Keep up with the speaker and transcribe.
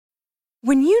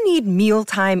When you need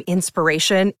mealtime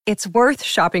inspiration, it's worth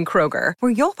shopping Kroger,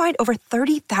 where you'll find over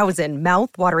 30,000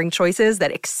 mouth-watering choices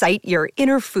that excite your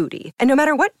inner foodie. And no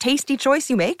matter what tasty choice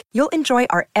you make, you'll enjoy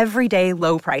our everyday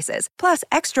low prices, plus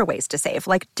extra ways to save,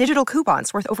 like digital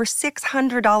coupons worth over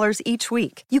 $600 each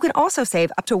week. You can also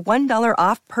save up to $1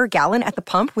 off per gallon at the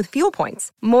pump with fuel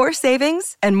points. More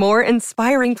savings and more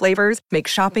inspiring flavors make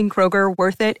shopping Kroger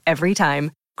worth it every time.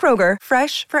 Kroger,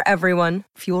 fresh for everyone.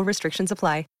 Fuel restrictions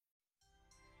apply.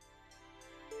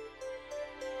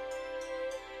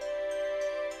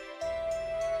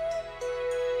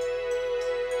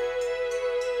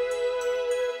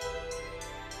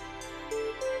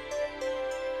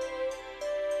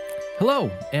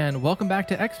 Hello, and welcome back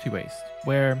to XP Waste,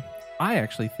 where I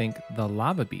actually think the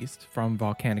lava beast from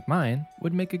Volcanic Mine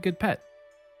would make a good pet.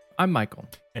 I'm Michael.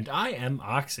 And I am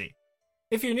Oxy.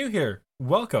 If you're new here,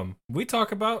 welcome. We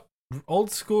talk about old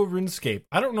school RuneScape.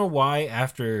 I don't know why,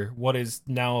 after what is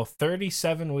now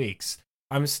 37 weeks,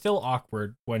 I'm still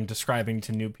awkward when describing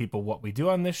to new people what we do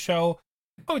on this show.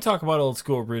 But we talk about old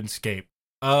school RuneScape.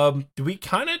 We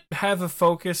kind of have a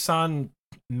focus on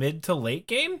mid to late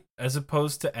game as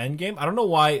opposed to end game. I don't know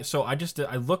why. So I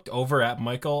looked over at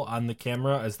Michael on the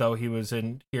camera as though he was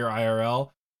in here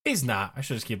IRL. He's not. I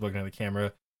should just keep looking at the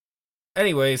camera.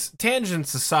 Anyways,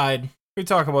 tangents aside, we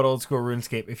talk about old school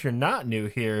RuneScape. If you're not new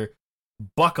here,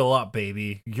 buckle up,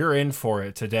 baby. You're in for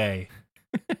it today.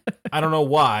 I don't know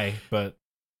why, but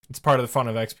it's part of the fun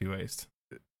of XP Waste.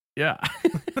 Yeah.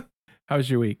 How was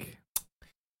your week?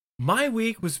 My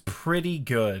week was pretty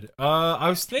good. I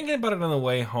was thinking about it on the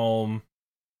way home.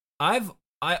 I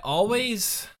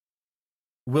always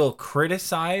will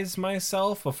criticize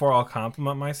myself before I'll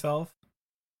compliment myself.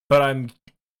 But I'm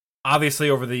obviously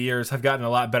over the years have gotten a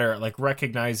lot better at like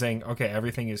recognizing, okay,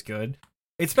 everything is good.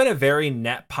 It's been a very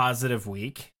net positive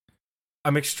week.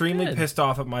 I'm extremely pissed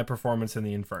off at my performance in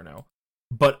the Inferno.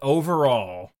 But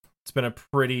overall, it's been a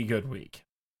pretty good week.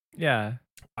 Yeah.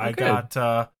 I don't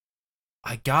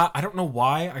know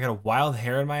why, I got a wild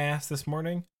hair in my ass this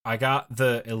morning. I got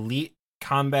the Elite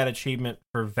Combat Achievement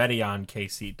for Vedion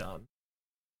KC done.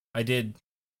 I did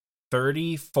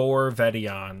 34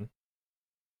 Vedion,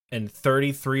 and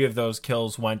 33 of those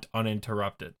kills went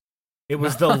uninterrupted. It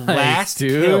was the last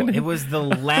kill. It was the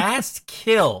last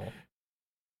kill.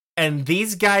 And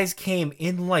these guys came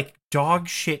in like dog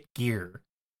shit gear.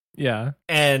 Yeah.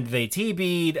 And they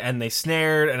TB'd and they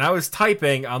snared, and I was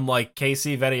typing, I'm like,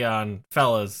 KC Vedion,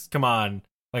 fellas, come on.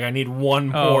 Like, I need one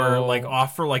more, like,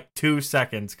 off for like 2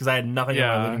 seconds, because I had nothing in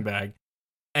my looting bag.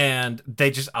 And they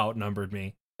just outnumbered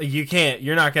me.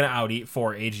 You're not going to out-eat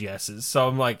 4 AGSs. So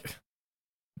I'm like...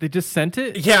 They just sent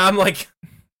it? Yeah, I'm like...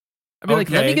 I mean, like,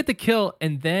 let me get the kill,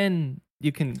 and then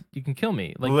you can kill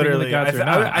me. Like, literally, I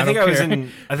think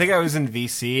I was in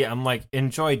VC. I'm like,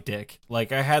 enjoy dick.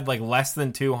 Like, I had like less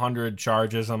than 200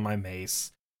 charges on my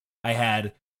mace. I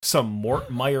had some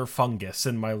Mort Meyer fungus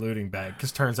in my looting bag,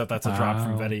 because turns out that's a drop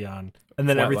from Vedion. And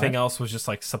then everything else was just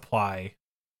like supply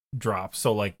drops.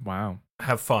 So like, wow,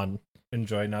 have fun,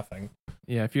 enjoy nothing.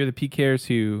 Yeah, if you're the PKers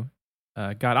who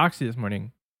got Oxy this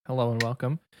morning, hello and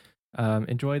welcome.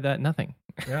 Enjoy that nothing.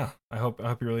 Yeah, I hope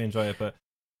you really enjoy it. But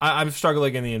I'm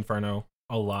struggling in the Inferno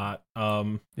a lot,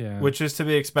 which is to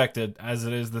be expected, as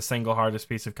it is the single hardest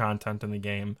piece of content in the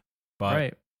game.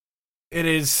 But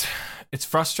it's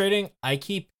frustrating. I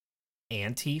keep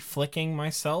anti-flicking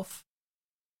myself.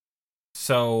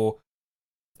 So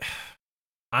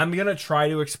I'm going to try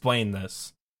to explain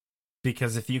this,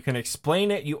 because if you can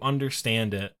explain it, you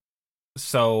understand it.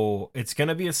 So it's going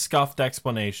to be a scuffed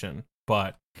explanation,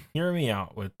 but hear me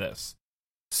out with this.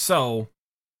 So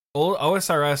old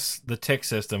OSRS, the tick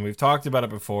system, we've talked about it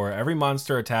before. Every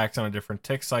monster attacks on a different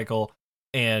tick cycle,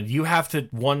 and you have to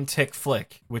one tick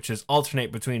flick, which is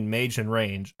alternate between mage and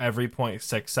range every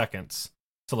 0.6 seconds.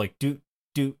 So like doot,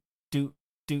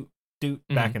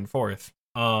 back and forth.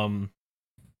 To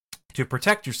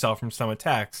protect yourself from some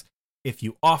attacks if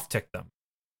you off tick them,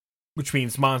 which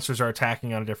means monsters are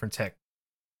attacking on a different tick.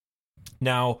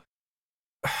 Now,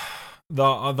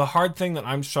 the hard thing that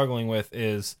I'm struggling with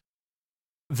is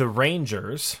the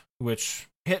Rangers, which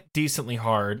hit decently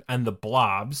hard, and the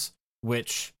Blobs,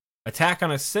 which attack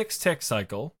on a 6 tick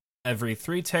cycle. Every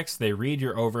 3 ticks, they read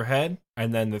your overhead,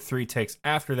 and then the 3 ticks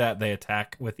after that, they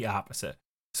attack with the opposite.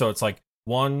 So it's like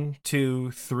 1,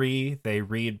 2, 3, they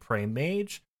read Prey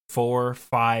Mage. 4,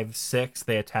 5, 6,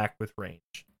 they attack with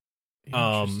range.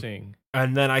 Interesting.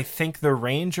 And then I think the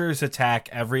Rangers attack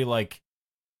every like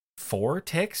 4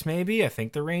 ticks, maybe. I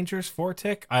think the Rangers 4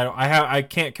 tick. I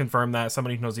can't confirm that.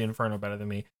 Somebody who knows the Inferno better than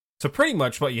me. So pretty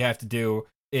much what you have to do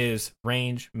is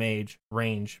range, mage,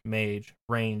 range, mage,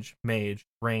 range, mage,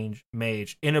 range,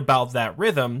 mage, in about that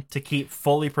rhythm to keep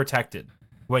fully protected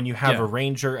when you have a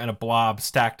ranger and a blob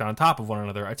stacked on top of one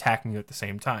another attacking you at the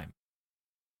same time.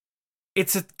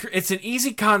 It's an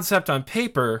easy concept on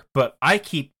paper, but I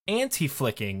keep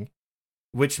anti-flicking,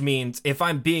 which means if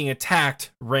I'm being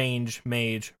attacked, range,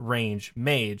 mage,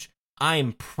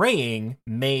 I'm praying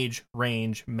mage,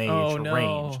 range,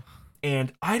 range.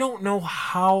 And I don't know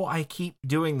how I keep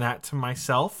doing that to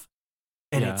myself.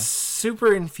 And it's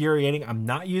super infuriating. I'm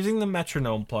not using the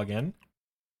metronome plugin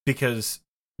because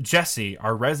Jesse,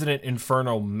 our resident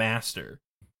Inferno master,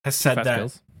 has said that...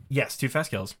 Kills. Yes, 2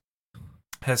 fast kills.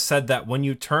 Has said that when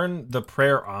you turn the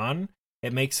prayer on,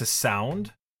 it makes a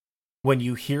sound. When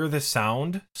you hear the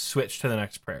sound, switch to the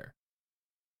next prayer.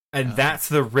 And that's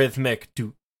the rhythmic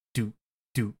do.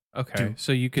 Okay,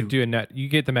 so you could do you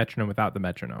get the metronome without the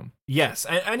metronome. Yes,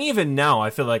 and even now, I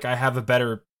feel like I have a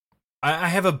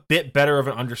bit better of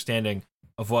an understanding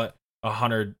of what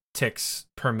 100 ticks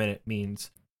per minute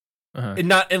means.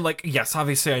 Yes,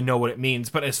 obviously I know what it means,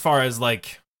 but as far as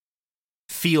like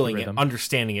feeling it,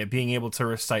 understanding it, being able to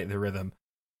recite the rhythm.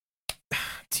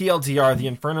 TLDR, the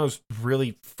Inferno's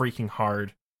really freaking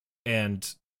hard,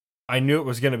 and I knew it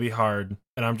was going to be hard,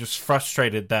 and I'm just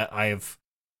frustrated that I've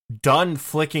done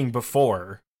flicking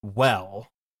before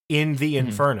in the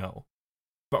Inferno,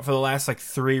 but for the last like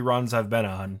 3 runs I've been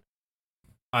on,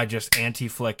 I just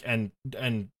anti-flick and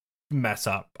mess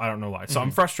up. I don't know why. So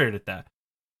I'm frustrated at that.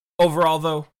 Overall,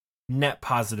 though, net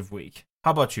positive week.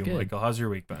 How about you, Michael? How's your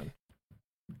week been?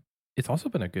 It's also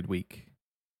been a good week.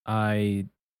 I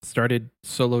started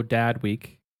Solo Dad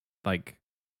Week like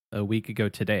a week ago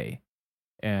today,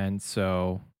 and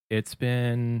so it's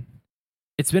been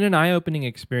an eye-opening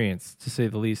experience, to say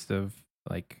the least, of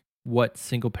like what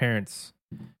single parents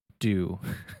do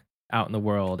out in the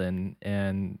world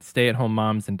and stay-at-home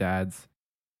moms and dads.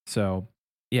 So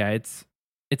yeah, it's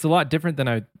a lot different than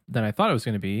I thought it was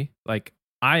going to be. Like,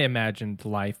 I imagined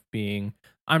life being,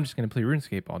 I'm just going to play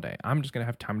RuneScape all day. I'm just going to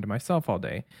have time to myself all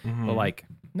day. But like,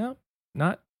 no,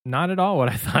 not at all what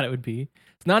I thought it would be.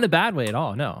 It's not a bad way at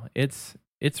all. No, it's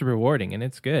rewarding and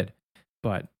it's good.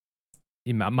 But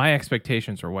my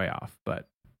expectations were way off. But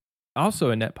also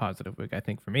a net positive week, I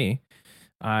think, for me.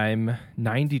 I'm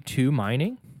 92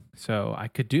 mining, so I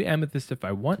could do Amethyst if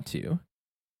I want to,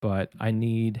 but I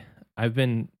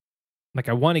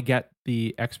want to get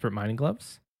the expert mining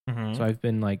gloves. So I've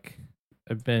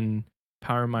been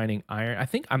power mining iron. I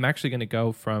think I'm actually going to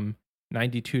go from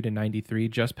 92 to 93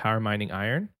 just power mining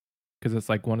iron, because it's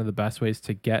like one of the best ways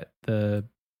to get the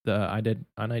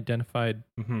unidentified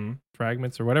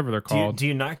fragments or whatever they're called. Do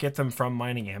you not get them from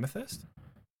mining amethyst?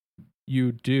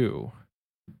 You do,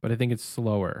 but I think it's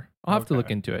slower. I'll have to look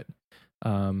into it.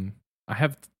 I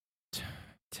have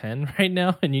 10 right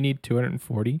now, and you need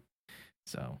 240.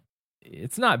 So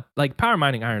it's not like power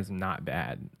mining iron is not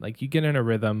bad. Like, you get in a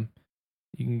rhythm,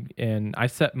 and I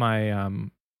set my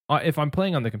if I'm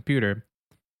playing on the computer,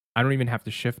 I don't even have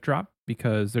to shift drop,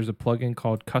 because there's a plugin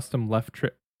called custom left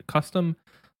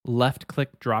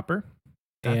click dropper.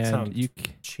 That sounds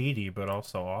cheaty, but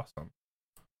also awesome.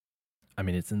 I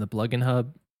mean, it's in the plugin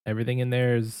hub. Everything in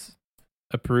there is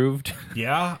approved.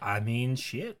 Yeah, I mean,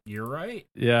 shit, you're right.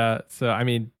 Yeah, so I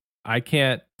mean, I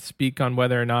can't speak on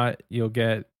whether or not you'll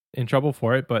get in trouble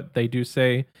for it, but they do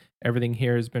say everything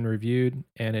here has been reviewed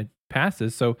and it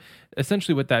passes. So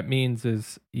essentially what that means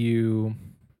is you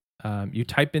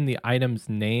type in the item's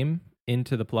name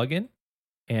into the plugin,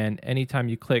 and anytime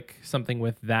you click something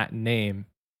with that name,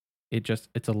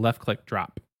 it's a left click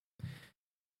drop.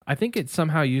 I think it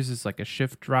somehow uses like a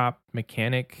shift drop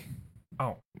mechanic.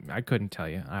 Oh, I couldn't tell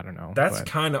you. I don't know. That's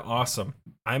kind of awesome.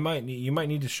 You might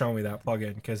need to show me that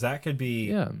plugin, because that could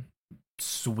be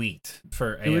sweet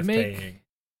for AFK.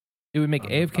 It would make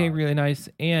AFK really nice,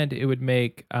 and it would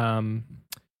make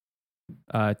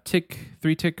tick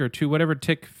 3 tick or 2 whatever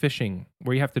tick fishing,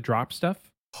 where you have to drop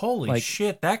stuff. Holy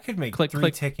shit, that could make click, 3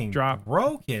 ticking drop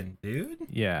broken, dude.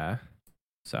 Yeah.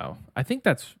 So I think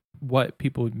that's what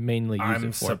people mainly use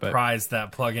it for. I'm surprised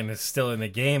that plugin is still in the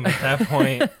game at that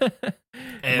point.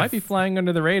 It might be flying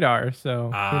under the radar,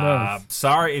 so who knows?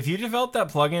 Sorry, if you developed that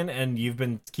plugin and you've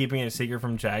been keeping it a secret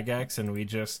from Jagex and we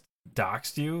just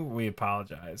doxed you, we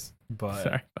apologize. But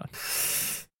sorry.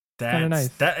 That's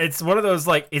nice. It's one of those,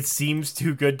 like, it seems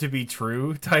too good to be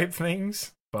true type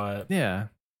things. But yeah,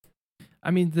 I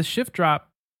mean, the shift drop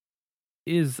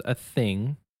is a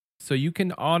thing. So you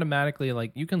can automatically,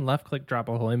 like, you can left click drop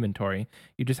a whole inventory.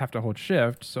 You just have to hold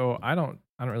shift. So I don't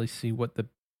really see what the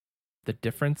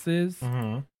difference is.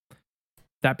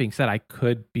 That being said, I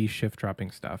could be shift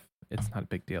dropping stuff it's not a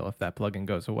big deal if that plugin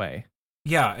goes away.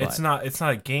 Yeah, it's not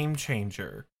a game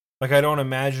changer. Like, I don't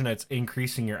imagine it's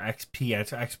increasing your XP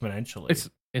exponentially.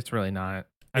 It's really not.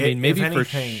 I mean, maybe for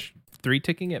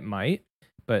 3-ticking it might,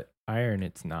 but iron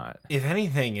it's not. If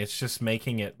anything, it's just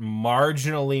making it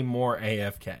marginally more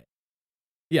AFK.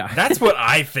 Yeah. That's what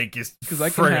I think is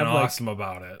friggin' awesome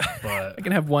about it. But I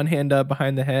can have one hand up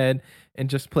behind the head and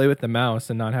just play with the mouse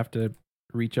and not have to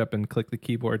reach up and click the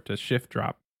keyboard to shift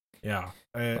drop. Yeah.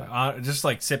 Just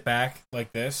like sit back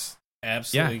like this.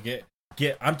 Absolutely.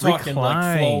 Yeah. I'm talking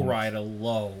like flow ride a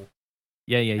low.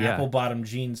 Yeah. Apple bottom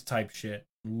jeans type shit.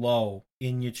 Low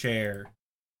in your chair.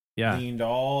 Yeah. Leaned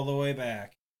all the way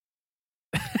back.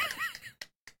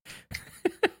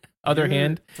 Other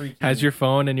hand has your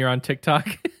phone and you're on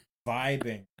TikTok.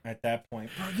 Vibing at that point.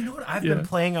 Bro, you know what I've been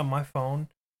playing on my phone?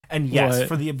 And yes,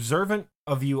 for the observant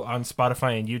of you on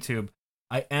Spotify and YouTube,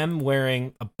 I am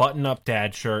wearing a button-up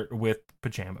dad shirt with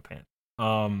pajama pants.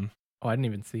 I didn't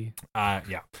even see.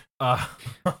 Yeah.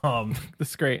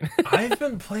 That's great. I've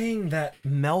been playing that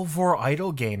Melvor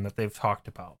Idol game that they've talked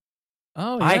about.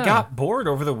 Oh, yeah. I got bored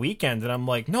over the weekend, and I'm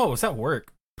like, no, it was at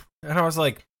work. And I was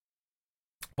like,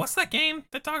 what's that game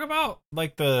they talk about?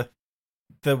 Like the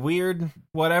weird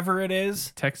whatever it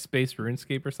is? Text-based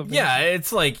RuneScape or something? Yeah,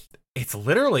 it's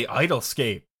literally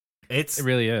Idolscape. It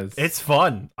really is. It's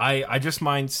fun. I just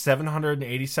mined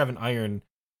 787 iron,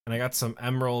 and I got some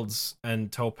emeralds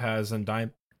and topaz and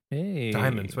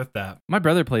diamonds with that. My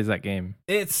brother plays that game.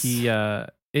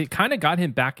 It kind of got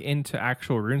him back into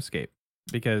actual RuneScape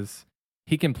because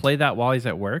he can play that while he's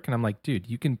at work, and I'm like, dude,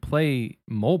 you can play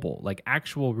mobile, like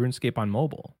actual RuneScape on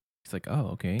mobile. He's like,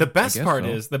 oh, okay. The best part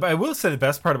is, I will say the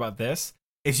best part about this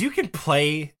is you can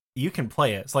play it.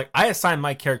 It's like I assign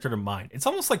my character to mine. It's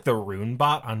almost like the Rune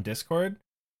bot on Discord.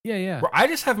 Yeah. Where I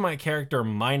just have my character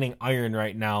mining iron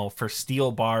right now for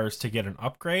steel bars to get an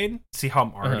upgrade. See how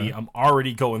I'm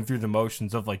already going through the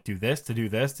motions of like do this to do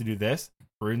this to do this.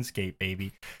 RuneScape,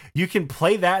 baby. You can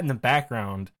play that in the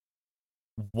background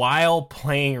while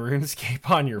playing RuneScape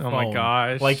on your phone. Oh my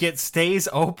gosh. Like it stays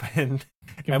open.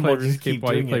 You can play RuneScape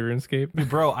while you play RuneScape.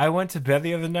 Bro, I went to bed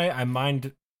the other night. I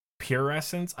mined pure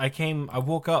essence. I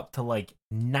woke up to like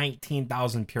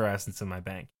 19,000 pure essence in my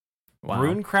bank. Wow.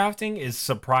 Rune crafting is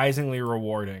surprisingly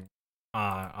rewarding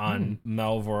on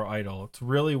Melvor Idol. It's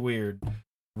really weird.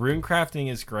 Rune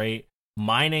crafting is great.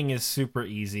 Mining is super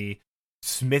easy.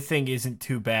 Smithing isn't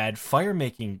too bad. Fire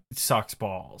making sucks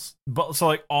balls. But so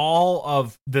like all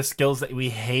of the skills that we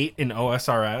hate in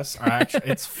OSRS are actually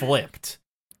it's flipped.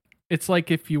 It's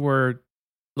like if you were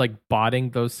like botting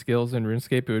those skills in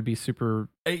RuneScape, it would be super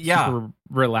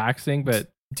relaxing, but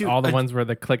dude, all the ones were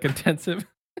the click intensive.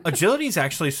 Agility is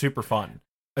actually super fun.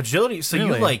 Agility, so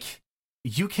really?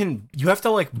 you have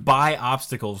to like buy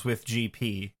obstacles with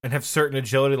GP and have certain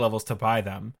agility levels to buy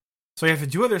them. So you have to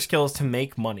do other skills to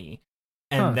make money.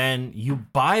 And then you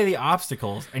buy the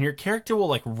obstacles and your character will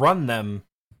like run them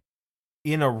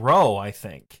in a row, I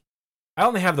think. I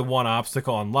only have the one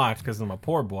obstacle unlocked because I'm a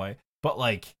poor boy, but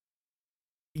like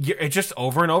it just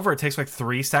over and over. It takes like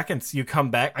 3 seconds. You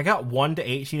come back. I got 1 to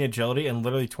 18 agility in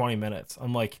literally 20 minutes.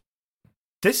 I'm like,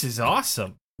 this is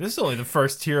awesome. This is only the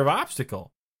first tier of obstacle.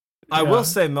 Yeah. I will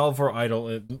say Melvor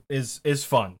Idol is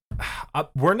fun.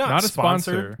 We're not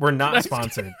sponsored. We're not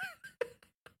sponsored.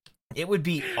 It would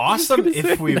be awesome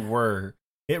if we were.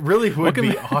 It really would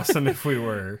be awesome if we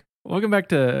were. Welcome back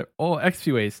to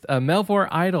XP Waste, a Melvor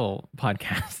Idol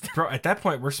podcast. Bro, at that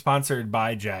point, we're sponsored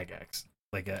by Jagex.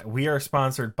 We are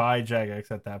sponsored by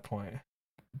Jagex at that point.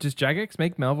 Does Jagex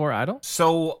make Melvor Idol?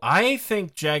 So I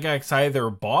think Jagex either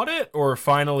bought it or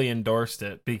finally endorsed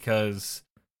it because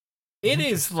it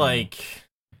is like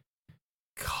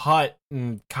cut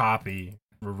and copy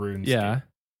RuneScape. Yeah.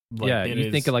 You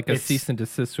think like a cease and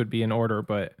desist would be in order,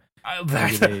 but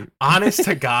honest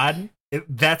to God,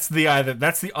 that's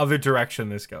the other direction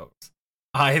this goes.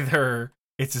 Either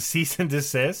it's a cease and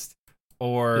desist,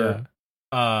 or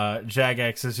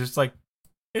Jagex is just like,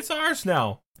 it's ours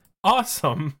now.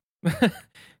 Awesome.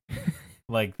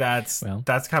 Like that's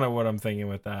kind of what I'm thinking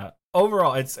with that.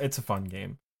 Overall, it's a fun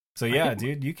game. So yeah,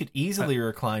 dude, you could easily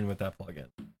recline with that plugin.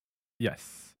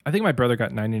 Yes, I think my brother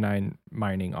got 99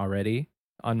 mining already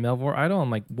on Melvor Idol. I'm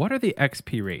like, what are the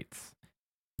XP rates?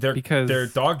 They're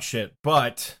dog shit,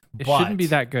 but it shouldn't be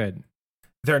that good.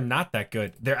 They're not that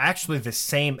good. They're actually the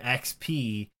same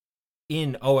XP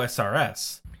in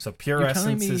OSRS. So pure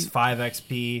essence is 5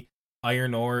 XP,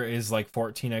 iron ore is like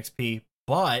 14 XP,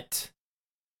 but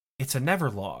it's a never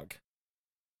log.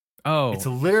 Oh, it's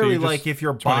literally like if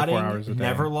you're botting,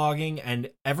 never logging,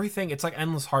 and everything. It's like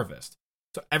endless harvest.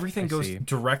 So everything goes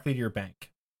directly to your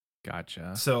bank.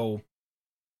 Gotcha. So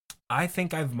I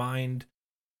think I've mined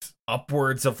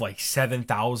upwards of like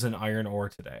 7,000 iron ore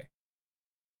today.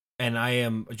 And I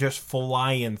am just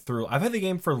flying through. I've had the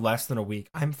game for less than a week.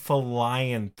 I'm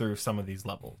flying through some of these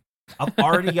levels. I've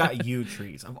already got yew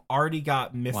trees. I've already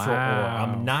got mithril ore.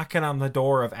 I'm knocking on the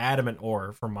door of adamant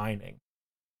ore for mining.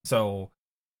 So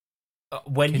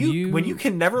when you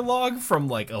can never log from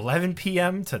like 11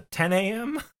 p.m. to 10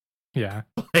 a.m. Yeah.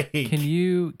 Like, can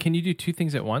you do two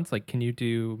things at once? Like, can you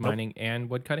do mining and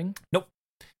woodcutting? Nope.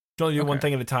 You only do one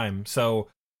thing at a time. So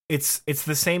it's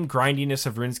the same grindiness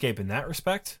of RuneScape in that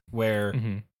respect, where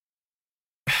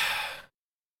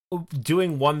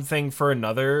doing one thing for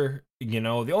another,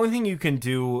 the only thing you can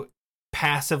do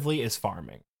passively is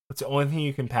farming. That's the only thing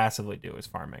you can passively do is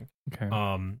farming.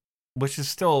 Okay. Which is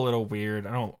still a little weird.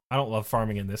 I don't love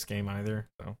farming in this game either.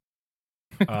 So,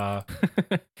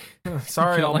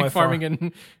 sorry, you don't like farming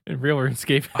in real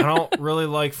RuneScape. I don't really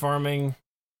like farming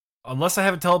unless I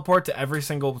have a teleport to every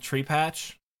single tree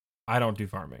patch. I don't do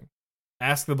farming.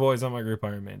 Ask the boys on my group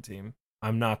Iron Man team.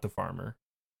 I'm not the farmer.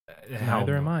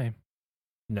 Neither am I.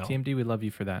 No. TMD, we love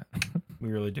you for that. We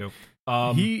really do.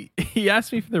 He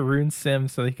asked me for the rune sim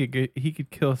so he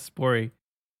could kill Spory.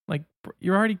 Like,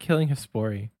 you're already killing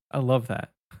Hespori. I love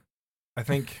that. I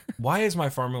think, why is my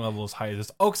farming level as high as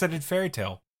this? Oh, because I did Fairy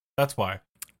Tale. That's why.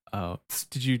 Oh,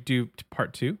 did you do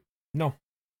part 2? No.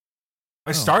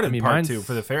 I started part 2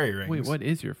 for the fairy rings. Wait, what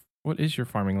is your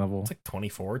farming level? It's like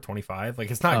 24, 25. Like,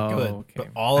 it's not good. Okay. But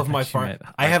all of my farm,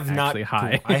 I have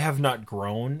not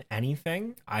grown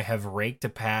anything. I have raked a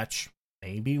patch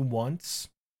maybe once.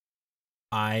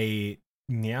 Mine's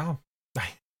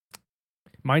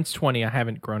 20. I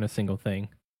haven't grown a single thing.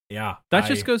 Yeah. That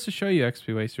just goes to show you,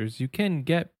 XP Wasters, you can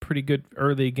get pretty good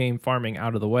early game farming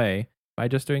out of the way by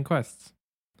just doing quests.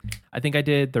 I think I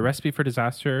did the Recipe for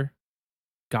Disaster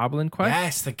Goblin quest.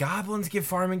 Yes, the goblins give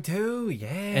farming too.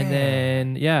 Yeah.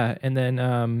 And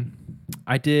then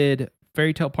I did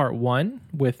Fairy Tale Part 1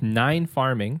 with 9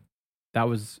 farming. That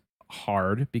was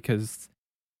hard because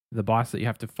the boss that you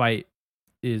have to fight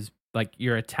is like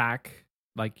your attack,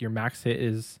 like your max hit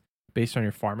is based on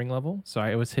your farming level. So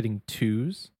I was hitting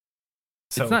 2s.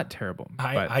 So it's not terrible.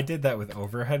 I did that with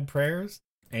overhead prayers,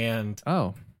 and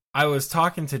I was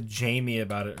talking to Jamie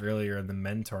about it earlier in the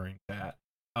mentoring chat.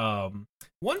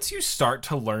 Once you start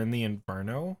to learn the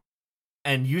Inferno,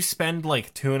 and you spend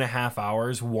like 2.5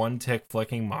 hours one tick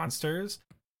flicking monsters,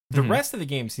 the rest of the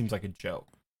game seems like a joke.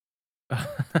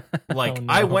 Like,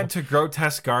 I went to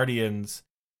Grotesque Guardians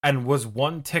and was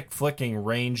one tick flicking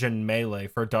range and melee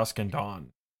for Dusk and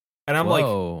Dawn. And I'm like,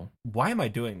 why am I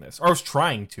doing this? Or I was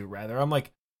trying to, rather. I'm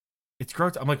like, it's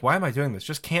gross. I'm like, why am I doing this?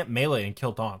 Just can't melee and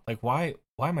kill Dawn. Like, why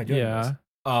am I doing this?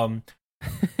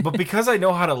 But because I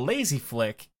know how to lazy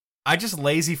flick, I just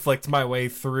lazy flicked my way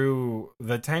through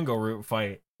the Tango Root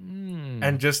fight.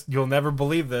 And just, you'll never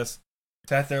believe this,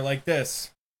 sat there like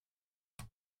this.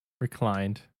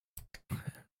 Reclined.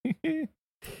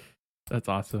 That's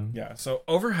awesome. Yeah, so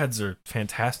overheads are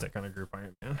fantastic on a group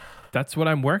Iron Man. That's what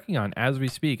I'm working on as we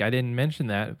speak. I didn't mention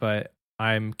that, but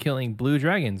I'm killing blue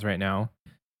dragons right now.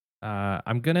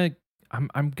 I'm gonna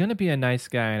be a nice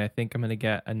guy, and I think I'm gonna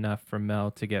get enough from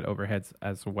Mel to get overheads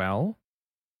as well,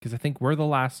 because I think we're the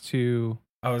last two.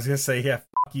 I was gonna say, yeah,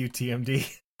 fuck you,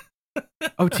 TMD.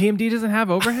 Oh, TMD doesn't have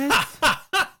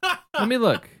overheads? Let me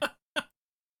look.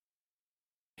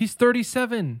 He's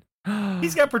 37.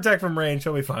 He's got protect from range.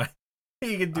 He'll be fine.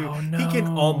 He can do. He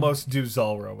can almost do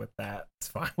Zulrah with that. It's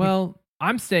fine. Well,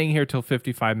 I'm staying here till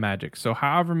 55 magic. So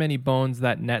however many bones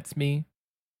that nets me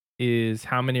is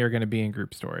how many are going to be in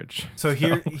group storage. So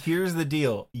here's the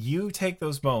deal. You take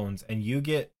those bones and you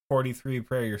get 43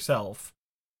 prayer yourself.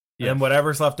 Yes. And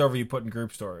whatever's left over you put in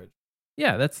group storage.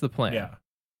 Yeah, that's the plan. Yeah.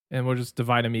 And we'll just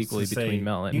divide them equally between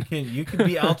Mel and... You can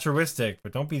be altruistic,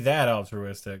 but don't be that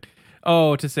altruistic.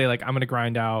 Oh, to say like I'm going to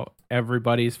grind out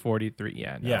everybody's 43.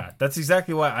 Yeah. No. Yeah, that's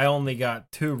exactly why I only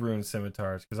got 2 rune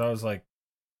scimitars, because I was like,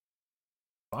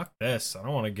 fuck this. I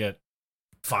don't want to get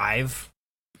 5.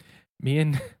 Me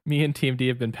and TMD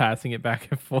have been passing it back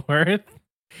and forth.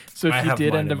 So if you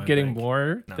did end up getting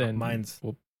more, then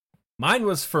mine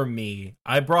was for me.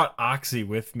 I brought Oxy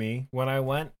with me when I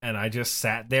went, and I just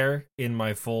sat there in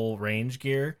my full range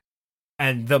gear.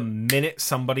 And the minute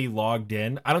somebody logged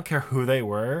in, I don't care who they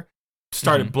were,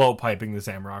 started blowpiping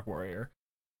the Zamrock Warrior.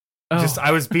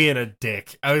 I was being a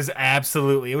dick. I was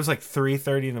absolutely, it was like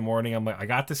 3:30 in the morning. I'm like, I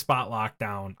got the spot locked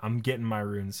down. I'm getting my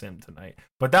rune sim tonight.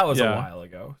 But that was a while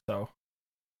ago. So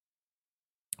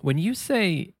when you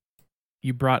say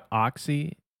you brought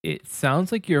Oxy, It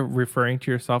sounds like you're referring to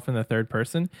yourself in the third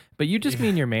person, but you just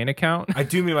mean your main account. I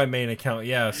do mean my main account.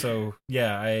 Yeah. So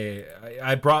yeah,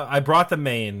 I brought the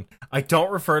main. I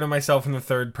don't refer to myself in the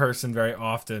third person very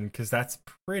often because that's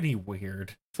pretty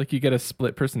weird. It's like you get a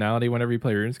split personality whenever you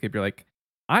play RuneScape. You're like,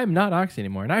 I'm not Oxy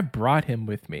anymore, and I brought him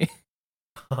with me.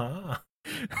 But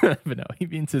no, he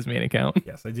means his main account.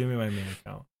 Yes, I do mean my main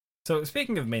account. So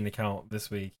speaking of main account this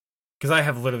week, because I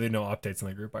have literally no updates in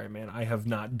the group, man. I have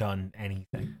not done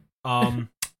anything.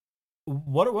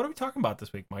 What are we talking about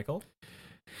this week, Michael?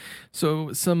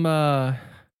 So some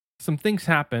things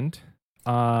happened.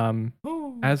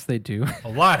 As they do. A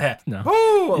lot happened. A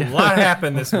lot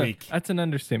happened this week. That's an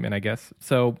understatement, I guess.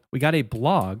 So we got a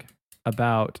blog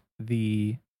about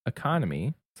the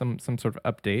economy, some sort of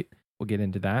update. We'll get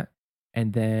into that.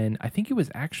 And then I think it was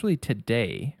actually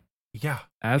today. Yeah.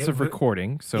 As of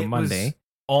recording, so Monday.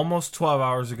 Almost 12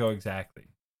 hours ago exactly.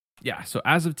 Yeah, so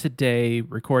as of today,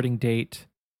 recording date,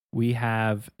 we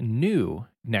have new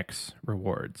Nex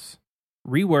rewards.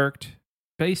 Reworked,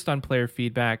 based on player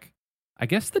feedback. I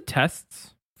guess the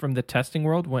tests from the testing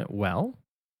world went well.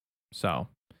 So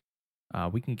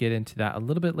we can get into that a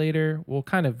little bit later. We'll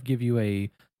kind of give you a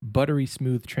buttery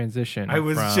smooth transition. I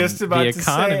was just about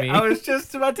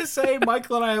to say,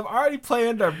 Michael and I have already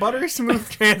planned our buttery smooth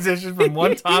transition from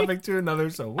one topic to another,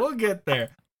 so we'll get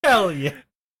there. Hell yeah.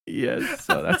 Yes.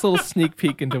 So that's a little sneak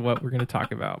peek into what we're going to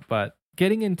talk about. But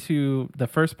getting into the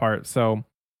first part, so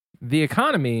the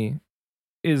economy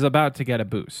is about to get a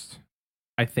boost,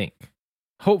 I think.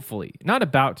 Hopefully. Not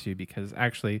about to, because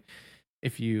actually,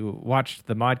 if you watched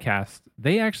the modcast,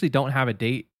 they actually don't have a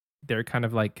date. They're kind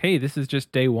of like, hey, this is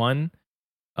just day one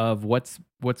of what's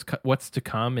to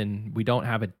come, and we don't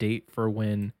have a date for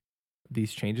when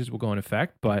these changes will go in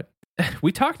effect. But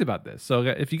we talked about this. So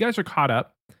if you guys are caught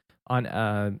up on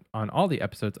all the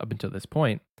episodes up until this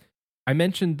point, I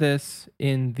mentioned this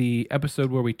in the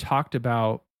episode where we talked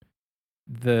about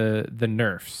the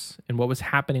nerfs and what was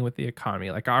happening with the economy,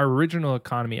 like our original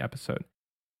economy episode.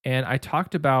 And I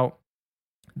talked about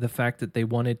the fact that they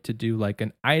wanted to do like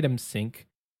an item sync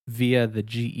via the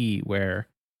GE, where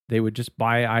they would just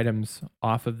buy items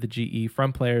off of the GE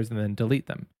from players and then delete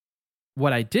them.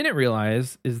 What I didn't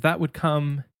realize is that would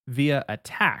come via a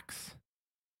tax.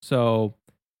 So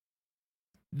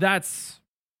that's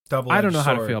double-edged I don't know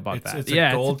sword. How to feel about that. It's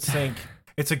a gold sync.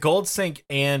 It's a gold sync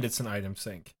and it's an item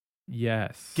sync.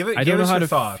 Yes. Give us your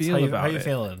thoughts. How you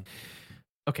feeling?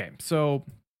 Okay, so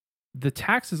the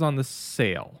tax is on the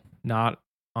sale, not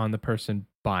on the person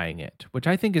buying it, which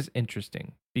I think is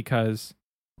interesting because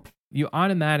you're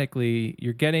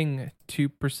getting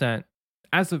 2%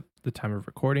 as of the time of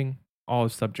recording. All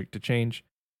is subject to change.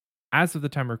 As of the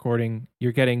time of recording,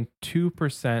 you're getting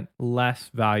 2% less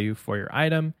value for your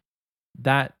item.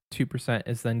 That 2%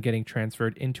 is then getting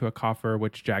transferred into a coffer,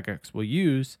 which Jagex will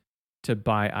use to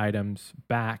buy items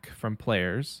back from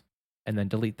players and then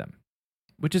delete them,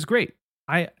 which is great.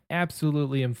 I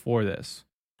absolutely am for this.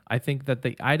 I think that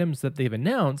the items that they've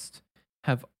announced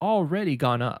have already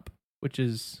gone up, which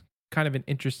is kind of an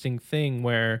interesting thing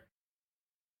where,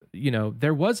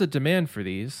 there was a demand for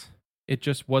these. It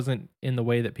just wasn't in the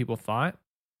way that people thought.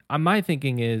 My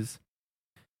thinking is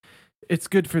it's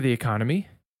good for the economy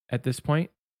at this point.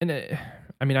 And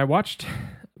I watched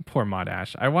poor Mod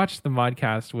Ash. I watched the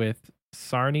modcast with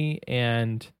Sarny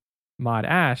and Mod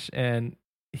Ash, and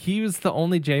he was the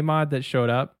only JMod that showed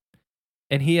up,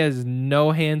 and he has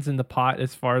no hands in the pot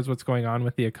as far as what's going on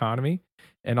with the economy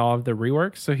and all of the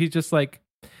reworks. So he's just like,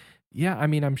 yeah,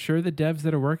 I'm sure the devs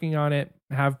that are working on it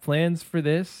have plans for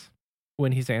this,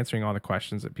 when he's answering all the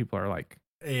questions that people are like,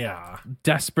 yeah,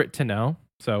 desperate to know.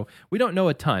 So we don't know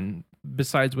a ton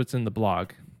besides what's in the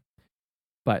blog.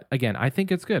 But again, I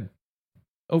think it's good.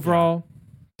 Overall,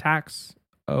 tax,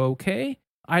 okay.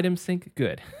 Item sync,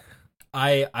 good.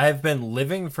 I've been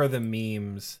living for the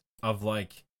memes of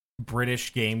like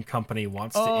British game company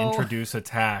wants to introduce a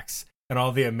tax, and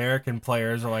all the American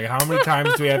players are like, how many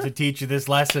times do we have to teach you this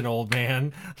lesson, old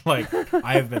man? Like,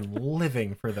 I have been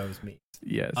living for those memes.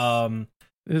 Yes.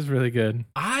 It is really good.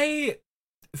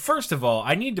 First of all,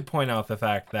 I need to point out the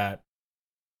fact that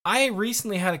I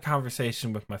recently had a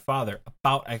conversation with my father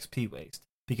about XP waste,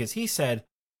 because he said,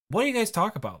 what do you guys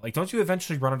talk about? Like, don't you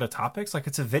eventually run out of topics? Like,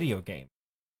 it's a video game.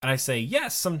 And I say,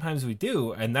 yes, sometimes we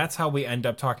do. And that's how we end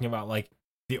up talking about, like,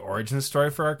 the origin story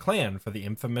for our clan for the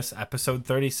infamous episode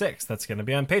 36 that's going to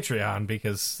be on Patreon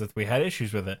because we had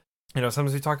issues with it.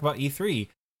 Sometimes we talk about E3.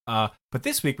 But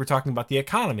this week we're talking about the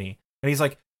economy. And he's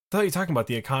like, I thought you were talking about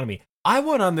the economy. I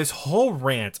went on this whole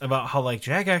rant about how, like,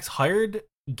 Jagex hired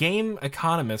game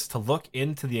economists to look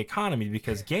into the economy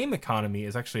because game economy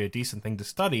is actually a decent thing to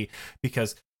study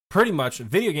because pretty much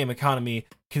video game economy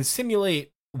can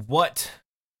simulate what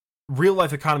real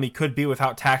life economy could be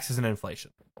without taxes and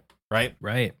inflation, right?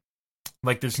 Right.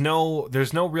 Like there's no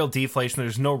real deflation,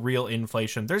 there's no real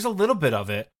inflation. There's a little bit of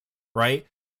it, right?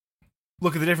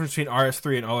 Look at the difference between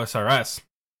RS3 and OSRS.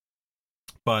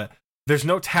 But there's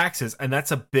no taxes, and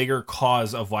that's a bigger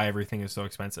cause of why everything is so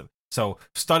expensive. So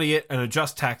study it and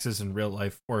adjust taxes in real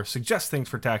life, or suggest things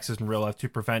for taxes in real life to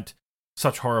prevent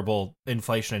such horrible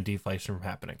inflation and deflation from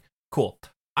happening. Cool.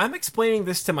 I'm explaining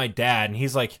this to my dad, and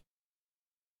he's like,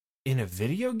 in a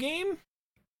video game?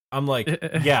 I'm like,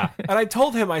 yeah. And I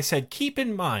told him, I said, keep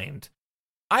in mind,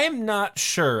 I am not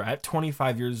sure at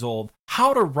 25 years old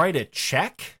how to write a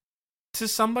check to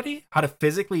somebody, how to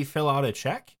physically fill out a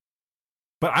check.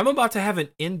 But I'm about to have an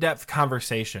in-depth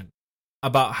conversation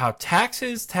about how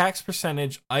taxes, tax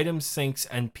percentage, item sinks,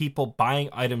 and people buying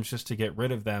items just to get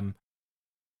rid of them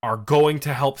are going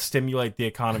to help stimulate the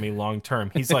economy long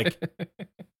term. He's like,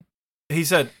 he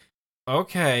said,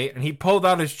 okay. And he pulled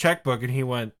out his checkbook and he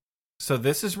went, so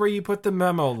this is where you put the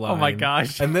memo line. Oh my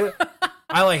gosh. And then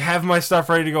I like have my stuff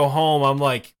ready to go home. I'm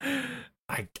like,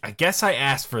 I guess I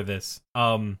asked for this.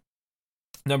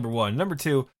 Number one. Number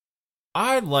two,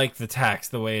 I like the tax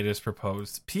the way it is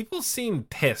proposed. People seem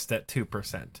pissed at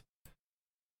 2%.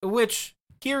 Which,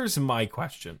 here's my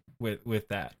question with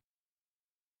that.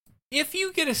 If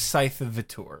you get a Scythe of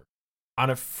Vitur on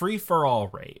a free-for-all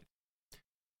raid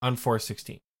on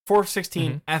 416,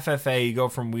 416 FFA, you go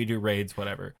from we do raids,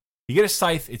 whatever. You get a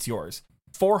Scythe, it's yours.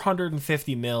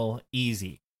 450 mil,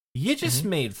 easy. You just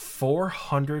made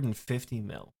 450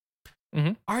 mil.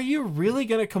 Are you really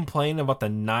going to complain about the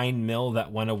 9 mil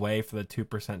that went away for the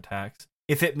 2% tax?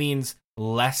 If it means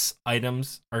less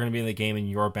items are going to be in the game and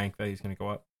your bank value is going to go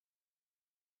up?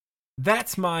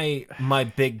 That's my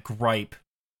big gripe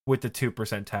with the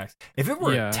 2% tax. If it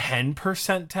were a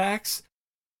 10% tax,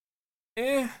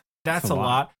 that's a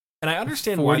lot. And I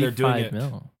understand why they're doing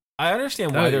it. I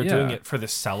understand why they're doing it for the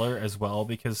seller as well,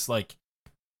 because like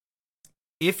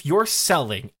if you're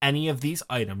selling any of these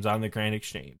items on the Grand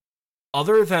Exchange,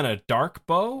 other than a dark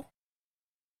bow,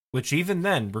 which even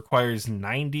then requires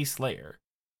 90 Slayer,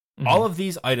 all of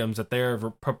these items that they're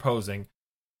proposing,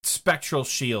 spectral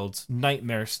shields,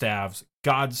 nightmare staves,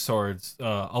 god swords,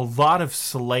 a lot of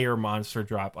Slayer monster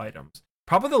drop items.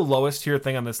 Probably the lowest tier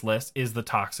thing on this list is the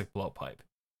toxic blowpipe.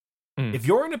 If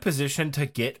you're in a position to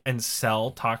get and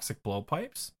sell toxic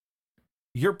blowpipes,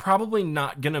 you're probably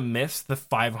not going to miss the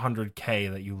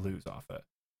 500k that you lose off it.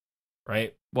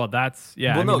 Right? Well, that's,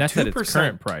 yeah, well, I mean, that's at its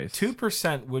current price.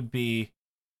 2% would be,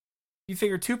 you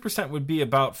figure 2% would be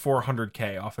about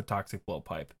 400k off a toxic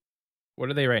blowpipe. What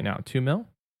are they right now? 2 mil?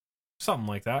 Something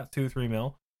like that, 2-3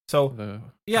 mil. So, the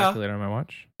calculator on my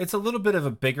watch. It's a little bit of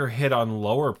a bigger hit on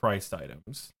lower priced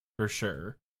items, for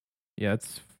sure. Yeah,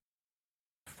 it's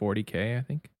 40k, I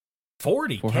think.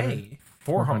 40k?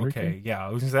 400k. Yeah, I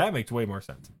was gonna say, that makes way more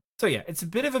sense. So yeah, it's a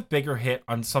bit of a bigger hit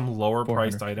on some lower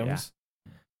priced items,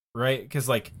 right? Because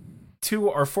like 2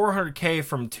 or 400k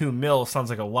from 2 mil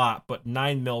sounds like a lot, but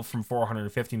 9 mil from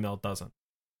 450 mil doesn't.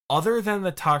 Other than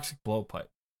the toxic blowpipe,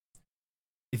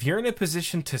 if you're in a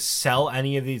position to sell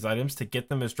any of these items, to get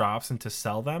them as drops and to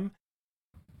sell them,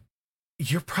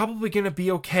 you're probably going to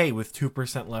be okay with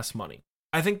 2% less money.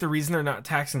 I think the reason they're not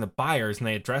taxing the buyers, and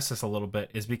they address this a little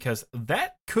bit, is because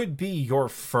that could be your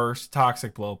first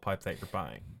toxic blowpipe that you're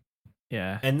buying.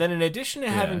 Yeah. And then in addition to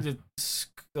having to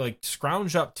like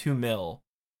scrounge up 2 mil,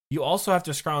 you also have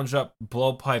to scrounge up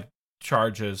blowpipe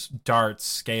charges, darts,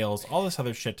 scales, all this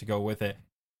other shit to go with it.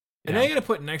 And then you got to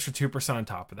put an extra 2% on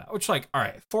top of that, which, like, all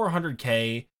right,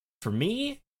 400k for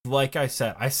me, like I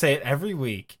said, I say it every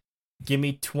week. Give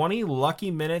me 20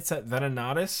 lucky minutes at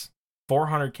Venenatis.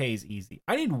 400k is easy.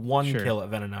 I need one kill at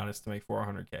Venenatis to make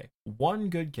 400k. One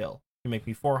good kill can make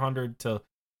me 400 to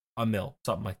a mil,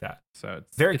 something like that. So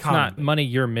it's not money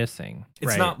you're missing.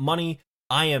 It's not money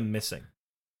I am missing.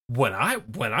 When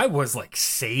I was like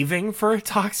saving for a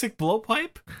toxic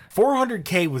blowpipe,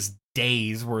 400k was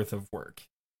days worth of work.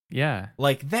 Yeah.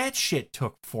 Like that shit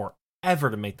took forever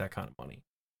to make that kind of money.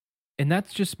 And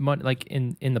that's just money, like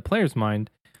in the player's mind,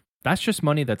 that's just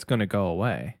money that's going to go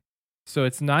away. So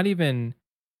it's not even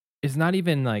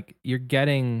like you're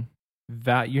getting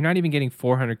you're not even getting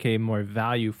 400k more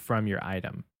value from your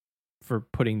item for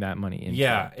putting that money in.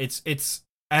 Yeah, it's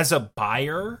as a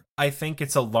buyer, I think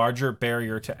it's a larger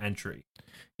barrier to entry.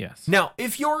 Yes. Now,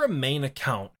 if you're a main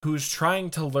account who's trying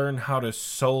to learn how to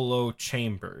solo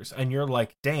chambers and you're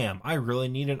like, "Damn, I really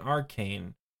need an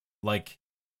arcane." Like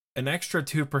an extra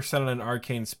 2% on an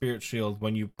arcane spirit shield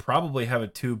when you probably have a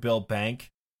 2 bill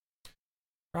bank.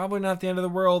 probably not the end of the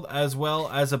world. As well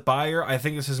as a buyer, I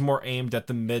think this is more aimed at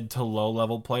the mid to low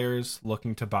level players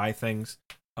looking to buy things.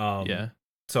 Yeah.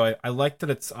 So I like that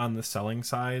it's on the selling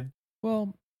side.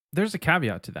 Well, there's a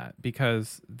caveat to that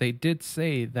because they did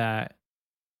say that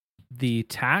the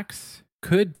tax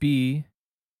could be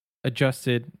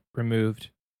adjusted,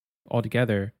 removed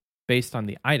altogether based on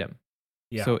the item.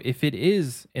 Yeah. So if it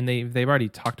is, and they've already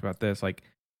talked about this, like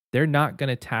they're not going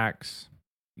to tax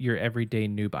your everyday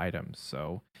noob items.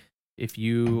 So if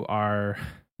you are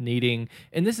needing,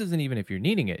 and this isn't even if you're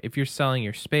needing it, if you're selling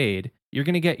your spade, you're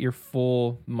going to get your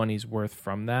full money's worth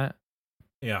from that.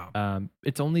 Yeah.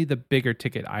 It's only the bigger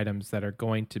ticket items that are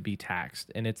going to be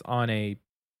taxed, and it's on a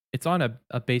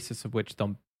basis of which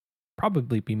they'll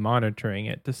probably be monitoring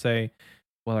it to say,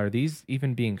 well, are these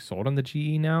even being sold on the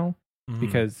GE now? Mm-hmm.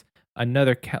 Because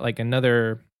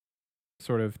another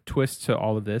sort of twist to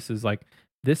all of this is like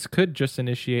this could just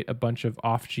initiate a bunch of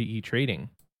off GE trading,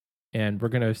 and we're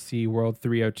going to see World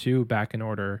 302 back in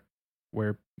order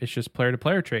where it's just player to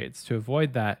player trades to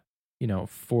avoid that,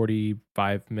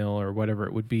 45 mil or whatever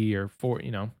it would be, or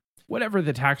whatever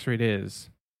the tax rate is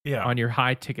on your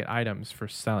high ticket items for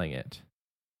selling it.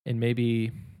 And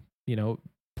maybe,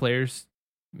 players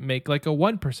make like a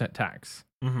 1% tax.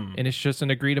 Mm-hmm. And it's just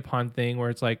an agreed upon thing where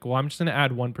it's like, well, I'm just going to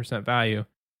add 1% value.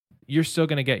 You're still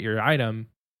going to get your item,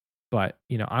 but,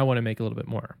 I want to make a little bit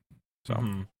more.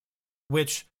 So,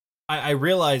 which I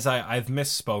realize I've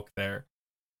misspoke there.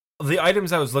 The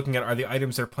items I was looking at are the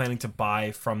items they're planning to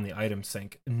buy from the item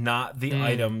sink, not the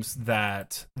items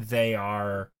that they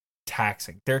are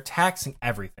taxing. They're taxing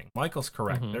everything. Michael's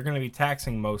correct. They're going to be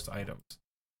taxing most items.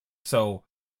 So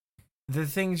the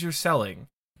things you're selling,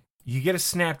 you get a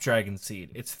Snapdragon seed.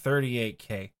 It's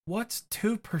 38K. What's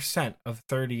 2% of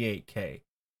 38K?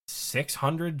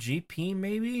 600 GP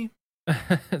maybe?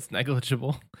 It's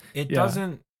negligible. It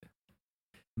doesn't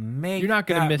make. You're not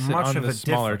going to miss it on the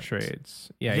smaller difference.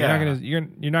 Trades. Yeah, you're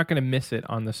not going to miss it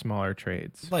on the smaller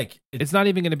trades. Like it's not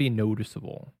even going to be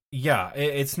noticeable. Yeah,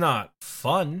 it's not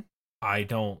fun. I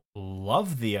don't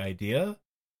love the idea,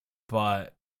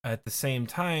 but at the same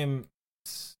time,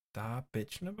 stop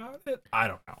bitching about it. I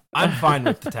don't know. I'm fine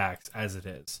with the tax as it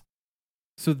is.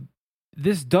 So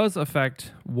this does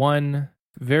affect one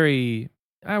very,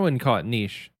 I wouldn't call it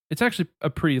niche. It's actually a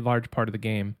pretty large part of the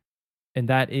game, and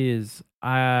that is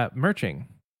merching.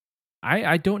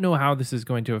 I don't know how this is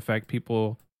going to affect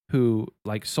people who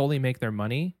like solely make their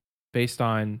money based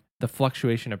on the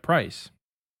fluctuation of price.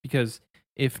 Because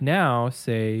if now,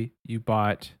 say you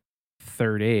bought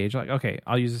Third Age, like, okay,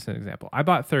 I'll use this as an example. I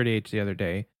bought Third Age the other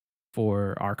day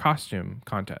for our costume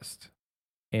contest,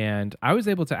 and I was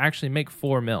able to actually make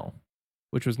 4 mil,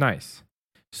 which was nice.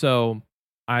 So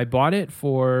I bought it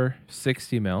for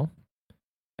 60 mil,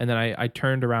 and then I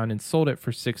turned around and sold it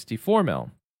for 64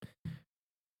 mil.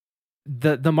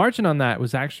 The margin on that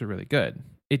was actually really good.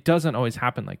 It doesn't always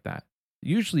happen like that.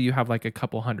 Usually you have like a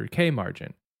couple 100K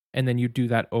margin, and then you do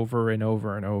that over and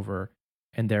over and over,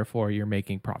 and therefore you're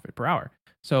making profit per hour.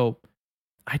 So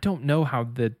I don't know how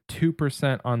the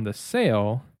 2% on the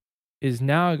sale is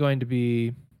now going to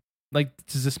be like,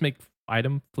 does this make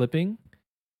item flipping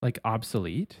like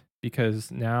obsolete?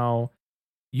 Because now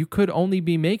you could only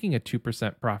be making a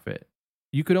 2% profit.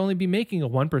 You could only be making a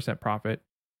 1% profit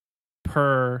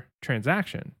per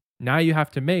transaction. Now you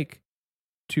have to make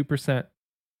 2%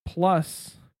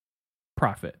 plus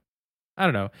profit. I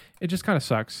don't know. It just kind of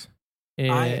sucks.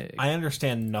 I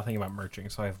understand nothing about merching,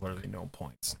 so I have literally no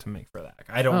points to make for that.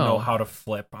 I don't know how to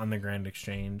flip on the Grand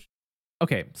Exchange.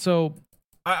 Okay, so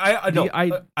I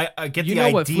get the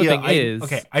idea. What flipping is.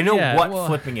 Okay, I know what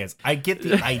flipping is. I get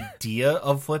the idea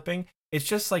of flipping. It's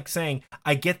just like saying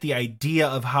I get the idea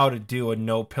of how to do a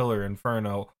no pillar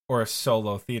inferno or a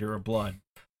solo theater of blood.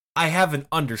 I have an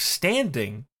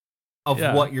understanding of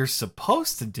what you're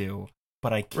supposed to do,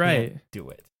 but I can't do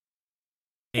it.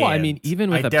 Well, I mean, even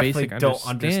with a basic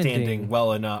understanding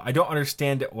well enough, I don't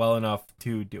understand it well enough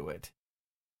to do it.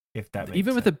 If that makes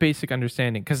even sense. With a basic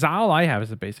understanding, because all I have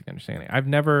is a basic understanding. I've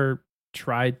never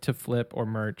tried to flip or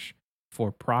merch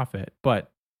for profit, but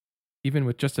even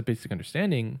with just a basic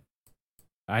understanding,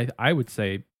 I would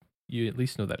say you at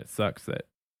least know that it sucks. That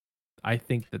I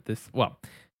think that there's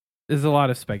a lot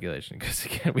of speculation because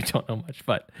again we don't know much,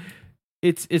 but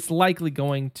it's likely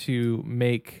going to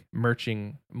make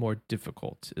merching more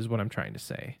difficult, is what I'm trying to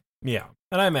say. Yeah,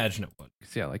 and I imagine it would.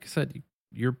 Yeah, like I said,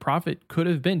 your profit could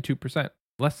have been 2%,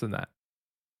 less than that.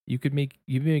 You'd be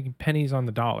making pennies on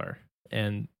the dollar,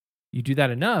 and you do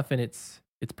that enough, and it's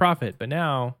profit. But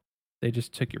now they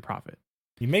just took your profit.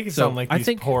 You make it sound like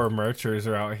these poor merchers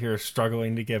are out here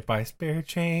struggling to get by. Spare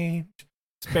change,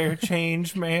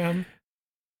 man.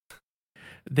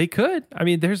 They could. I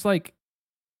mean,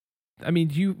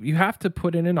 you have to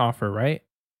put in an offer, right?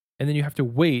 And then you have to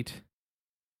wait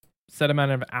set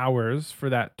amount of hours for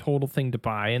that total thing to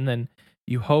buy, and then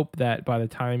you hope that by the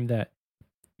time that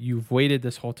you've waited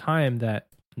this whole time that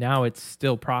now it's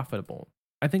still profitable.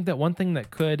 I think that one thing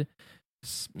that could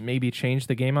maybe change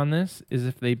the game on this is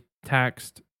if they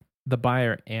taxed the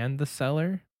buyer and the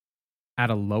seller at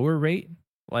a lower rate,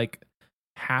 like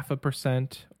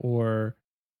 0.5% or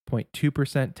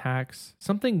 0.2% tax,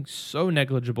 something so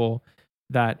negligible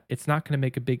that it's not going to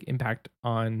make a big impact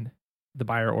on the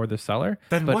buyer or the seller.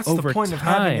 Then but what's the point of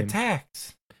having a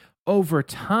tax? Over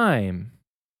time,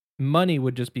 money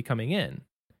would just be coming in.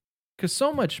 Because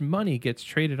so much money gets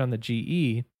traded on the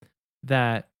GE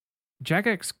that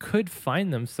Jagex could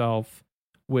find themselves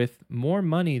with more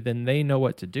money than they know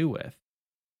what to do with.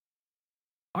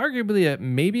 Arguably,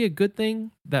 maybe a good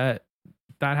thing that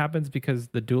happens because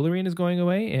the dual arena is going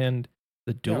away, and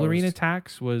the dual arena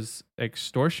tax was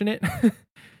extortionate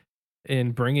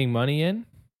in bringing money in.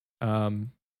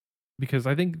 Because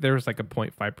I think there was like a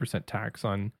 0.5% tax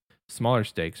on smaller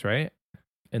stakes, right?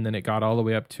 And then it got all the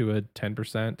way up to a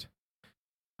 10%.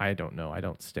 I don't know. I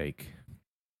don't stake.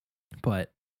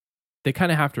 But they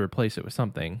kind of have to replace it with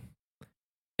something.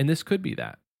 And this could be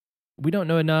that. We don't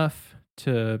know enough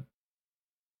to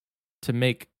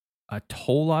make a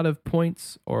whole lot of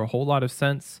points or a whole lot of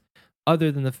sense,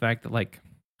 other than the fact that, like,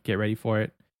 get ready for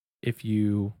it. If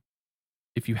you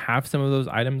have some of those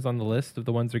items on the list of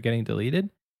the ones that are getting deleted,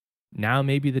 now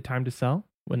may be the time to sell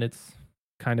when it's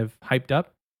kind of hyped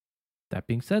up. That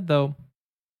being said, though,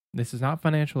 this is not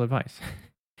financial advice.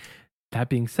 That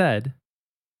being said,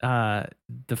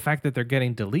 the fact that they're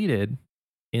getting deleted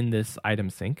in this item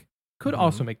sync could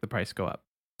also make the price go up.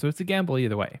 So it's a gamble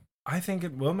either way. I think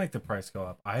it will make the price go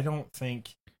up. I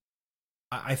think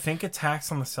a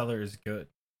tax on the seller is good.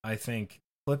 I think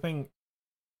flipping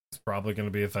is probably going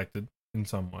to be affected in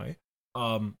some way.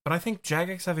 But I think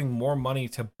Jagex having more money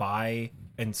to buy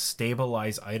and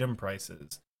stabilize item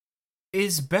prices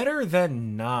is better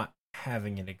than not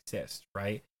having it exist,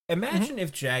 right? Imagine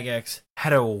if Jagex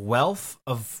had a wealth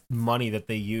of money that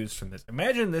they used from this.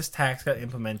 Imagine this tax got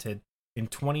implemented in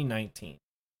 2019.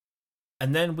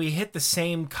 And then we hit the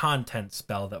same content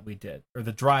spell that we did, or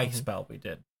the dry spell we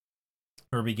did,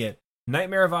 where we get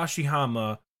Nightmare of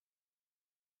Ashihama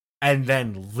and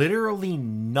then literally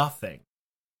nothing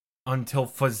until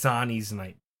Fazani's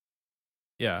Nightmare.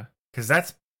 Yeah. Because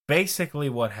that's basically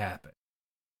what happened.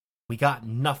 We got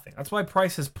nothing. That's why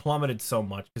prices plummeted so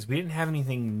much, because we didn't have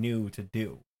anything new to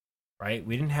do, right?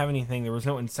 We didn't have anything. There was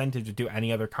no incentive to do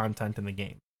any other content in the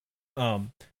game.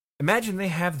 Imagine they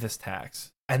have this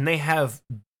tax, and they have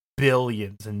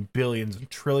billions and billions and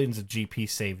trillions of GP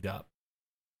saved up.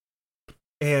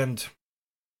 And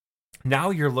now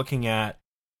you're looking at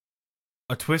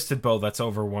a Twisted Bow that's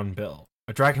over 1 bill,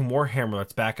 a Dragon Warhammer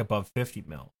that's back above 50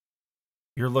 mil.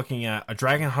 You're looking at a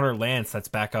Dragon Hunter Lance that's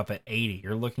back up at 80.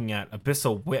 You're looking at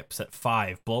Abyssal Whips at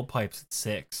 5, Blowpipes at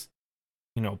 6.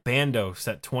 Bandos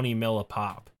at 20 mil a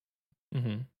pop.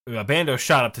 Bandos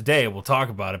shot up today, we'll talk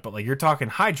about it, but like you're talking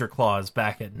Hydra Claws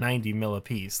back at 90 mil a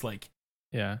piece. Like,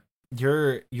 yeah.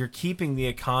 You're keeping the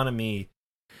economy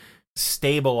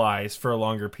stabilized for a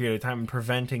longer period of time and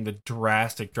preventing the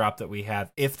drastic drop that we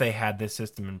have if they had this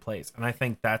system in place. And I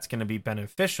think that's going to be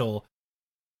beneficial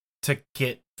to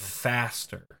get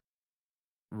faster.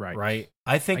 Right?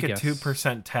 I think a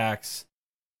 2% tax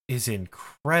is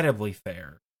incredibly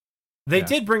fair. They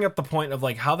did bring up the point of,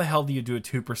 like, how the hell do you do a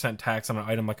 2% tax on an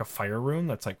item like a Fire Rune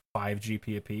that's like 5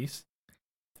 GP a piece?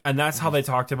 And that's how they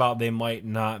talked about they might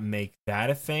not make that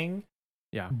a thing.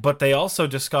 Yeah. But they also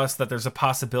discussed that there's a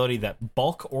possibility that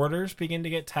bulk orders begin to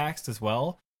get taxed as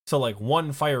well. So, like,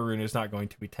 1 Fire Rune is not going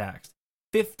to be taxed.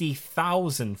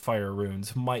 50,000 Fire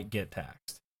Runes might get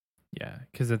taxed. Yeah,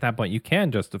 because at that point you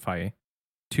can justify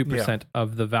 2%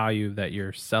 of the value that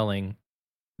you're selling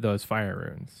those Fire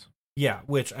Runes. Yeah,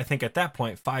 which I think at that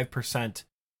point, 5%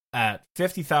 at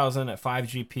 50,000 at 5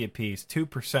 GP a piece,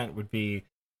 2% would be,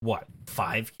 what,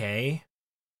 5K?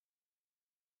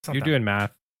 You're doing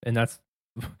math, and that's...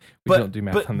 we don't do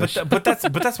math on this show. But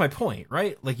that's my point,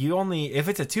 right? Like, if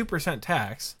it's a 2%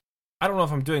 tax, I don't know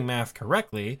if I'm doing math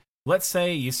correctly. Let's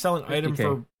say you sell an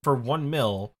item for 1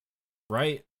 mil,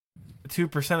 right?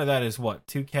 2% of that is what,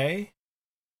 2K?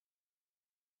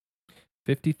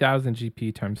 50,000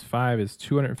 GP times 5 is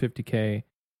 250K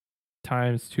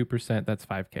times 2%, that's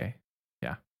 5K.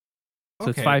 Yeah. So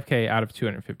it's 5K out of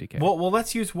 250K. Well,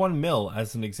 let's use 1 mil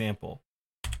as an example.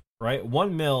 Right?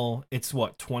 1 mil, it's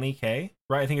what, 20K?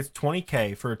 Right? I think it's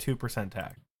 20K for a 2%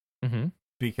 tax. Mm-hmm.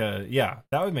 Because,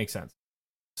 that would make sense.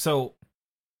 So,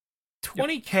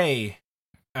 20K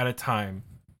at a time.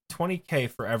 20K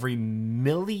for every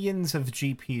millions of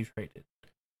GP traded.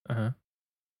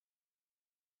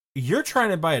 You're trying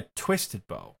to buy a twisted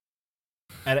bow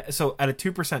at a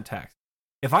 2% tax.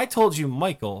 If I told you,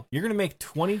 Michael, you're going to make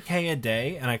 20K a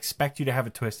day and I expect you to have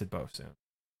a twisted bow soon,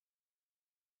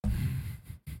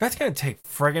 that's going to take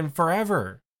friggin'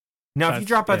 forever. Now, if you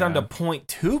drop that down to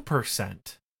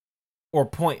 0.2% or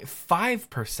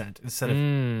 0.5% instead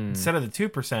of the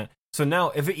 2%, so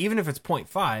now even if it's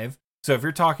 0.5, so if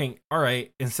you're talking, all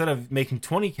right, instead of making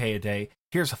 20K a day,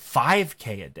 here's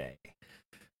 5K a day.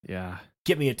 Yeah.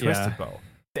 Get me a twisted bow.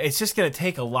 It's just going to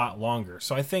take a lot longer.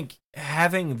 So I think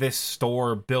having this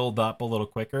store build up a little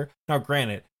quicker. Now,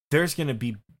 granted, there's going to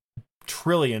be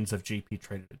trillions of GP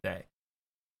traded a day.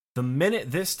 The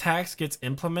minute this tax gets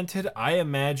implemented, I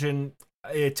imagine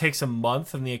it takes a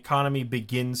month and the economy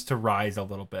begins to rise a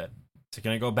little bit. Is it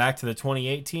going to go back to the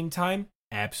 2018 time?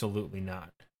 Absolutely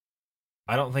not.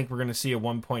 I don't think we're going to see a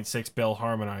 1.6 bill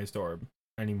harmonized orb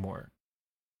anymore.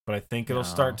 But I think it'll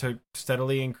start to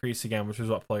steadily increase again, which is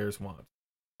what players want.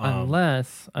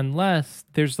 Unless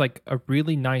there's like a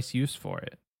really nice use for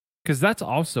it. Because that's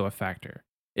also a factor.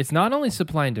 It's not only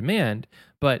supply and demand,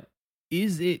 but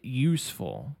is it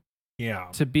useful? Yeah.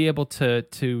 To be able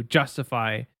to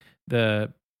justify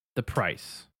the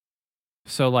price.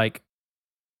 So like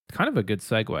kind of a good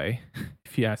segue,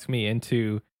 if you ask me,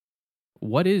 into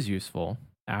what is useful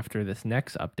after this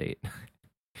next update.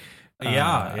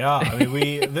 Yeah. I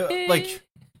mean,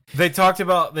 they talked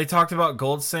about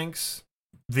gold sinks.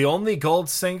 The only gold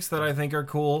sinks that I think are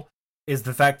cool is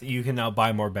the fact that you can now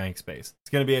buy more bank space. It's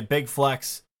going to be a big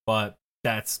flex, but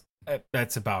that's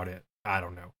about it. I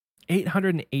don't know.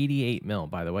 888 mil,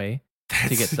 by the way,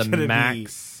 to get the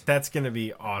max. That's going to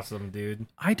be awesome, dude.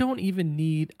 I don't even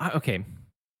need. Okay,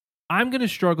 I'm going to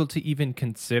struggle to even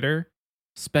consider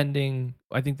spending.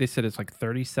 I think they said it's like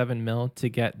 37 mil to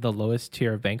get the lowest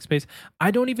tier of bank space.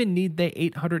 I don't even need the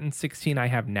 816 I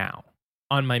have now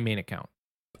on my main account.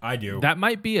 I do. That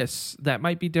might be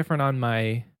different on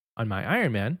my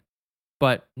Iron Man,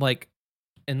 but like,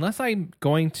 unless I'm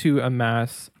going to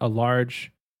amass a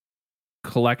large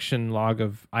collection log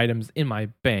of items in my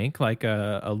bank, like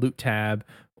a loot tab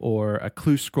or a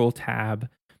clue scroll tab,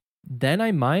 then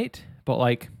I might. But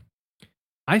like,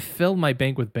 I fill my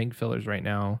bank with bank fillers right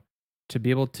now to be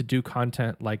able to do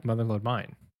content like Motherlode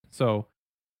Mine. So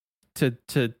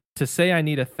to say I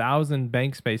need 1,000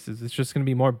 bank spaces, it's just going to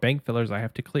be more bank fillers I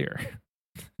have to clear.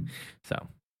 So,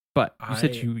 but you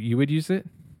said you would use it?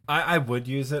 I would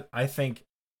use it. I think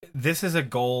this is a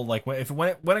goal. Like when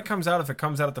it comes out, if it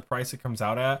comes out at the price it comes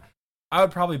out at, I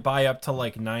would probably buy up to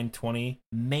like 920,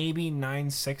 maybe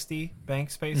 960 bank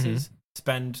spaces. Mm-hmm.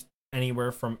 Spend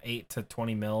anywhere from 8 to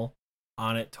 20 mil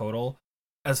on it total.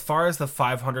 As far as the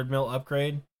 500 mil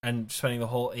upgrade and spending the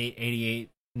whole 888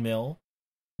 mil,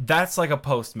 that's like a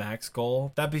post-max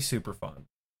goal. That'd be super fun.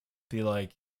 Be like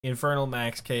Infernal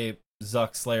Max Cape,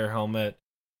 Zuck Slayer Helmet,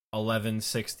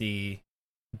 1160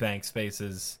 bank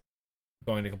spaces,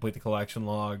 going to complete the collection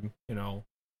log,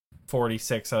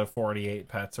 46 out of 48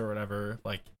 pets or whatever.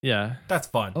 Like, yeah, that's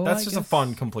fun. That's just a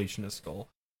fun completionist goal.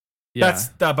 Yeah. That's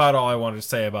about all I wanted to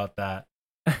say about that.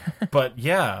 But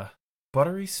yeah,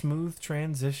 buttery smooth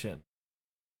transition.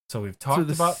 So we've talked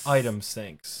about item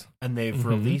sinks, and they've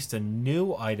released a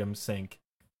new item sink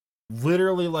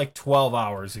literally like 12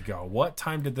 hours ago. What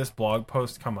time did this blog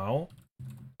post come out?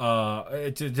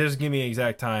 Just give me an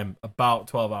exact time. About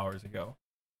 12 hours ago.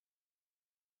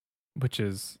 Which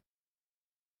is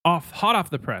hot off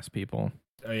the press, people.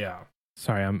 Yeah.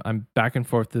 Sorry, I'm back and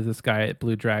forth to this guy at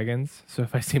Blue Dragons, so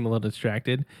if I seem a little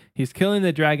distracted, he's killing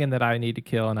the dragon that I need to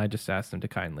kill, and I just asked him to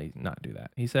kindly not do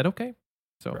that. He said, okay.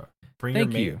 So bring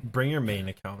your main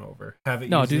account over. Have it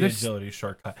use the agility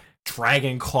shortcut.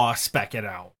 Dragon Claw spec it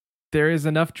out. There is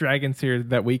enough dragons here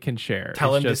that we can share.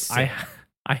 Tell him to sit.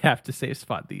 I have to safe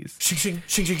spot these. Shing,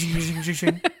 shing, shing, shing, shing, shing,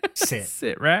 shing. Sit.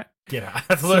 Sit, rat. Get out.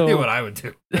 That's literally what I would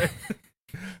do.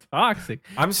 Toxic.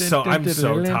 I'm so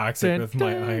toxic with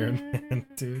my Iron Man,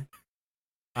 dude.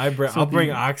 I'll bring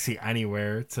Oxy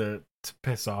anywhere to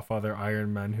piss off other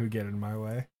Iron Men who get in my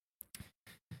way.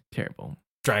 Terrible.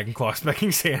 Dragon Claw specking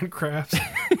sandcrafts.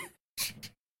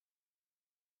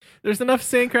 There's enough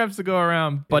sandcrafts to go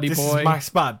around, buddy boy. This is my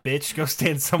spot, bitch. Go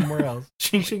stand somewhere else.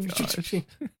 Shing, shing, shing, shing.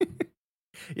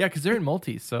 Yeah, because they're in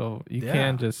multi, so you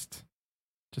can just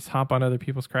hop on other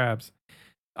people's crabs.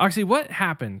 Oxy, what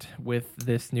happened with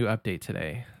this new update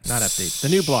today? Not update, the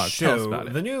new blog. Tell us about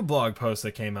it. The new blog post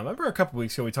that came out. Remember a couple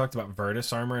weeks ago we talked about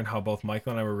Virtus armor and how both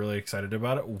Michael and I were really excited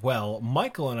about it? Well,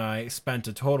 Michael and I spent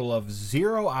a total of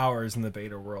 0 hours in the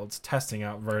beta worlds testing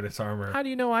out Virtus armor. How do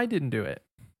you know I didn't do it?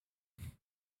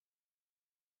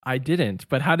 I didn't,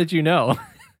 but how did you know?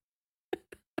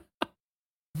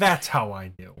 That's how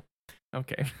I knew.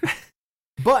 Okay.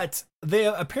 But they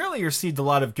apparently received a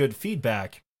lot of good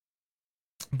feedback.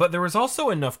 But there was also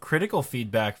enough critical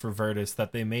feedback for Virtus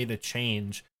that they made a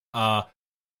change. And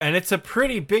it's a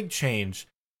pretty big change.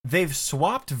 They've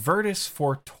swapped Virtus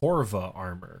for Torva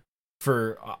armor.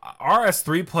 For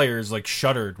RS3 players like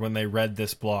shuddered when they read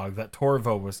this blog that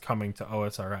Torva was coming to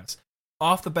OSRS.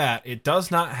 Off the bat, it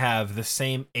does not have the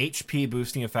same HP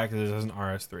boosting effect as it does in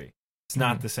RS3. It's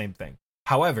not the same thing.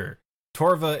 However,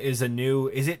 Torva is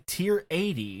is it tier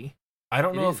 80? I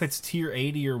don't know if it's tier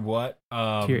 80 or what.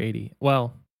 Tier 80.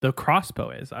 Well, the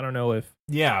crossbow is. I don't know if...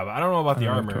 Yeah, I don't know about the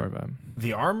armor.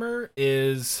 The armor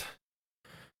is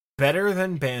better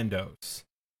than Bandos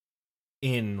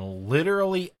in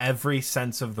literally every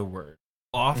sense of the word.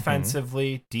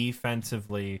 Offensively,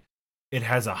 defensively. It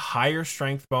has a higher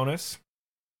strength bonus.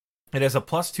 It has a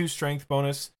 +2 strength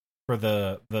bonus for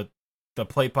the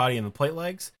plate body and the plate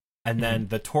legs. And then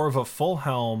the Torva full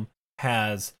helm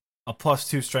has a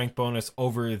 +2 strength bonus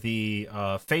over the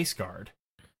face guard.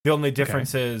 The only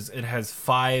difference is it has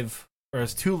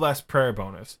 2 less prayer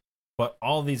bonus. But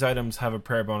all these items have a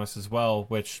prayer bonus as well,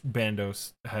 which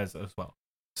Bandos has as well.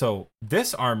 So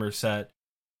this armor set,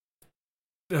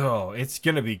 it's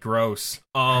gonna be gross.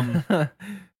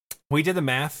 We did the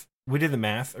math. We did the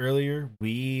math earlier.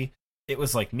 It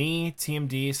was like me,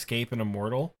 TMD, Scape, and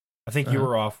Immortal. I think you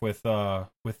were off with the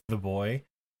boy.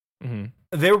 Mm-hmm.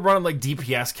 They were running like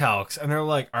DPS calcs, and they're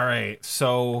like, all right,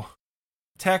 so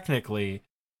technically,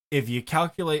 if you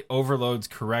calculate overloads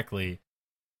correctly,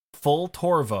 full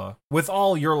Torva with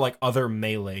all your like other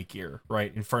melee gear,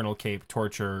 right? Infernal Cape,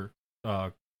 Torture,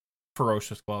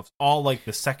 Ferocious Gloves, all like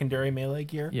the secondary melee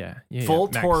gear. Yeah. Full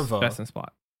Max, Torva. Best in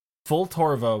spot. Full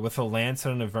Torva with a Lance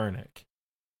and an Avernic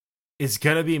is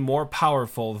going to be more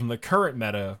powerful than the current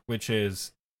meta, which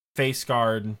is Face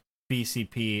Guard,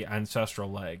 BCP,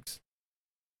 Ancestral Legs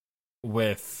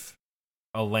with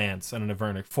a Lance and an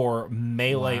Avernic for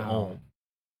melee Olm.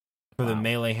 For the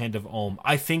melee hand of Olm.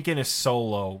 I think in a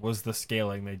solo was the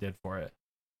scaling they did for it.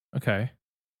 Okay.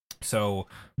 So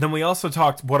then we also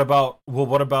talked, what about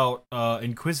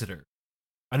Inquisitor?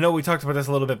 I know we talked about this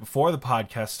a little bit before the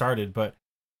podcast started, but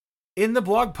in the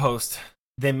blog post,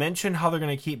 they mentioned how they're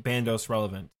going to keep Bandos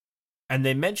relevant. And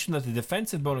they mentioned that the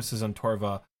defensive bonuses on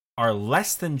Torva are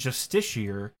less than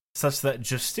Justiciar, such that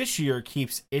Justiciar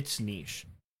keeps its niche.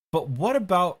 But what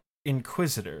about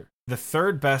Inquisitor? The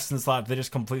third best in slot they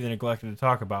just completely neglected to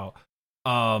talk about.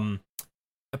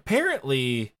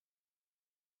 Apparently,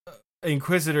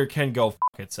 Inquisitor can go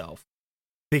fuck itself.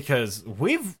 Because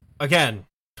we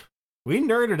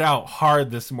nerded out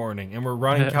hard this morning, and we're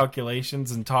running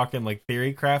calculations and talking like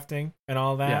theory crafting and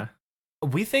all that. Yeah.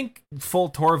 We think full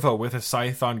Torva with a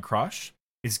Scython Crush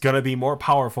is going to be more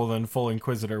powerful than full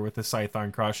Inquisitor with a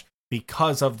Scython Crush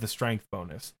because of the strength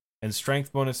bonus. And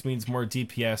strength bonus means more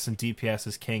DPS, and DPS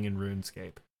is king in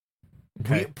RuneScape.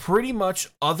 Okay. We pretty much,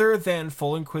 other than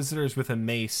full Inquisitors with a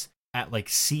mace at like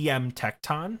CM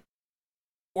Tecton,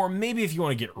 or maybe if you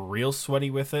want to get real sweaty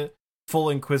with it, full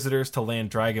Inquisitors to land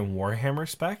Dragon Warhammer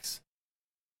specs.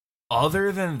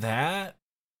 Other than that,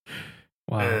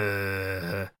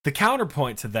 the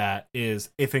counterpoint to that is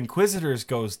if Inquisitors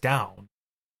goes down,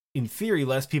 in theory,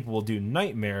 less people will do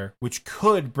Nightmare, which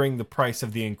could bring the price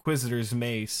of the Inquisitor's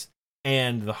mace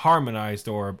and the Harmonized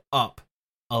Orb up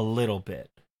a little bit.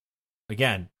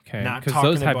 Again, not talking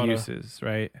those have about uses,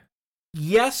 right?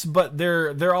 Yes, but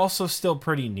they're also still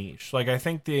pretty niche. Like, I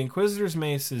think the Inquisitor's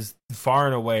mace is far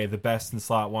and away the best in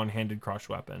slot one-handed crush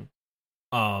weapon.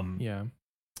 Yeah.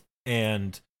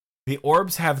 And the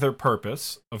orbs have their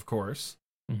purpose, of course.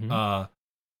 Mm-hmm.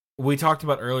 We talked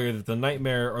about earlier that the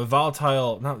Nightmare, or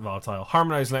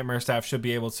Harmonized Nightmare Staff should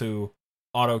be able to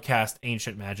auto-cast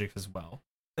Ancient Magic as well.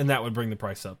 And that would bring the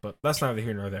price up, but that's neither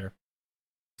here nor there.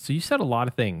 So you said a lot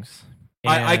of things.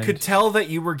 I could tell that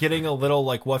you were getting a little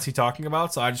like, what's he talking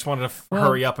about? So I just wanted to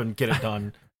hurry up and get it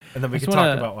done. And then we can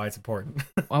talk about why it's important.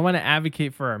 I want to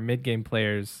advocate for our mid-game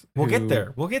players. We'll get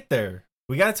there.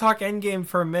 We got to talk endgame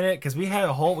for a minute because we got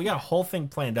a whole thing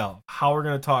planned out. How we're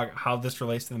going to talk, how this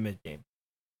relates to the mid-game.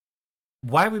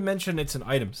 Why we mentioned it's an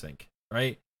item sync,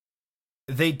 right?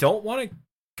 They don't want to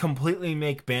completely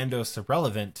make Bandos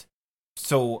irrelevant.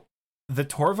 So the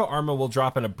Torva armor will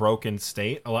drop in a broken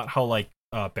state, a lot how like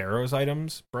Barrow's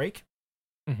items break.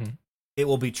 It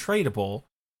will be tradable,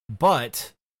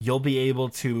 but you'll be able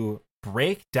to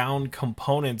break down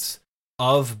components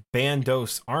of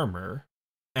Bandos armor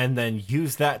and then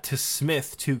use that to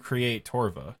smith to create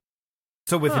Torva.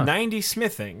 So with 90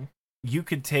 smithing, you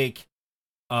could take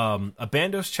a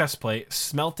Bandos chestplate,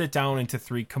 smelt it down into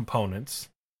 3 components,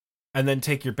 and then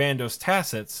take your Bandos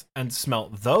tassets and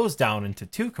smelt those down into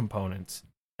 2 components,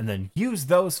 and then use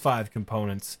those 5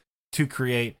 components to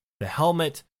create the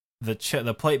helmet,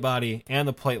 the plate body, and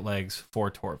the plate legs for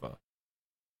Torva.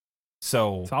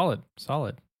 So solid.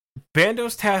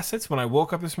 Bandos tassets, when I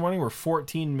woke up this morning, were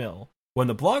 14 mil. When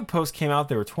the blog post came out,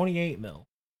 they were 28 mil.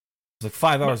 It was like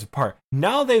 5 hours apart.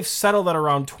 Now they've settled at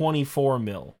around 24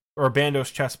 mil, or a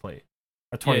Bandos chestplate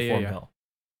at 24 mil.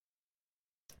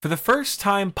 For the first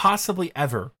time, possibly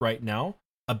ever, right now,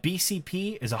 a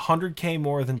BCP is 100k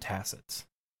more than tassets.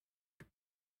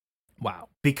 Wow.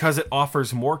 Because it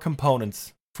offers more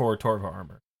components for Torva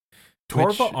armor.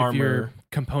 Torva armor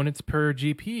components per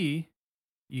GP,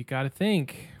 you got to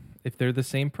think if they're the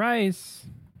same price,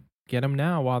 get them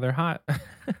now while they're hot.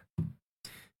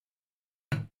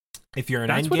 If you're an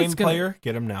endgame player,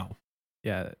 get them now.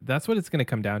 Yeah, that's what it's going to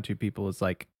come down to, people, is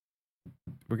like,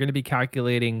 we're going to be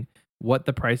calculating what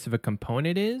the price of a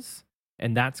component is,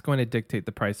 and that's going to dictate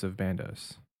the price of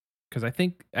Bandos. Because I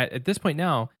think at this point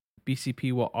now,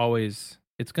 BCP will always,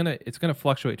 it's gonna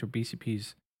fluctuate to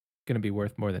BCP's going to be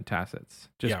worth more than tassets.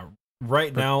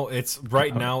 Right now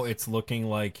it's looking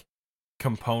like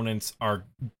components are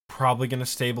probably going to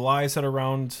stabilize at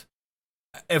around,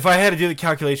 if I had to do the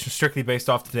calculation strictly based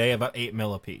off today, about 8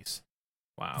 mil a piece.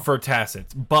 Wow. For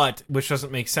tassets, but which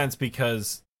doesn't make sense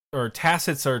because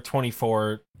tassets are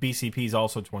 24, BCP is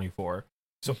also 24.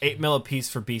 So 8 mil a piece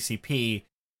for BCP,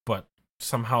 but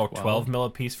somehow 12 mil a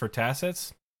piece for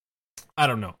tassets. I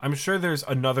don't know. I'm sure there's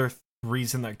another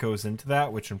reason that goes into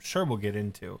that, which I'm sure we'll get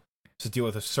into, to deal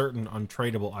with a certain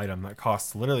untradeable item that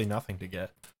costs literally nothing to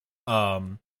get.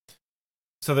 So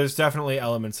there's definitely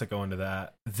elements that go into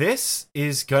that. This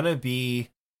is gonna be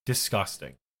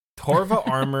disgusting. Torva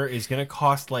armor is gonna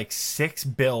cost like 6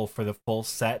 bill for the full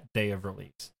set day of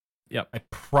release. Yep. I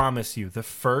promise you, the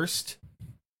first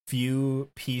few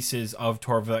pieces of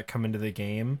Torva that come into the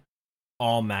game,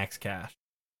 all max cash.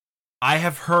 I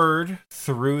have heard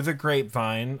through the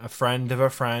grapevine, a friend of a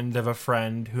friend of a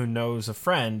friend who knows a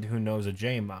friend who knows a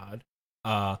JMod,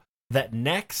 that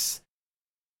Nex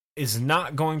is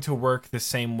not going to work the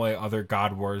same way other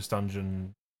God Wars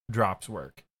dungeon drops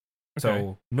work. Okay.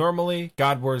 So normally,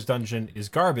 God Wars dungeon is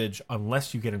garbage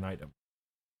unless you get an item.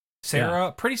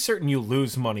 Sarah, pretty certain you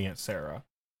lose money at Sarah.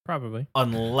 Probably.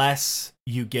 Unless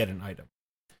you get an item.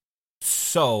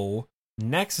 So,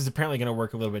 Nex is apparently going to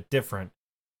work a little bit different.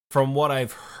 From what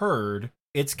I've heard,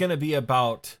 it's going to be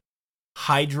about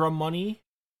Hydra money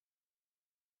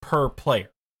per player.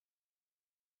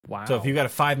 Wow. So if you've got a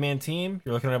 5-man team,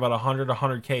 you're looking at about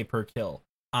 100k per kill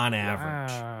on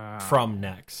average from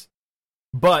Nex.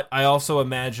 But I also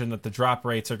imagine that the drop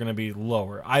rates are going to be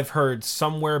lower. I've heard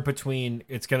somewhere between,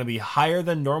 it's going to be higher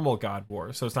than normal God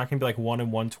War. So it's not going to be like 1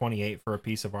 in 128 for a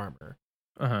piece of armor.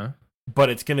 Uh-huh. But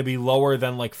it's going to be lower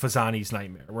than like Phazani's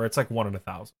Nightmare, where it's like 1 in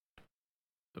 1,000.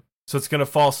 So it's going to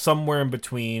fall somewhere in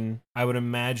between. I would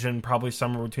imagine probably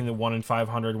somewhere between the 1 in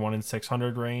 500, 1 in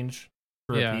 600 range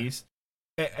for a piece.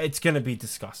 It's going to be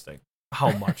disgusting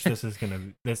how much this is going to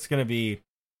be. It's going to be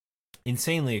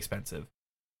insanely expensive.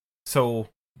 So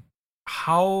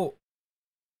how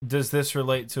does this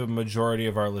relate to a majority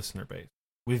of our listener base?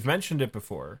 We've mentioned it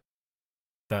before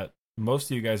that most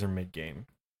of you guys are mid-game.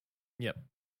 Yep.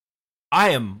 I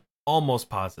am almost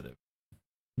positive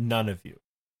none of you,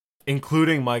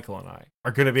 including Michael and I,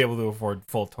 are going to be able to afford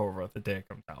full Torva the day it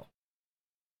comes out.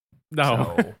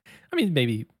 No. So, I mean,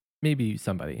 maybe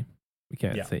somebody. We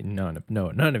can't say none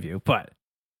of you, but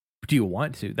do you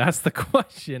want to? That's the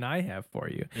question I have for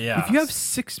you. Yeah. If you have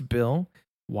 6 bill,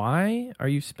 why are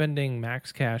you spending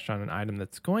max cash on an item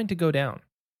that's going to go down?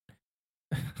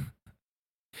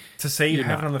 To say you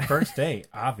have it on the first day,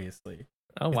 obviously.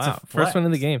 Oh, wow. First one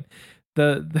in the game.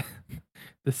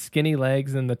 The skinny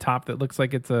legs and the top that looks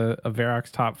like it's a Varrox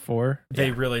top 4.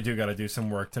 They really do got to do some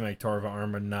work to make Torva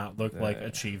armor not look like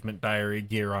Achievement Diary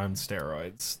gear on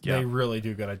steroids. Yeah. They really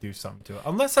do got to do something to it.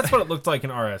 Unless that's what it looked like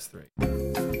in RS3.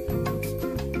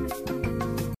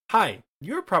 Hi,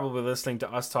 you're probably listening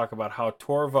to us talk about how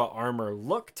Torva armor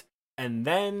looked, and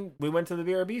then we went to the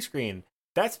BRB screen.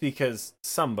 That's because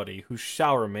somebody, who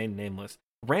shall remain nameless,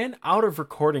 ran out of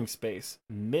recording space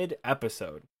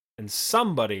mid-episode, and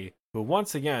somebody who,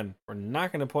 once again, we're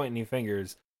not going to point any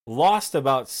fingers, lost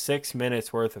about 6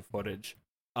 minutes worth of footage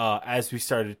as we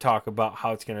started to talk about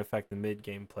how it's going to affect the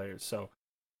mid-game players. So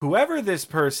whoever this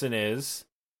person is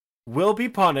will be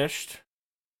punished,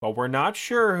 but we're not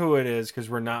sure who it is because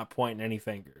we're not pointing any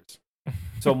fingers.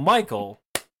 So, Michael,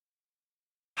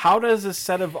 how does a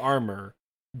set of armor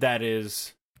that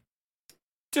is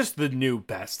just the new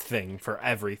best thing for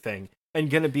everything and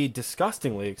going to be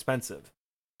disgustingly expensive,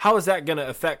 how is that going to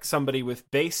affect somebody with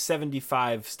base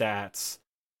 75 stats,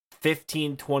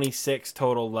 1526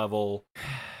 total level?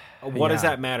 What does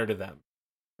that matter to them?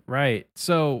 Right.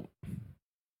 So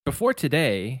before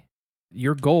today,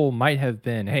 your goal might have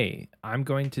been, hey, I'm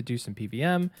going to do some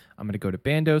PVM. I'm going to go to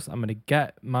Bandos. I'm going to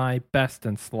get my best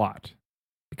in slot.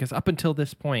 Because up until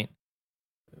this point,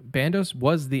 Bandos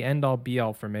was the end-all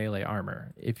be-all for melee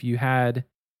armor. If you had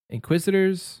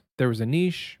Inquisitors, there was a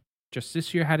niche.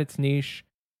 Justiciar had its niche.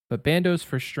 But Bandos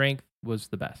for strength was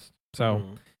the best. So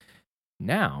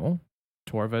now,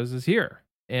 Torvas is here.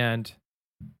 And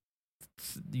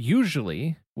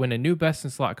usually, when a new best in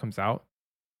slot comes out,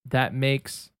 that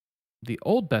makes the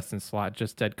old best in slot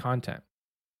just dead content.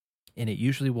 And it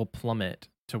usually will plummet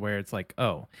to where it's like,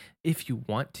 oh, if you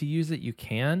want to use it, you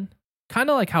can. Kind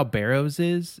of like how Barrows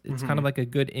is. It's kind of like a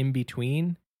good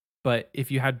in-between. But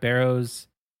if you had Barrows,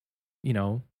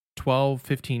 12,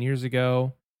 15 years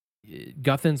ago,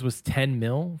 Guthan's was 10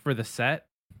 mil for the set.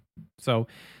 So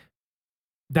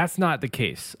that's not the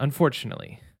case,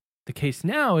 unfortunately. The case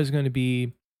now is going to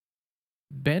be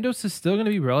Bandos is still going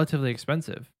to be relatively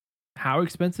expensive. How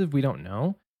expensive, we don't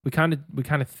know. We kind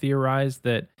of theorized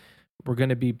that we're going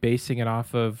to be basing it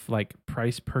off of like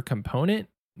price per component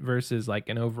versus like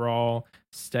an overall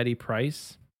steady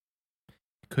price.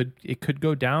 It could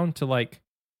go down to like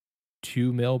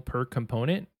 2 mil per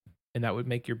component, and that would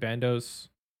make your Bandos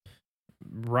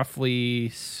roughly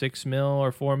 6 mil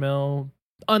or 4 mil.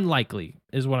 Unlikely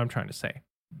is what I'm trying to say.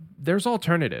 There's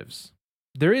alternatives.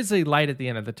 There is a light at the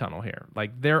end of the tunnel here.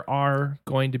 Like, there are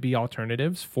going to be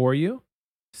alternatives for you,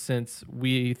 since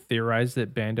we theorize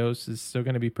that Bandos is still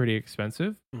going to be pretty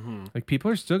expensive. Like,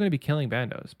 people are still going to be killing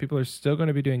Bandos. People are still going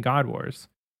to be doing God Wars.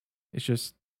 It's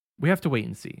just, we have to wait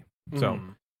and see. So,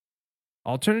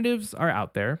 alternatives are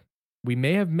out there. We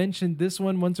may have mentioned this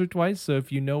one once or twice, so if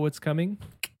you know what's coming,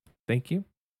 thank you.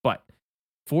 But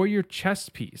for your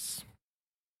chest piece,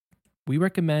 we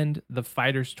recommend the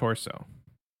Fighter's Torso.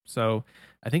 So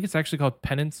I think it's actually called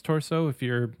Penance Torso if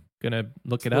you're going to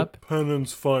look it up.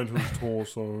 Penance Fighter's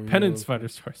Torso. Penance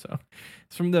Fighter's Torso.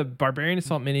 It's from the Barbarian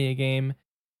Assault mini game.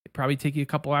 It probably take you a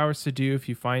couple hours to do if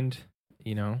you find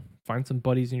some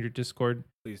buddies in your Discord.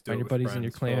 Please do it your with buddies friends. in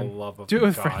your clan. For the love of do it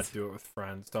with God, friends. Do it with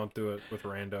friends. Don't do it with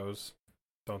randos.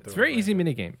 It's a very easy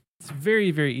minigame. It's a very,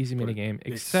 very easy minigame,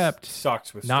 except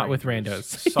sucks with not with strangers.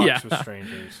 randos. Sucks with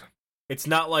strangers. It's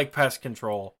not like Pest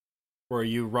Control, where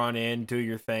you run in, do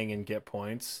your thing, and get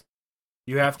points.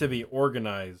 You have to be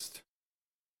organized.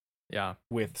 Yeah.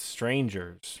 With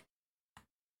strangers.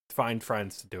 Find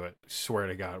friends to do it. Swear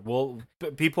to God.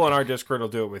 People in our Discord will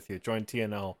do it with you. Join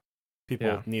TNL.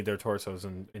 People need their torsos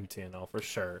in TNL for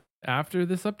sure. After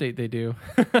this update, they do.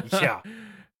 Yeah.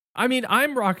 I mean,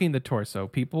 I'm rocking the torso.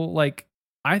 People, like,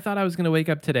 I thought I was going to wake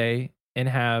up today and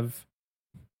have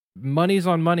monies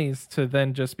on monies to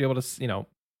then just be able to,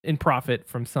 in profit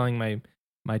from selling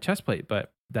my chest plate.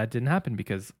 But that didn't happen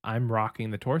because I'm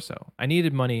rocking the torso. I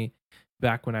needed money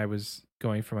back when I was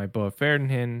going for my Bow of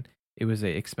Ferdinand. It was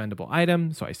a expendable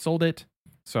item, so I sold it.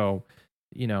 So,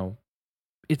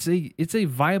 it's a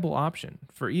viable option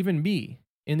for even me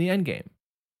in the end game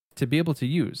to be able to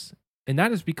use. And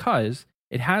that is because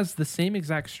it has the same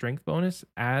exact strength bonus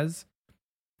as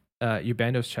your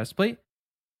Bandos chest plate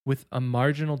with a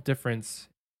marginal difference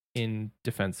in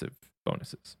defensive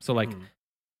bonuses. So like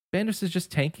Bandos is just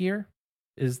tankier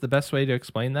is the best way to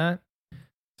explain that.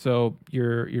 So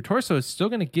your torso is still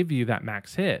going to give you that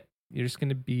max hit. You're just going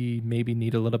to maybe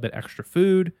need a little bit extra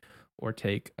food or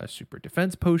take a super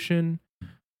defense potion.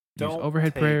 Use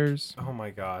overhead prayers. Oh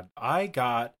my God. I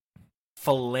got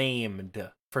flamed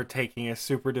for taking a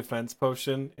super defense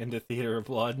potion into Theater of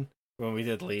Blood when we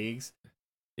did leagues.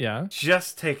 Yeah.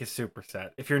 Just take a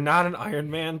superset. If you're not an Iron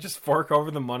Man, just fork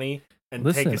over the money and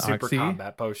take a super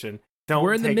combat potion.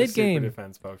 We're in the mid game. Super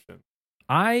defense potion.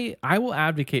 I will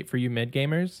advocate for you mid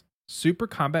gamers. Super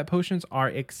combat potions are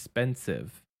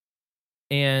expensive.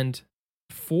 And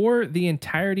for the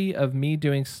entirety of me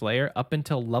doing Slayer up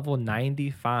until level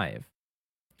 95,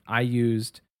 I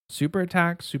used super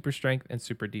attack, super strength, and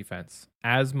super defense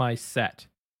as my set.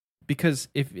 Because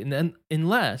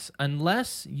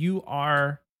unless you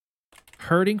are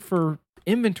hurting for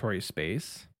inventory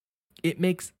space, it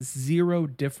makes zero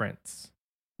difference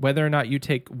whether or not you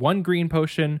take one green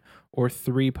potion or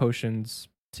 3 potions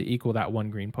to equal that one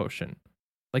green potion.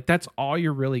 Like that's all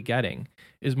you're really getting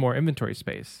is more inventory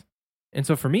space. And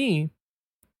so for me,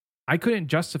 I couldn't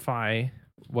justify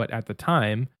what at the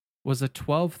time was a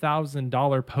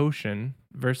 $12,000 potion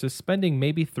versus spending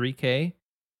maybe $3,000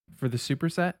 for the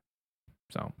superset.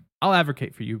 So I'll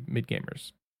advocate for you mid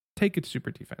gamers. Take it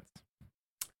super defense.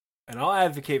 And I'll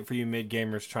advocate for you mid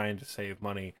gamers trying to save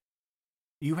money.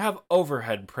 You have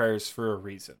overhead prayers for a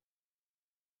reason.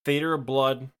 Theater of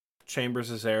Blood, Chambers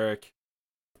of Xeric,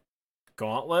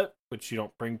 Gauntlet, which you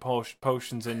don't bring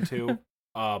potions into,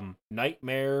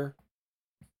 Nightmare.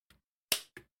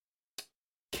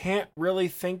 Can't really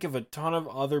think of a ton of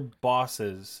other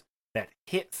bosses that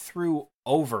hit through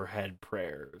overhead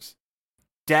prayers.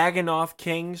 Dagannoth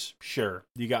Kings, sure,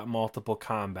 you got multiple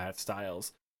combat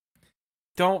styles.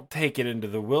 Don't take it into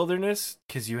the wilderness,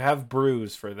 because you have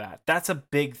brews for that. That's a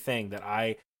big thing that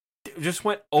I just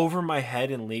went over my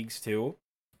head in Leagues 2.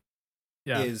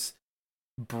 Yeah. Is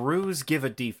brews give a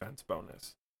defense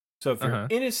bonus. So if you're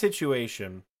in a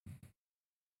situation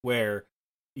where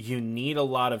you need a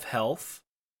lot of health,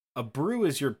 a brew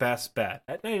is your best bet.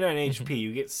 At 99 HP,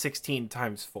 you get 16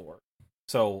 times 4.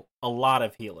 So a lot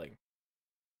of healing.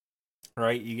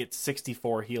 Right? You get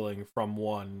 64 healing from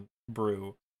one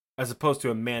brew, as opposed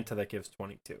to a Manta that gives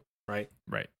 22, right?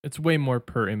 Right. It's way more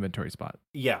per inventory spot.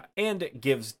 Yeah, and it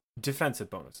gives defensive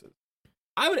bonuses.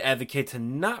 I would advocate to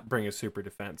not bring a super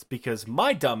defense, because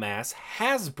my dumbass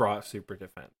has brought super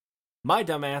defense. My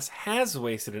dumbass has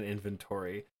wasted an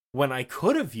inventory when I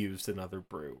could have used another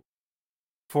brew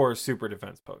for a super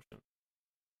defense potion.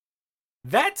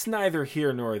 That's neither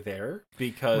here nor there,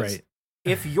 because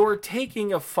if you're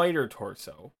taking a fighter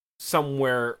torso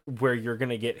somewhere where you're going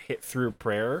to get hit through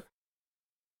prayer,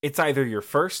 it's either your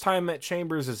first time at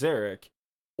Chambers of Xeric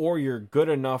or you're good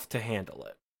enough to handle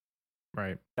it.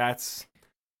 Right.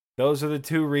 Those are the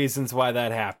two reasons why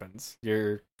that happens.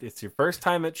 It's your first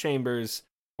time at Chambers,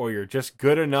 or you're just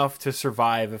good enough to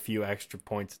survive a few extra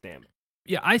points of damage.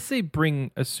 Yeah, I say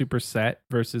bring a super set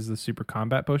versus the super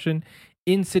combat potion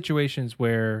in situations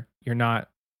where you're not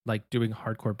like doing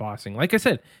hardcore bossing. Like I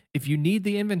said, if you need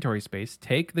the inventory space,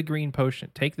 take the green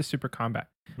potion, take the super combat.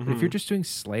 But if you're just doing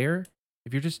Slayer,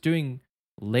 if you're just doing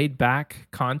laid back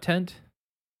content,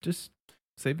 just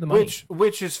save the money.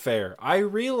 Which is fair. I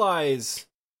realize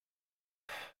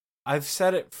I've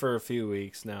said it for a few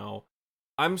weeks now.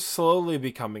 I'm slowly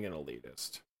becoming an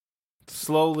elitist.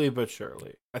 Slowly but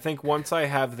surely. I think once I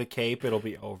have the cape, it'll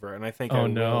be over, and I think I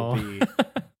will be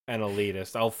an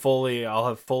elitist. I'll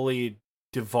have fully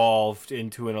devolved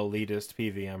into an elitist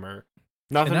PVMer.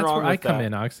 Nothing and that's wrong where with I come that.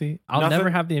 In, Oxy. I'll never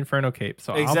have the Inferno cape,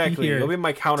 so exactly. I'll be here. You'll be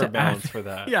my counterbalance for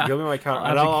that. Yeah. You'll be my counter,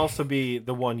 and I'll also be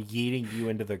the one yeeting you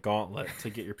into the gauntlet to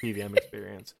get your PVM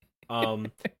experience.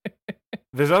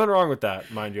 There's nothing wrong with that,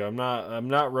 mind you. I'm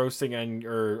not roasting on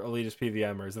your elitist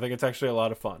PVMers. I think it's actually a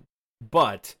lot of fun.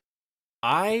 But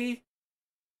I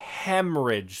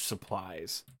hemorrhage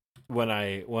supplies when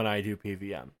I do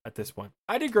PVM at this point.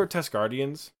 I did Grotesque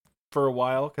Guardians for a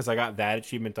while because I got that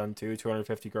achievement done too,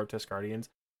 250 Grotesque Guardians.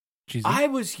 Jesus. I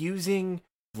was using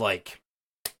like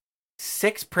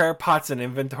 6 prayer pots in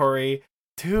inventory,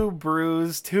 2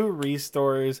 brews, 2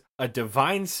 restores, a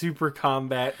divine super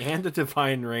combat, and a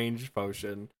divine range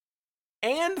potion,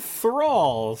 and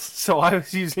thralls. So I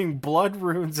was using blood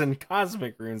runes and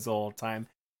cosmic runes the whole time.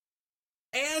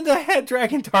 And I had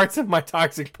dragon darts in my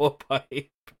toxic blowpipe.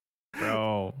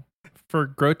 Bro. For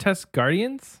Grotesque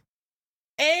Guardians?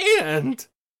 And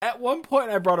at one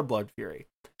point I brought a Blood Fury.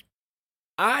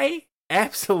 I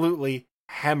absolutely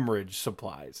hemorrhage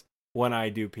supplies when I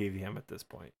do PVM at this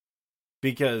point.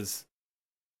 Because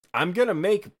I'm going to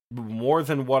make more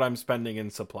than what I'm spending in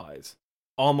supplies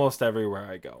almost everywhere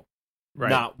I go.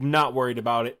 Right. Not worried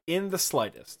about it in the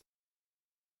slightest.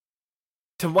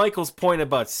 To Michael's point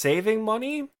about saving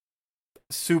money,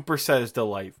 Superset is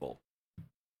delightful.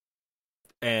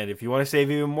 And if you want to save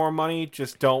even more money,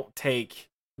 just don't take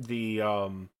the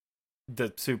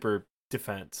super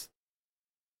defense.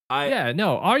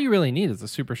 All you really need is a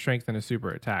super strength and a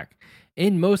super attack.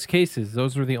 In most cases,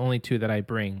 those were the only 2 that I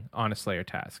bring on a Slayer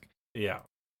task. Yeah.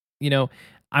 You know,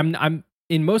 I'm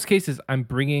in most cases I'm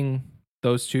bringing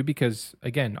those 2 because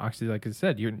again, Oxy, like I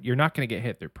said, you're not going to get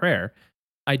hit through prayer.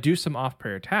 I do some off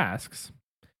prayer tasks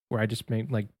where I just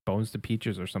make like bones to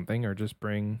peaches or something, or just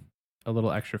bring a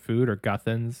little extra food or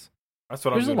Guthans. That's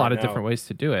what There's I'm doing a lot right of different ways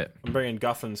to do it. I'm bringing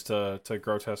Guthans to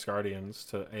Grotesque Guardians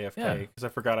to AFK because I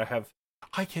forgot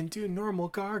I can do normal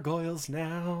gargoyles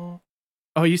now.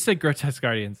 Oh, you said Grotesque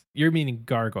Guardians. You're meaning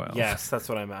gargoyles. Yes, that's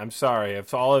what I meant. I'm sorry.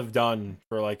 It's all I've done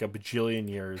for like a bajillion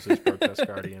years is Grotesque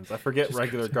Guardians. I forget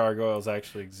regular gargoyles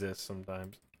actually exist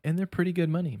sometimes. And they're pretty good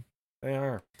money. They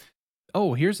are.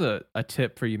 Oh, here's a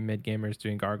tip for you mid gamers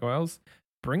doing gargoyles.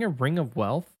 Bring a Ring of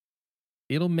Wealth.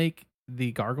 It'll make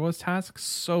the gargoyles task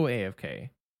so AFK.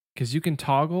 Because you can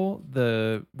toggle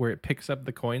where it picks up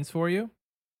the coins for you.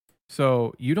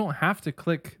 So you don't have to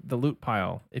click the loot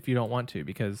pile if you don't want to,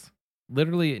 because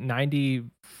literally 95%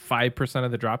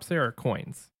 of the drops there are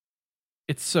coins.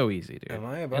 It's so easy, dude. Am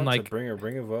I about to bring a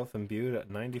Ring of Wealth imbued at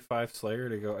 95 Slayer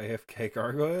to go AFK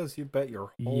gargoyles? You bet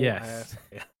your whole ass.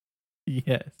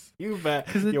 Yes. You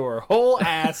bet your whole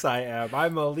ass I am.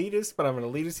 I'm an elitist, but I'm an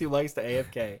elitist who likes to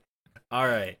AFK. All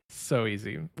right. So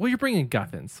easy. Well, you're bringing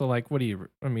Guthans, so like, are you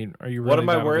really? What am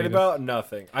I worried about?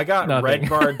 Nothing. I got red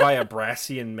barred by a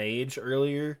Brassican mage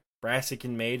earlier.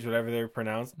 Brassican mage, whatever they're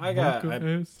pronounced.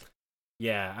 It's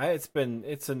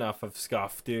enough of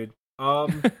scuff, dude.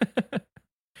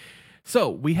 So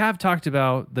we have talked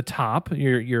about the top,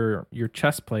 your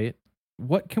chest plate.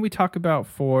 What can we talk about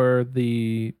for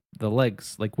the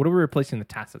legs? Like, what are we replacing the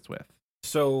tassets with?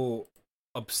 So,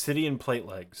 obsidian plate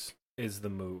legs is the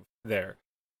move there.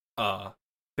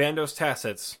 Bandos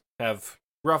tassets have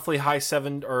roughly high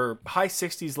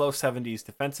 60s, low 70s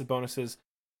defensive bonuses,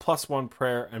 +1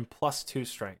 prayer, and +2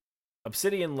 strength.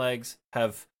 Obsidian legs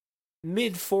have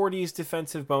mid 40s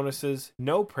defensive bonuses,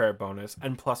 no prayer bonus,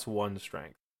 and +1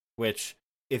 strength. Which,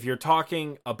 if you're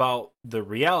talking about the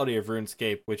reality of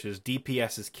RuneScape, which is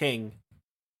DPS is king,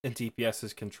 and DPS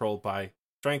is controlled by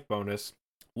strength bonus,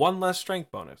 1 less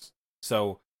strength bonus.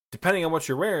 So, depending on what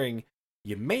you're wearing,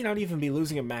 you may not even be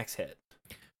losing a max hit.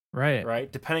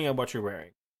 Right? Depending on what you're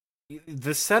wearing.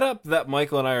 The setup that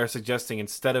Michael and I are suggesting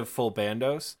instead of full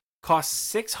bandos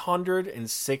costs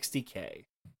 660k.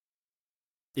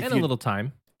 And a little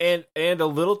time. And a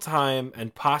little time,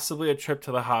 and possibly a trip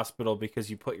to the hospital because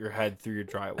you put your head through your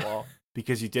drywall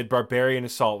because you did barbarian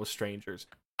assault with strangers.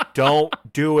 Don't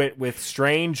do it with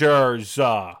strangers.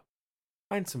 Find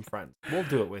some friends. We'll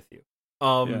do it with you.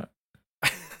 Yeah.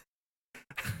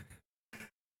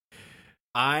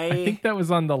 I think that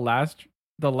was on the last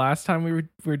time we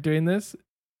were doing this.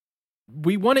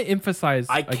 We want to emphasize.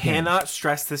 I cannot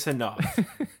stress this enough.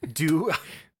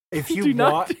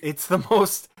 It's the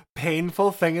most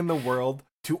painful thing in the world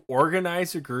to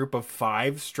organize a group of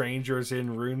 5 strangers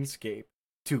in RuneScape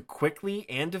to quickly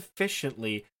and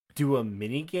efficiently do a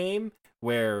mini game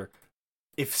where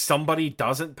if somebody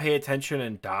doesn't pay attention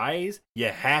and dies, you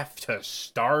have to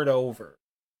start over.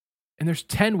 And there's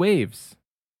 10 waves,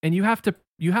 and you have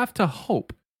to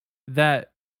hope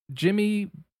that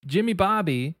Jimmy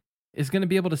Bobby is going to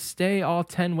be able to stay all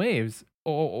 10 waves,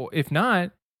 or if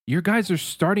not, your guys are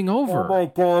starting over. Oh my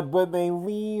god, when they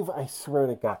leave, I swear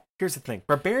to god. Here's the thing.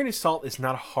 Barbarian Assault is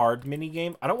not a hard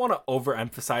minigame. I don't want to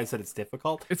overemphasize that it's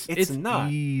difficult. It's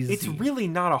not. Easy. It's really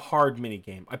not a hard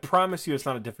minigame. I promise you it's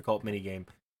not a difficult minigame.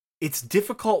 It's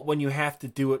difficult when you have to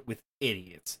do it with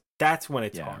idiots. That's when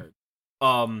it's hard.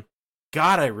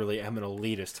 God, I really am an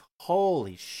elitist.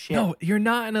 Holy shit. No, you're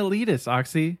not an elitist,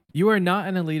 Oxy. You are not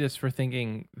an elitist for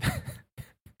thinking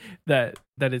that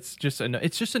it's just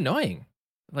annoying.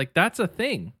 Like, that's a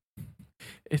thing.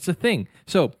 It's a thing.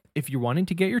 So, if you're wanting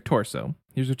to get your torso,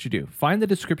 here's what you do. Find the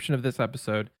description of this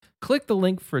episode. Click the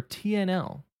link for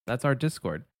TNL. That's our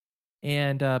Discord.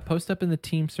 And post up in the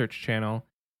team search channel.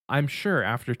 I'm sure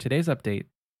after today's update,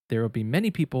 there will be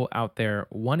many people out there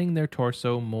wanting their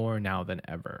torso more now than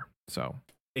ever. So,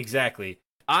 exactly.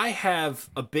 I have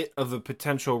a bit of a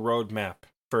potential roadmap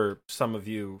for some of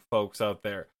you folks out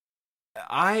there.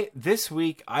 This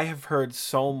week I have heard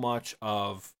so much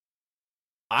of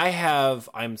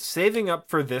I'm saving up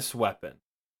for this weapon,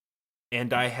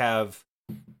 and I have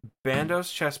Bandos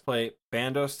chestplate,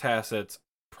 Bandos tassets,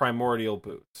 primordial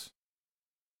boots.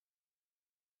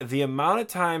 The amount of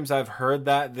times I've heard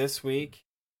that this week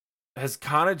has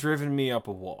kind of driven me up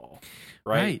a wall.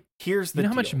 Right? Here's the deal. You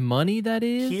know how much money that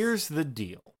is? Here's the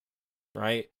deal.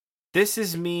 Right? This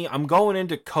is me. I'm going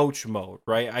into coach mode,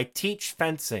 right? I teach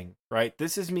fencing, right?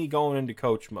 This is me going into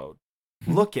coach mode.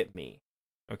 Look at me,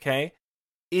 okay?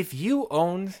 If you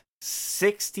own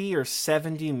 60 or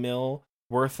 70 mil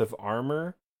worth of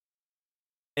armor,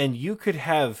 and you could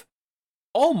have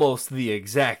almost the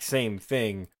exact same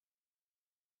thing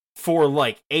for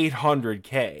like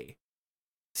 800k,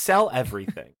 sell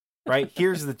everything, right?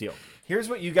 Here's the deal. Here's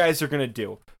what you guys are going to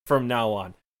do from now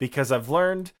on, because I've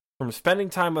learned from spending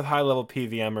time with high-level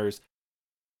PVMers,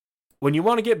 when you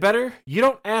want to get better, you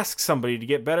don't ask somebody to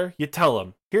get better, you tell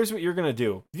them. Here's what you're going to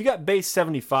do. If you got base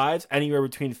 75s, anywhere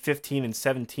between 15 and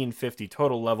 1750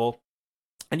 total level,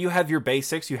 and you have your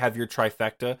basics, you have your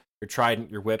trifecta, your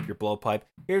trident, your whip, your blowpipe,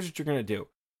 here's what you're going to do.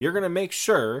 You're going to make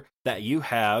sure that you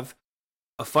have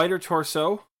a fighter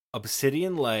torso,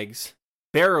 obsidian legs,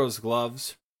 Barrow's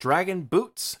gloves, dragon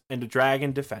boots, and a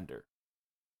dragon defender.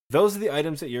 Those are the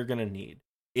items that you're going to need.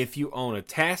 If you own a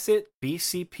Tacet,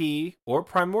 BCP, or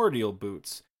Primordial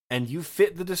boots, and you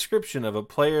fit the description of a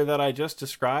player that I just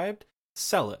described,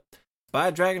 sell it. Buy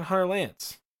a Dragon Hunter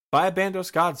Lance. Buy a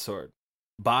Bandos Godsword.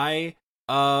 Buy,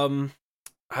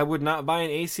 I would not buy an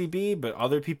ACB, but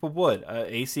other people would.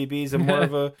 ACB is more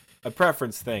of a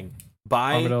preference thing.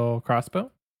 Buy Orbital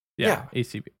Crossbow? Yeah.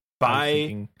 ACB.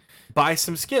 Buy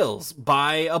some skills.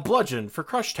 Buy a bludgeon for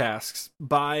crush tasks.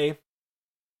 Buy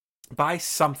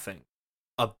something.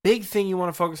 A big thing you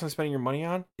want to focus on spending your money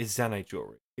on is Zenyte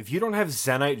jewelry. If you don't have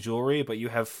Zenyte jewelry, but you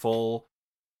have full,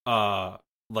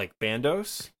 like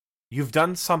Bandos, you've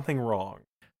done something wrong.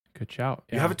 Good shout.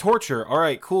 Yeah. You have a Torture. All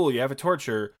right, cool. You have a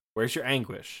Torture. Where's your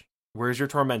Anguish? Where's your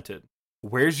Tormented?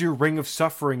 Where's your Ring of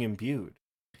Suffering imbued?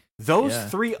 Those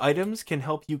 3 items can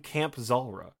help you camp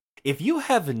Zulrah. If you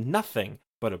have nothing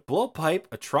but a Blowpipe,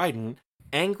 a Trident,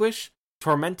 Anguish,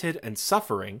 Tormented, and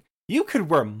Suffering, you could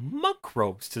wear monk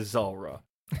robes to Zulrah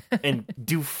and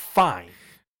do fine.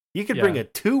 You could bring a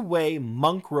 2-way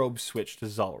monk robe switch to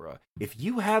Zulrah. If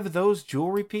you have those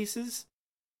jewelry pieces,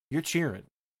 you're cheering.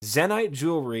 Zenyte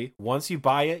jewelry, once you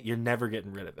buy it, you're never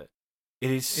getting rid of it.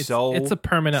 It's a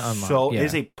permanent unlock. It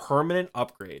is a permanent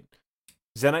upgrade.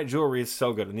 Zenyte jewelry is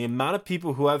so good. And the amount of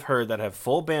people who I've heard that have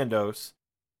full Bandos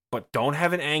but don't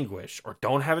have an Anguish or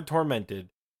don't have a Tormented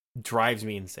drives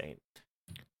me insane.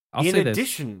 In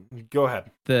addition, go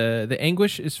ahead. The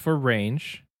Anguish is for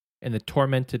range, and the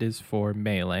Tormented is for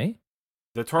melee.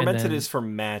 The Tormented is for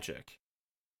magic.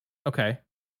 Okay.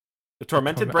 The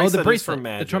Tormented bracelet is for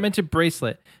magic. The Tormented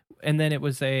bracelet. And then it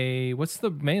was what's the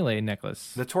melee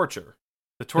necklace? The Torture.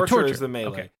 The Torture is the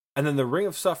melee. Okay. And then the Ring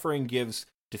of Suffering gives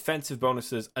defensive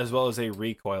bonuses as well as a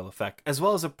recoil effect, as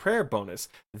well as a prayer bonus.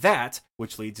 That,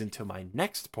 which leads into my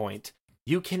next point,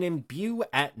 you can imbue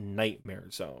at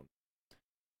Nightmare Zone.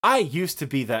 I used to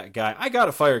be that guy. I got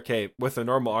a fire cape with a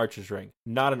normal Archer's Ring,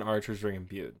 not an Archer's Ring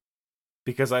imbued.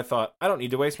 Because I thought, I don't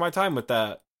need to waste my time with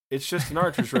that. It's just an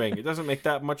Archer's Ring. It doesn't make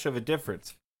that much of a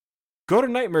difference. Go to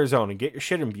Nightmare Zone and get your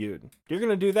shit imbued. You're going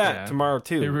to do that tomorrow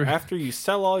too. After you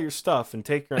sell all your stuff and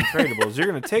take your untradables, you're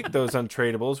going to take those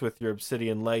untradables with your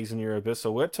Obsidian Legs and your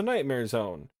Abyssal Whip to Nightmare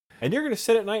Zone. And you're going to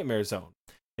sit at Nightmare Zone.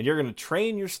 And you're going to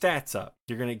train your stats up.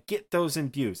 You're going to get those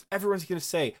imbues. Everyone's going to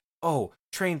say, oh,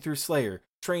 train through Slayer.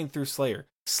 Train through Slayer.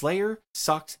 Slayer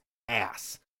sucks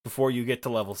ass before you get to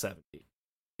level 70.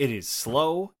 It is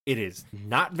slow. It is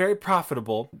not very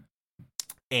profitable.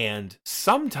 And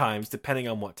sometimes, depending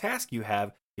on what task you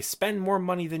have, you spend more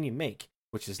money than you make,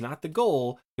 which is not the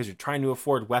goal because you're trying to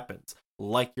afford weapons,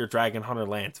 like your Dragon Hunter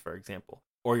Lance, for example,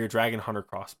 or your Dragon Hunter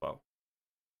Crossbow,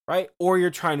 right? Or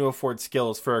you're trying to afford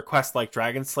skills for a quest like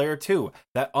Dragon Slayer 2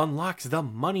 that unlocks the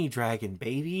Money Dragon,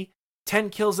 baby.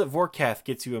 10 kills at Vorkath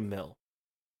gets you a mill.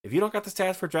 If you don't got the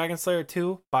stats for Dragon Slayer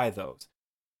 2, buy those.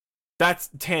 That's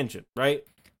tangent, right?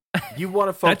 You want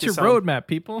to focus That's your roadmap,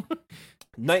 people.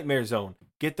 Nightmare Zone.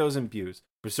 Get those imbues.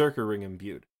 Berserker Ring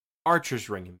imbued. Archer's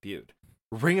Ring imbued.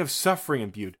 Ring of Suffering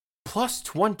imbued. Plus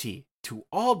 20 to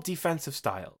all defensive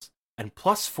styles. And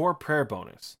plus 4 prayer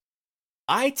bonus.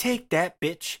 I take that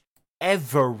bitch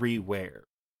everywhere.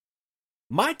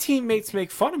 My teammates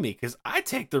make fun of me because I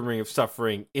take the Ring of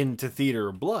Suffering into Theater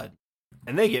of Blood.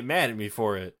 And they get mad at me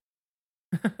for it.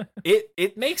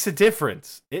 It makes a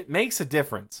difference. It makes a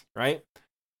difference, right?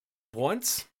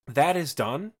 Once that is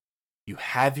done, you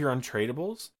have your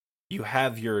untradables, you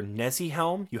have your Nezzy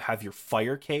helm, you have your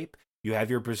fire cape, you have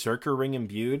your Berserker Ring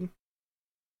imbued,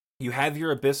 you have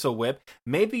your Abyssal Whip.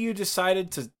 Maybe you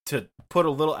decided to put a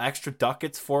little extra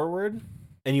ducats forward,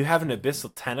 and you have an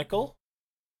Abyssal Tentacle,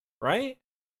 right?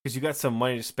 Because you got some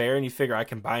money to spare, and you figure I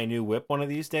can buy a new whip one of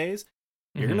these days.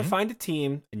 You're going to find a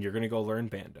team, and you're going to go learn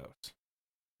Bandos.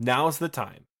 Now's the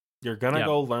time. You're going to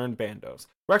go learn Bandos.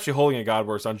 We're actually holding a God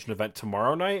Wars Dungeon event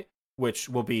tomorrow night, which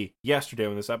will be yesterday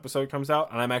when this episode comes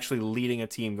out, and I'm actually leading a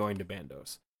team going to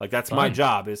Bandos. Like, that's my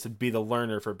job, is to be the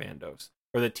learner for Bandos,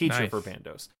 or the teacher for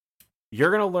Bandos.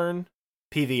 You're going to learn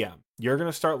PVM. You're going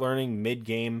to start learning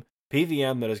mid-game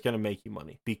PVM that is going to make you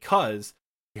money, because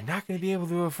you're not going to be able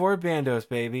to afford Bandos,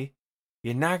 baby.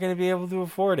 You're not going to be able to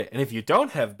afford it. And if you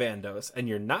don't have Bandos, and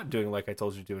you're not doing like I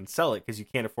told you to do and sell it because you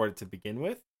can't afford it to begin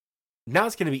with, now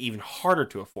it's going to be even harder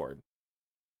to afford.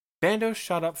 Bandos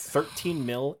shot up 13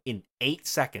 mil in 8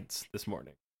 seconds this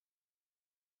morning.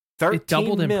 13 it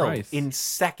doubled in price. In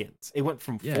seconds. It went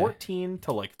from 14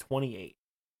 to like 28.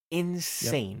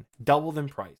 Insane. Yep. Doubled in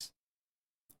price.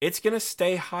 It's going to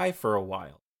stay high for a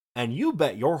while. And you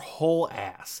bet your whole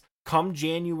ass, come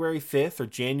January 5th or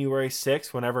January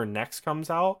 6th, whenever next comes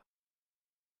out,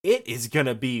 it is going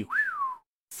to be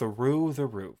through the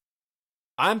roof.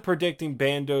 I'm predicting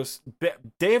Bandos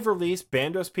day of release.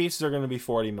 Bandos pieces are going to be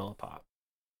 40 mil a pop.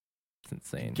 It's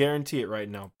insane. Guarantee it right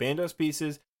now. Bandos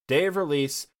pieces day of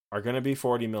release are going to be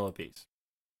 40 mil a piece.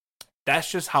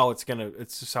 That's just how it's gonna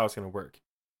work.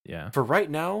 Yeah. For right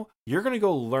now, you're gonna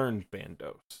go learn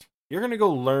Bandos. You're gonna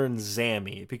go learn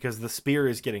Zammy because the spear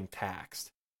is getting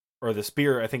taxed, or the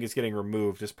spear I think is getting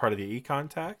removed as part of the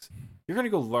econ tax. You're gonna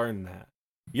go learn that.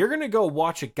 You're gonna go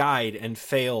watch a guide and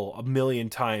fail 1,000,000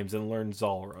 times and learn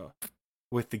Zulrah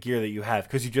with the gear that you have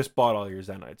because you just bought all your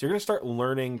Zenites. You're gonna start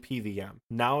learning PVM.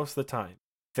 Now's the time.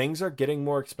 Things are getting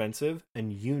more expensive,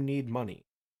 and you need money,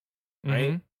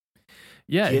 right? Mm-hmm.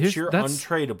 Yeah, get your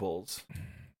untradables.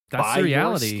 That's buy the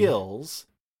reality. Your skills,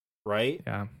 right?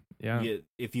 Yeah.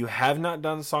 If you have not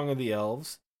done Song of the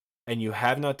Elves and you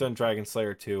have not done Dragon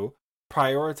Slayer 2,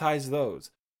 prioritize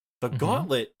those. The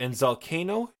Gauntlet and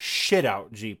Zelcano shit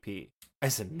out GP.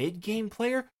 As a mid-game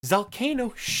player,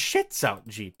 Zelcano shits out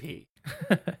GP.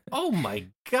 Oh my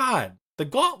god. The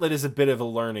Gauntlet is a bit of a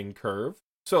learning curve.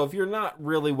 So if you're not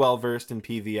really well versed in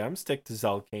PVM, stick to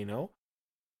Zelcano.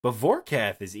 But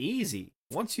Vorkath is easy.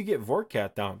 Once you get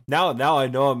Vorkath down. Now I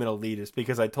know I'm an elitist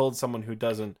because I told someone who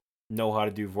doesn't know how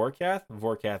to do Vorkath.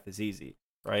 Vorkath is easy,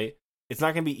 right? It's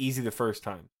not going to be easy the first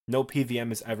time. No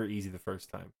PVM is ever easy the first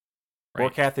time.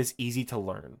 Right. Vorkath is easy to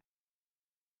learn.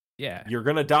 Yeah. You're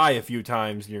going to die a few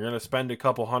times and you're going to spend a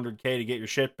couple $100K to get your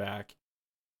shit back.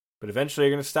 But eventually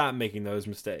you're going to stop making those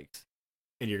mistakes.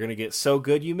 And you're going to get so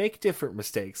good you make different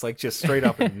mistakes, like just straight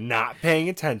up not paying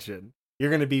attention. You're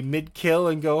going to be mid-kill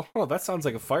and go, oh, that sounds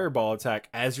like a fireball attack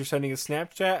as you're sending a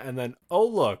Snapchat. And then, oh,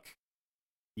 look,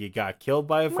 you got killed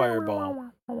by a fireball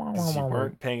because you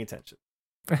weren't paying attention.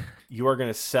 You are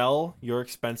going to sell your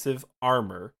expensive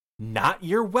armor, not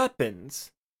your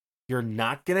weapons. You're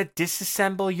not going to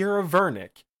disassemble your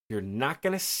Avernic. You're not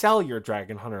going to sell your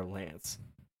Dragon Hunter Lance.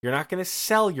 You're not going to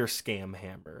sell your Scam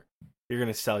Hammer. You're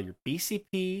going to sell your BCP.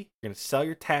 You're going to sell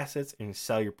your Tacits. And you're going to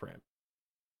sell your Prim.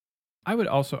 I would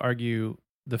also argue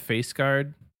the face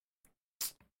guard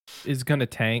is gonna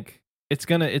tank. It's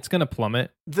gonna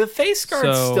plummet. The face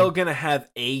guard's still gonna have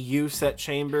AU set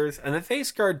chambers, and the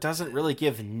face guard doesn't really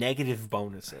give negative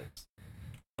bonuses.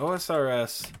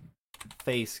 OSRS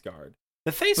face guard.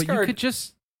 The face guard. You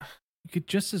could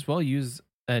just as well use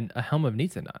a Helm of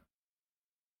Nizanat.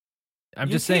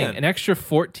 I'm just saying, an extra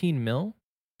 14 mil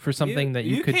for something that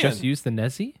you could just use the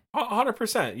Nezi.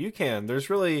 100%, you can.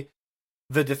 There's really.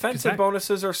 The defensive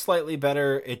bonuses are slightly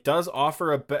better. It does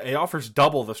offer it offers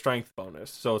double the strength bonus,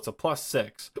 so it's a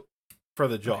 +6 for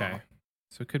the jaw. Okay.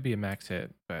 So it could be a max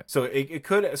hit, but so it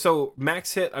could. So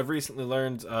max hit, I've recently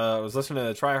learned. I was listening to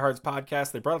the Tryhards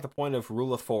podcast. They brought up the point of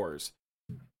rule of 4s.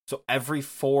 So every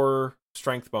 4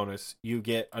 strength bonus, you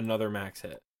get another max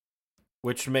hit,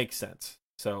 which makes sense.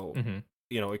 So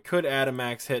it could add a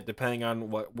max hit depending on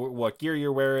what gear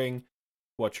you're wearing,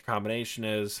 what your combination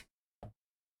is,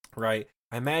 right?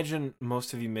 I imagine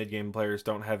most of you mid-game players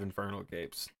don't have Infernal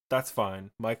Capes. That's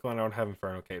fine. Michael and I don't have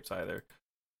Infernal Capes either.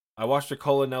 I watched a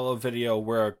Colanello video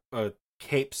where a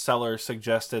cape seller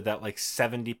suggested that like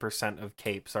 70% of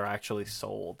capes are actually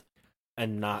sold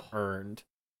and not earned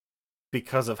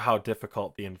because of how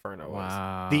difficult the Inferno is.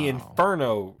 The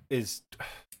Inferno is...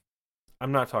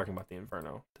 I'm not talking about the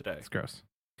Inferno today. It's gross.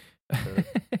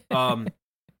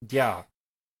 Yeah.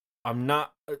 I'm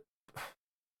not... I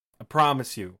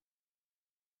promise you.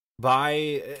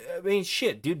 Buy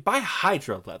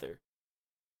Hydra leather.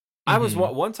 I was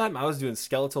one time I was doing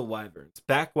skeletal wyverns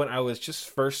back when I was just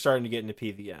first starting to get into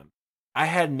PVM. I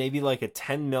had maybe like a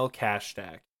 10 mil cash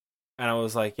stack, and I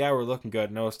was like, "Yeah, we're looking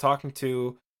good." And I was talking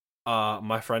to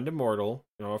my friend Immortal,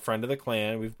 a friend of the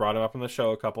clan. We've brought him up on the show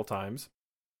a couple times,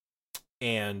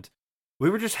 and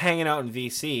we were just hanging out in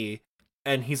VC.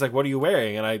 And he's like, "What are you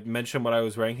wearing?" And I mentioned what I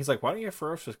was wearing. He's like, "Why don't you have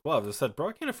Ferocious Gloves?" I said, "Bro,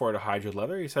 I can't afford a Hydra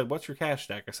leather." He said, "What's your cash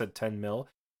stack?" I said, 10 mil.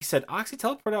 He said, "Oxy,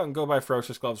 teleport out and go buy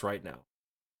Ferocious Gloves right now."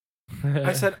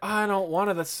 I said, "I don't want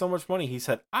it. That's so much money." He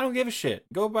said, "I don't give a shit.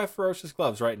 Go buy Ferocious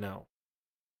Gloves right now."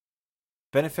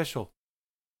 Beneficial.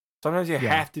 Sometimes you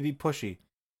have to be pushy.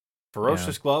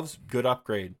 Ferocious Gloves, good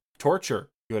upgrade.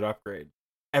 Torture, good upgrade.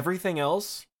 Everything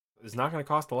else is not going to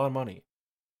cost a lot of money.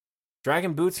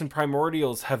 Dragon Boots and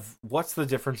Primordials have... What's the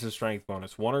difference in strength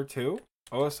bonus? 1 or 2?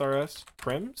 OSRS?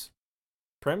 Prims?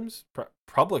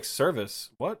 Public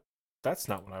Service? What? That's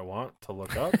not what I want to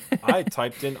look up. I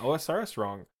typed in OSRS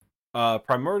wrong.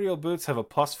 Primordial Boots have a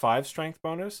 +5 strength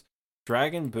bonus.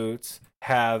 Dragon Boots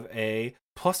have a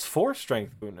 +4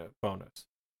 strength bonus.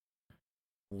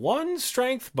 1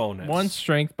 strength bonus. 1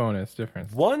 strength bonus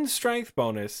difference. 1 strength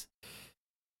bonus.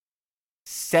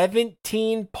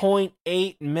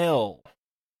 17.8 mil.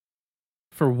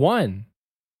 for one.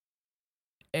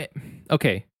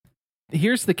 Okay,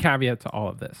 here's the caveat to all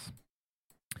of this.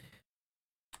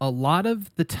 A lot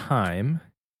of the time,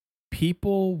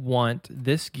 people want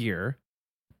this gear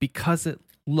because it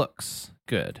looks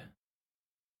good.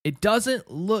 It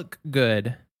doesn't look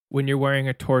good when you're wearing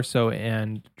a torso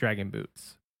and dragon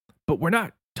boots. But we're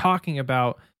not talking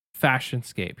about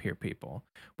fashionscape here, people.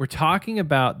 We're talking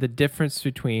about the difference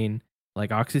between,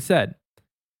 like Oxy said,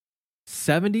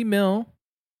 70 mil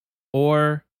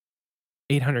or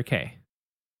 800K.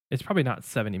 It's probably not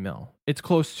 70 mil. It's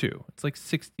close to. It's like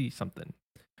 60 something.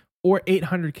 Or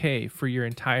 800K for your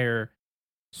entire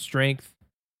strength,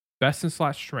 best in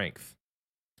slot strength.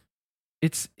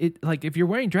 It's like if you're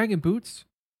wearing dragon boots,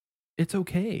 it's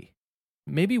okay.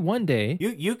 Maybe one day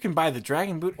you can buy the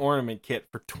dragon boot ornament kit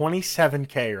for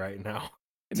 27K right now.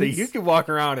 So you can walk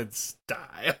around in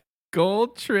style.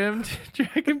 Gold trimmed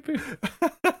dragon boot.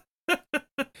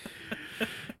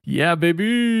 Yeah,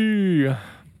 baby.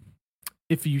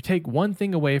 If you take one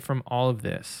thing away from all of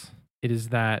this, it is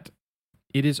that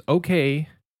it is okay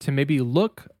to maybe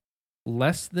look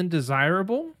less than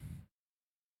desirable,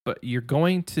 but you're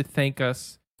going to thank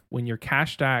us when your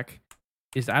cash stack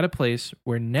is at a place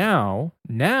where now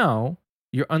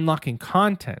you're unlocking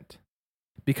content.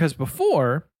 Because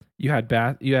before you had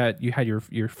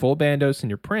your full bandos and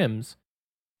your prims,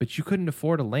 but you couldn't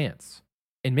afford a lance.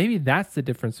 And maybe that's the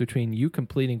difference between you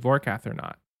completing Vorkath or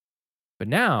not. But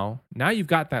now you've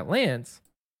got that lance,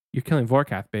 you're killing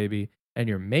Vorkath, baby, and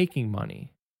you're making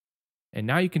money. And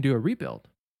now you can do a rebuild.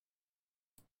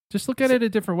 Just look at it a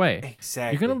different way.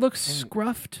 Exactly. You're going to look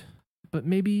scruffed, but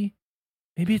maybe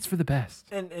it's for the best.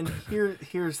 And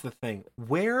here's the thing.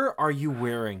 Where are you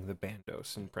wearing the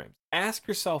bandos and prims? Ask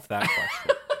yourself that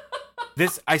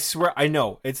question. I swear, I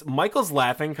know. Michael's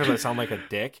laughing because I sound like a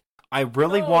dick. I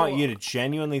really want you to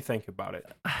genuinely think about it.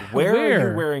 Where are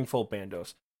you wearing full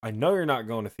bandos? I know you're not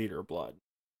going to Theater of Blood.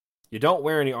 You don't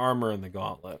wear any armor in the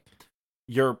Gauntlet.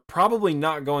 You're probably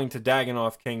not going to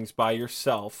Dagannoth Kings by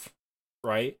yourself,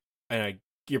 right? And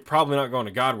you're probably not going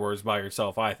to God Wars by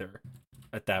yourself either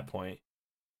at that point,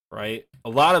 right? A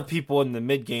lot of people in the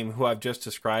mid-game who I've just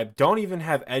described don't even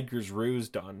have Edgar's Ruse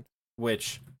done,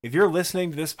 which, if you're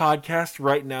listening to this podcast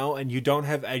right now and you don't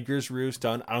have Edgar's Ruse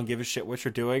done, I don't give a shit what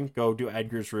you're doing. Go do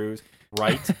Edgar's Ruse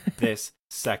right this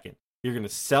second. You're going to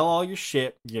sell all your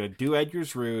shit. You're going to do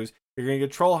Edgar's Ruse. You're going to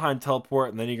get Trollheim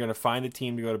teleport, and then you're going to find a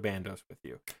team to go to Bandos with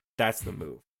you. That's the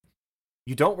move.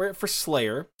 You don't wear it for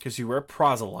Slayer, because you wear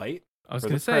Proselyte. I was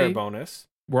going to say, bonus.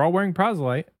 We're all wearing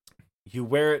Proselyte. You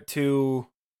wear it to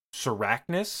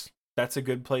Sarachnis. That's a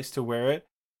good place to wear it.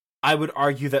 I would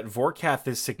argue that Vorkath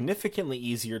is significantly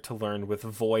easier to learn with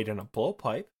Void and a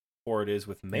Blowpipe, or it is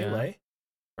with Melee,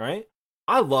 right?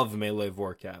 I love Melee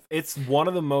Vorkath. It's one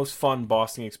of the most fun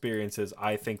bossing experiences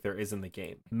I think there is in the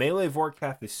game. Melee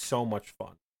Vorkath is so much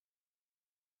fun.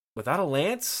 Without a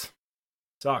lance,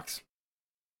 sucks.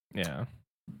 Yeah.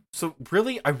 So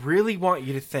really, I really want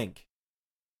you to think,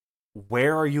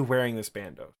 where are you wearing this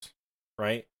Bandos,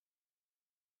 right?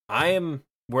 I am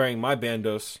wearing my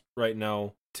Bandos right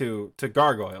now to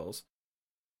Gargoyles.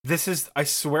 This is, I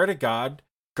swear to God,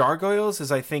 Gargoyles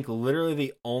is, I think, literally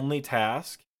the only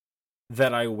task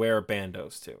that I wear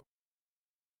Bandos to.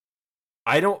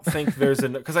 I don't think there's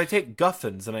because I take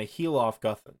Guthans and I heal off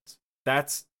Guthans.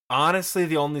 That's honestly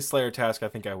the only Slayer task I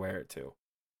think I wear it to.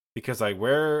 Because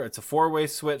it's a 4-way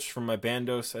switch from my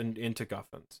Bandos and into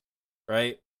Guthans,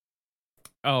 right?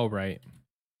 Oh, right.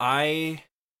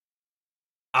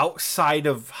 Outside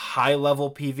of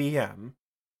high-level PVM,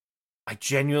 I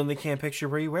genuinely can't picture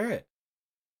where you wear it,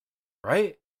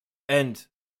 right? And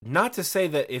not to say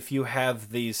that if you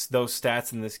have those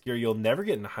stats in this gear, you'll never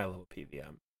get into high-level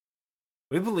PVM.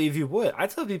 We believe you would. I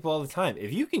tell people all the time,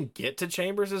 if you can get to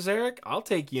Chambers of Xeric, I'll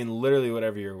take you in literally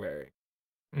whatever you're wearing.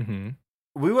 Mm-hmm.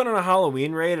 We went on a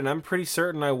Halloween raid, and I'm pretty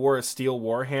certain I wore a steel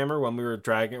Warhammer when we were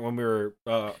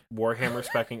Warhammer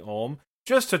specking Ulm,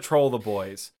 just to troll the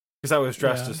boys, because I was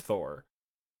dressed as Thor.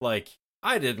 Like,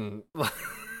 I didn't...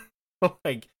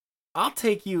 like, I'll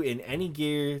take you in any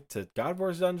gear to God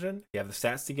Wars Dungeon. You have the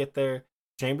stats to get there.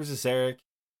 Chambers of Xeric.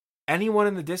 Anyone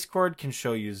in the Discord can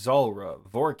show you Zulrah,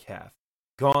 Vorkath,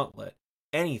 Gauntlet,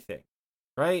 anything,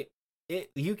 right?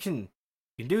 You can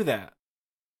do that.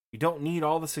 You don't need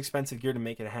all this expensive gear to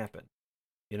make it happen.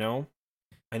 You know?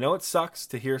 I know it sucks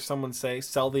to hear someone say,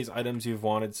 sell these items you've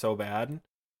wanted so bad.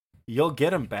 You'll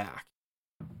get them back.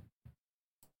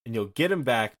 And you'll get them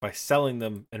back by selling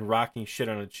them and rocking shit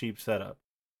on a cheap setup.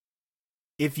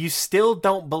 If you still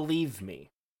don't believe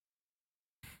me,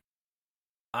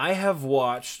 I have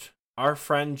watched our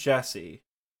friend Jesse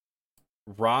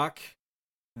rock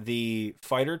the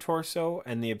fighter torso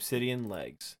and the obsidian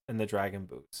legs and the dragon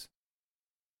boots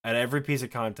at every piece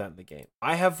of content in the game.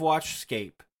 I have watched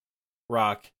Scape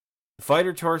rock the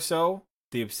fighter torso,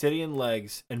 the obsidian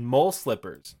legs, and mole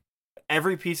slippers at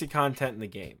every piece of content in the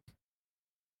game.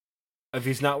 If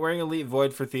he's not wearing Elite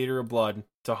Void for Theater of Blood,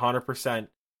 it's 100%.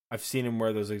 I've seen him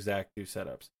wear those exact two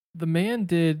setups. The man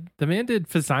did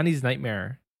Fasani's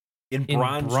Nightmare in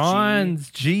bronze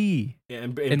G. Yeah,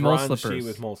 in bronze G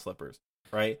with mole slippers,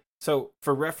 right? So,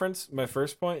 for reference, my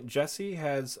first point, Jesse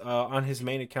has, on his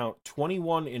main account,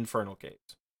 21 Infernal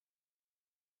Capes.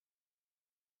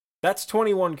 That's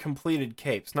 21 completed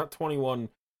capes, not 21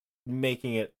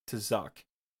 making it to Zuck.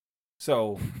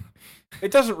 So, it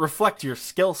doesn't reflect your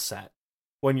skill set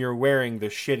when you're wearing the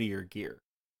shittier gear.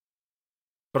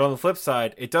 But on the flip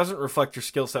side, it doesn't reflect your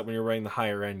skill set when you're wearing the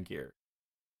higher end gear.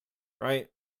 Right?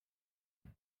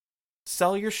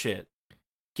 Sell your shit,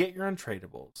 get your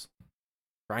untradables,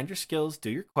 grind your skills, do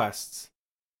your quests,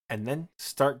 and then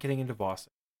start getting into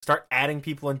bossing. Start adding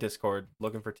people in Discord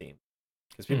looking for teams.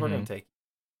 Because people are going to take you.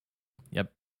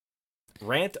 Yep.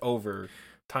 Rant over.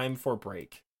 Time for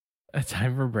break. A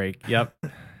time for break. Yep.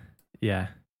 Yeah.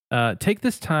 Take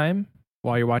this time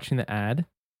while you're watching the ad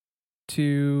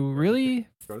to really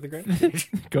go to the Grand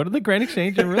Exchange. Go to the Grand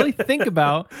Exchange and really think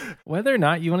about whether or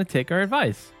not you want to take our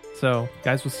advice. So,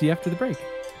 guys, we'll see you after the break.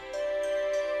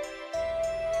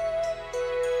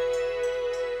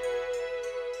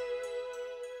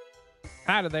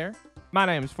 Hi there. My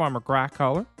name is Farmer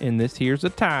Grycaller, and this here's a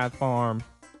tithe farm.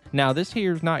 Now, this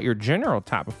here's not your general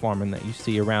type of farming that you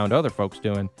see around other folks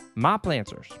doing. My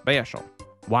plants are special.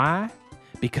 Why?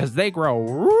 Because they grow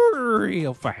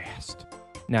real fast.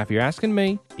 Now, if you're asking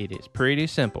me, it is pretty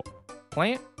simple.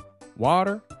 Plant,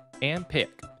 water, and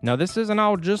pick. Now, this isn't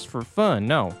all just for fun,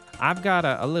 no. I've got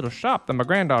a little shop that my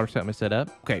granddaughter's helped me set up.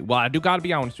 Okay, well, I do gotta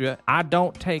be honest with you. I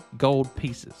don't take gold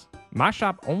pieces. My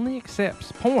shop only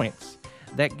accepts points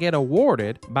that get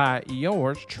awarded by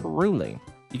yours truly.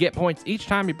 You get points each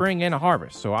time you bring in a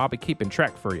harvest, so I'll be keeping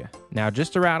track for you. Now,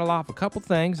 just to rattle off a couple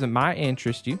things that might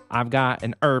interest you, I've got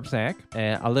an herb sack,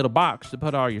 a little box to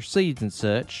put all your seeds and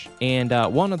such, and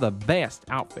one of the best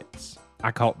outfits.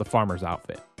 I call it the farmer's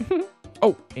outfit.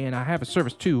 Oh, and I have a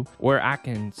service too, where I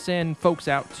can send folks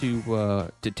out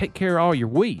to take care of all your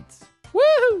weeds.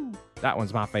 Woohoo! That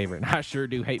one's my favorite. I sure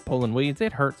do hate pulling weeds.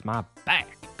 It hurts my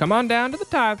back. Come on down to the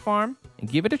Tithe Farm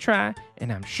and give it a try,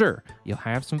 and I'm sure you'll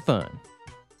have some fun.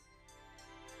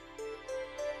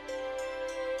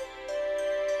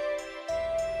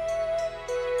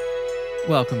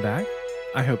 Welcome back.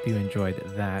 I hope you enjoyed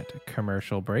that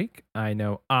commercial break. I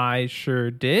know I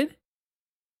sure did.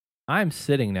 I'm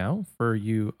sitting now, for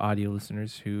you audio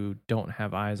listeners who don't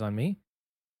have eyes on me.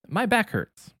 My back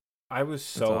hurts. I was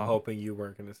so hoping you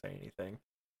weren't going to say anything.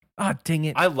 Ah, dang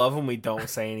it. I love when we don't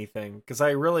say anything, because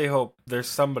I really hope there's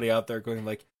somebody out there going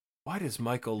like, why does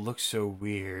Michael look so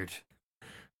weird?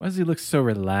 Why does he look so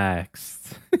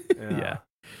relaxed? Yeah.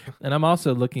 And I'm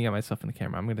also looking at myself in the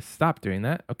camera. I'm going to stop doing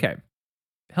that. Okay.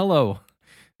 Hello,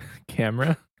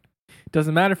 camera.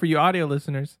 Doesn't matter for you audio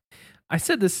listeners. I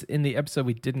said this in the episode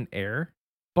we didn't air,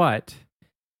 but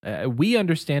we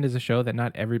understand as a show that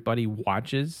not everybody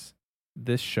watches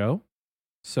this show.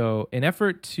 So in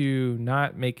effort to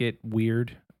not make it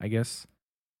weird, I guess,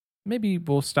 maybe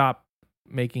we'll stop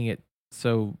making it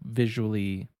so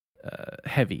visually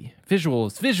heavy.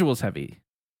 Visuals heavy.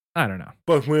 I don't know.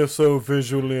 But we're so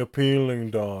visually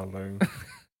appealing, darling.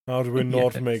 How do we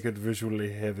not make it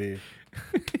visually heavy?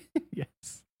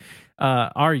 Yes.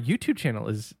 Our YouTube channel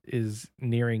is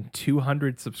nearing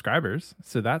 200 subscribers,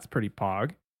 so that's pretty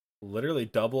pog. Literally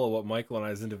double what Michael and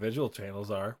I's individual channels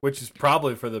are, which is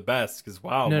probably for the best, because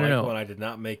Michael and I did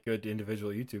not make good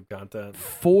individual YouTube content.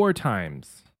 4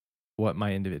 times what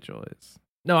my individual is.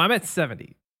 No, I'm at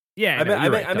 70. Yeah,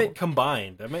 I meant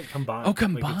combined. Oh,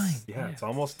 combined. It's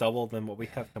almost double than what we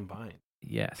have combined.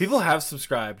 Yes. People have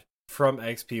subscribed from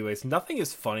XP Waste. Nothing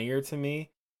is funnier to me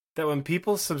that when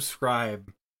people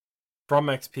subscribe from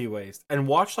XP Waste and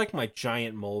watch like my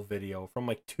giant mole video from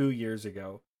like 2 years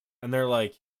ago, and they're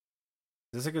like,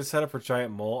 is this a good setup for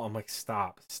giant mole? I'm like,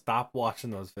 stop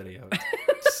watching those videos.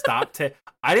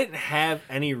 I didn't have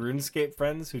any RuneScape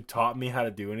friends who taught me how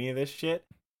to do any of this shit.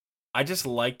 I just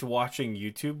liked watching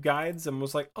YouTube guides and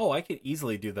was like, oh, I could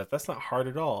easily do that. That's not hard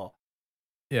at all.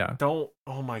 Yeah. Oh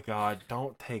my God,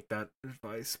 don't take that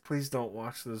advice. Please don't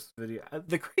watch this video.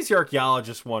 The Crazy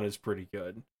Archaeologist one is pretty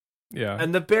good. Yeah.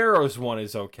 And the Barrows one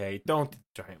is okay. Don't do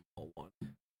the Giant Mole one.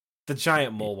 The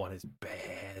Giant Mole one is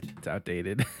bad. It's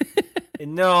outdated.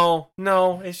 No,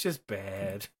 it's just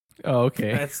bad. Oh,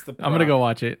 okay. That's the problem. I'm going to go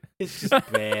watch it. It's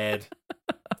just bad.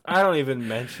 I don't even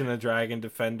mention a Dragon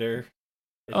Defender.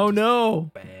 Oh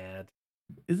no! Bad.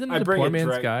 Isn't it a poor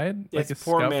man's guide? It's a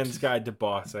poor man's guide to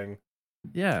bossing.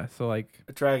 Yeah, so like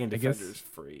a Dragon Defender is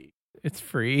free. It's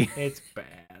free. It's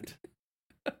bad.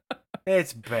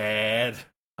 It's bad.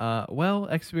 Well,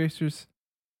 X-Racers,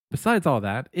 besides all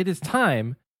that, it is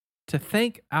time to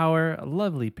thank our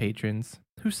lovely patrons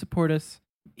who support us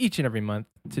each and every month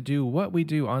to do what we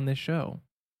do on this show.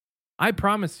 I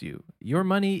promise you, your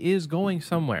money is going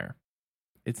somewhere.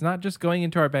 It's not just going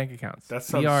into our bank accounts. That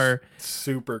sounds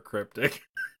super cryptic.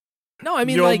 No, I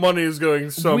mean, your money is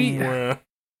going somewhere.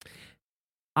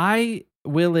 I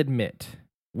will admit,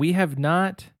 we have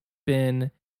not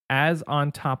been as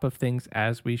on top of things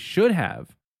as we should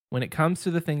have when it comes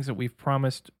to the things that we've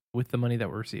promised with the money that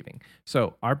we're receiving.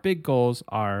 So our big goals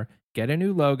are get a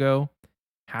new logo,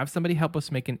 have somebody help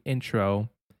us make an intro,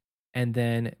 and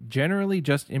then generally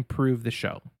just improve the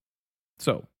show.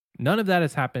 So none of that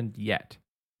has happened yet.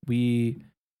 We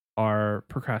are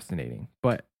procrastinating,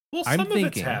 but some of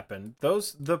it's happened.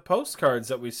 The postcards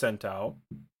that we sent out,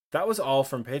 that was all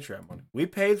from Patreon money. We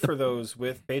paid for those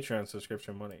with Patreon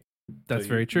subscription money. That's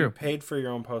very true. You paid for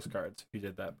your own postcards if you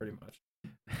did that, pretty much.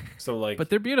 So like, but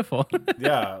they're beautiful.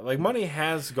 Yeah, like money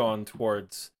has gone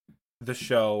towards the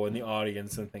show and the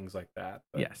audience and things like that.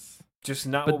 Yes, just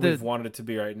not what we've wanted it to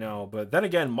be right now. But then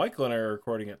again, Michael and I are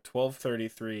recording at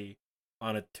 12:33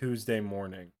 on a Tuesday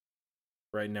morning.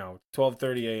 Right now,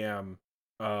 12:30 a.m.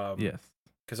 Yes,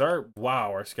 because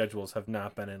our schedules have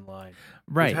not been in line.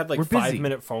 Right, we've had like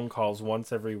 5-minute phone calls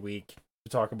once every week to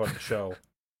talk about the show,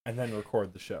 and then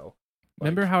record the show.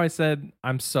 Remember how I said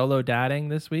I'm solo dadding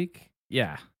this week?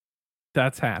 Yeah,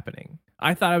 that's happening.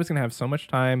 I thought I was gonna have so much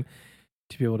time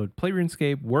to be able to play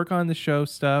RuneScape, work on the show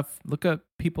stuff, look up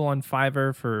people on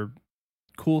Fiverr for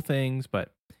cool things,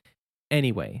 but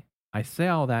anyway, I say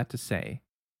all that to say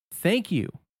thank you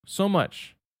so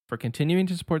much for continuing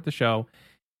to support the show.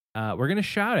 We're going to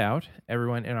shout out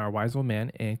everyone in our Wise Old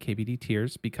Man and KBD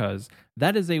tiers because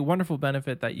that is a wonderful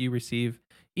benefit that you receive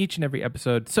each and every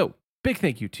episode. So big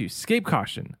thank you to Scape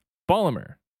Caution,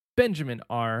 Ballimer, Benjamin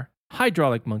R,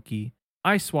 Hydraulic Monkey,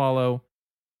 I Swallow,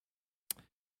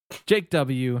 Jake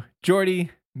W,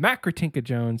 Jordy, Macrotinka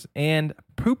Jones, and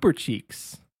Pooper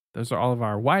Cheeks. Those are all of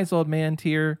our Wise Old Man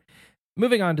tier.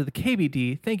 Moving on to the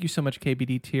KBD. Thank you so much,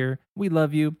 KBD tier. We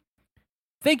love you.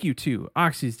 Thank you to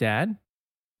Oxy's dad,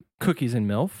 Cookies and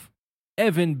MILF,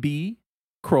 Evan B,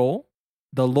 Kroll,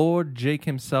 the Lord Jake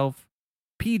himself,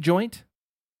 P Joint,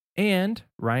 and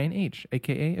Ryan H,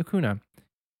 aka Akuna.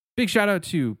 Big shout out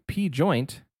to P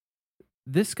Joint.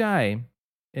 This guy,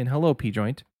 and hello P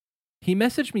Joint, he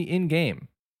messaged me in game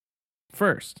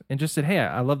first and just said, "Hey,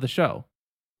 I love the show."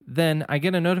 Then I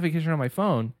get a notification on my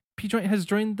phone. P Joint has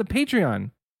joined the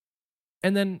Patreon.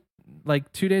 And then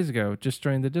like 2 days ago, just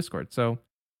joined the Discord. So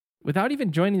without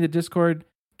even joining the Discord,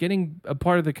 getting a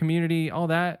part of the community, all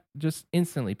that, just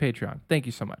instantly Patreon. Thank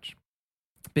you so much.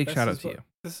 Big shout out to you.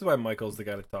 This is why Michael's the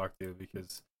guy to talk to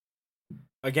because,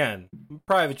 again,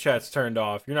 private chat's turned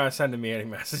off. You're not sending me any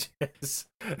messages.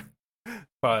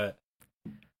 But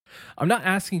I'm not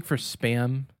asking for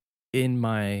spam in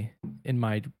my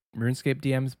RuneScape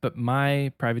DMs, but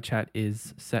my private chat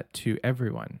is set to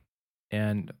everyone.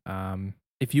 And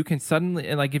if you can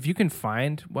if you can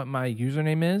find what my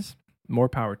username is, more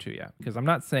power to you, because I'm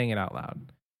not saying it out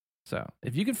loud. So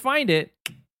if you can find it,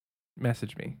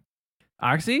 message me.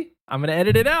 Oxy, I'm gonna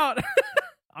edit it out.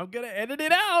 I'm gonna edit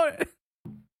it out.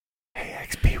 Hey,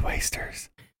 XP wasters,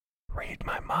 read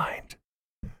my mind.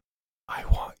 I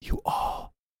want you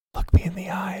all. Look me in the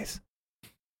eyes.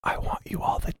 I want you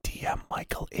all to DM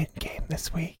Michael in-game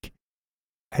this week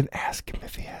and ask him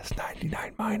if he has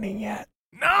 99 mining yet.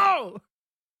 No!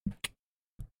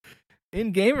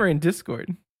 In-game or in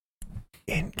Discord?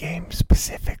 In-game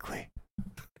specifically.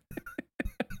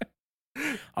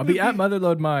 I'll be at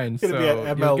Motherload Mine, so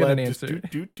you'll get an answer.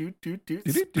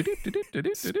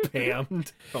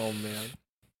 Spammed. Oh, man.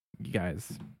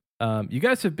 You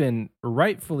guys have been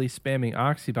rightfully spamming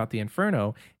Oxy about the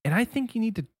Inferno, and I think you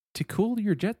need to cool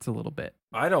your jets a little bit.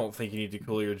 I don't think you need to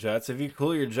cool your jets. If you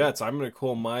cool your jets, I'm going to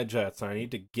cool my jets. I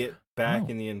need to get back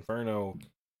in the Inferno.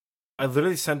 I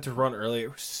literally sent to run earlier.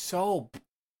 It was so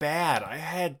bad. I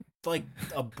had like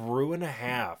a brew and a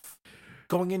half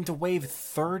going into wave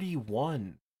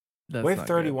 31. Wave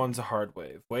 31's a hard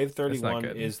wave. Wave 31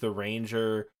 is the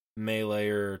Ranger,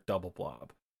 Meleeer, double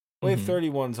blob. Wave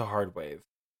 31's a hard wave.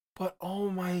 But oh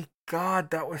my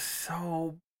god, that was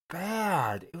so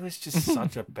bad. It was just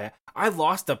such a bad. I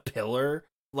lost a pillar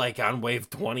like on wave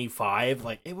 25.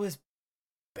 Like it was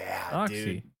bad,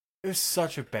 dude. It was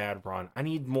such a bad run. I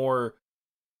need more.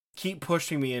 Keep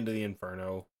pushing me into the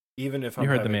Inferno. Even if I'm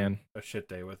having a shit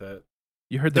day with it.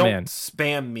 You heard the man. Don't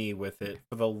spam me with it,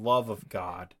 for the love of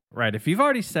God. Right. If you've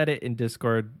already said it in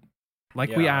Discord,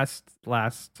 like we asked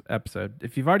last episode,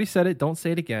 if you've already said it, don't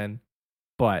say it again.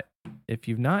 But if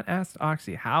you've not asked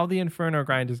Oxy how the Inferno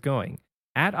grind is going,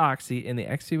 add Oxy in the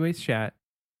XP Waste chat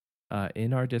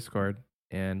in our Discord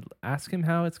and ask him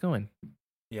how it's going.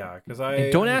 Yeah, because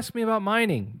And don't ask me about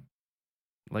mining.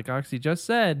 Like Oxy just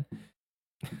said,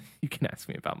 you can ask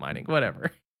me about mining,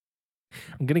 whatever.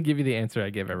 I'm going to give you the answer I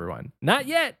give everyone. Not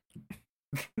yet.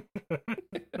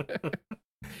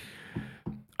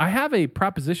 I have a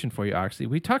proposition for you, Oxy.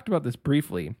 We talked about this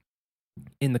briefly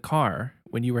in the car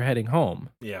when you were heading home.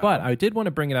 Yeah. But I did want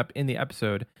to bring it up in the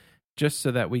episode just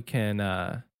so that we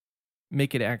can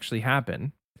make it actually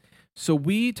happen. So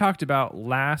we talked about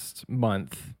last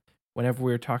month, whenever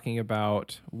we were talking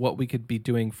about what we could be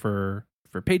doing for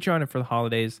Patreon and for the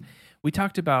holidays, we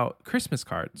talked about Christmas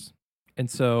cards.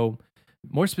 And so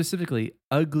more specifically,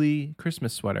 ugly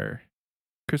Christmas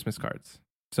cards.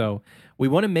 So we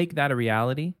want to make that a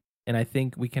reality. And I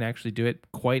think we can actually do it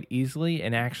quite easily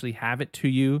and actually have it to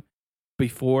you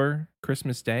before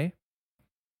Christmas Day.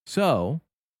 So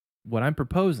what I'm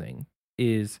proposing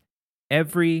is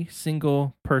every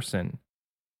single person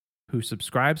who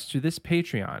subscribes to this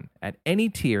Patreon at any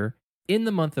tier in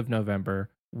the month of November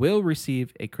will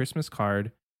receive a Christmas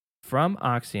card from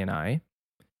Oxy and I.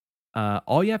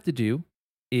 All you have to do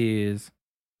is,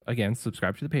 again,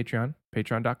 subscribe to the Patreon,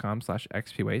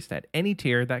 patreon.com/xpwaste at any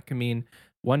tier. That can mean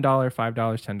 $1, $5,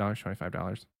 $10,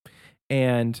 $25.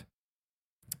 And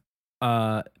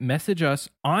message us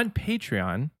on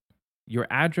Patreon your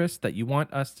address that you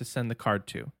want us to send the card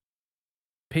to.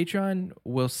 Patreon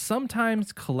will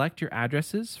sometimes collect your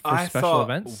addresses for special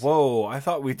events. Whoa, I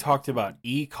thought we talked about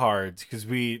e-cards because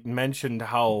we mentioned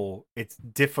how it's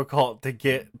difficult to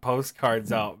get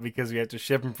postcards out because we have to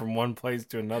ship them from one place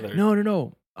to another.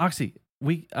 No. Oxy,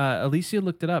 Alicia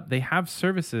looked it up. They have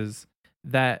services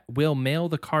that will mail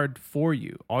the card for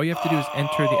you. All you have to do is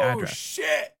enter the address. Oh,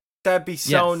 shit. That'd be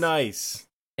so nice.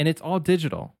 And it's all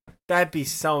digital. That'd be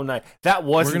so nice. That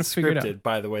wasn't scripted,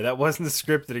 by the way. That wasn't a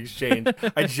scripted exchange.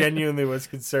 I genuinely was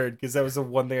concerned because that was the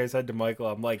one thing I said to Michael.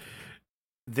 I'm like,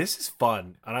 this is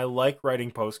fun. And I like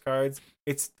writing postcards.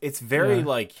 It's very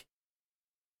like,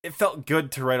 it felt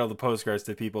good to write all the postcards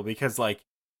to people because like,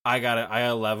 I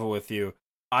gotta level with you.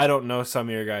 I don't know some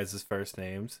of your guys' first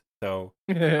names. So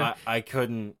I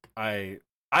could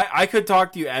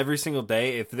talk to you every single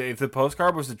day. If the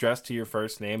postcard was addressed to your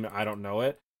first name and I don't know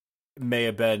it, may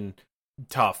have been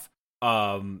tough.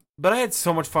 But I had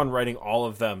so much fun writing all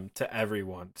of them to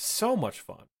everyone. So much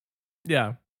fun.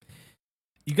 Yeah.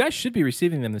 You guys should be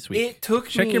receiving them this week. It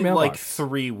took me like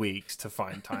 3 weeks to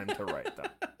find time to write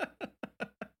them. I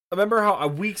remember how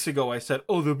weeks ago I said,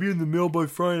 "Oh, they'll be in the mail by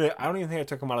Friday." I don't even think I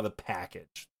took them out of the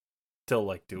package till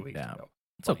like 2 weeks ago.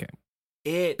 It's okay.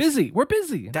 We're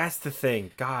busy. That's the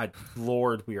thing. God,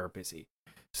 Lord, we are busy.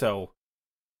 So,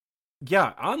 yeah,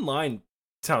 online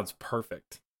sounds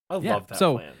perfect. I love that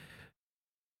plan.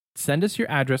 Send us your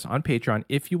address on Patreon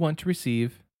if you want to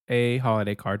receive a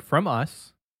holiday card from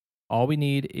us. All we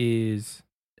need is,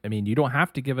 you don't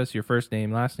have to give us your first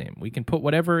name, last name. We can put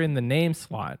whatever in the name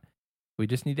slot. We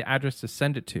just need the address to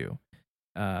send it to.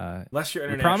 Unless you're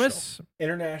international. Promise?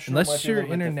 International. Unless you're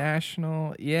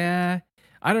international. Yeah.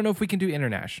 I don't know if we can do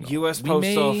international. U.S.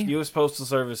 Postal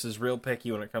Service is real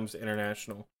picky when it comes to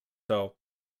international. So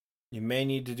you may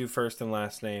need to do first and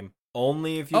last name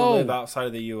only if you live outside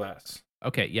of the U.S.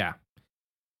 Okay, yeah.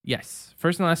 Yes.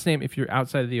 First and last name if you're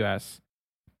outside of the U.S.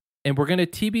 And we're going to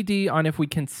TBD on if we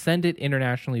can send it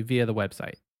internationally via the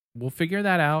website. We'll figure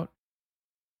that out.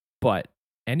 But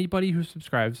anybody who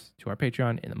subscribes to our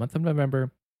Patreon in the month of November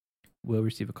will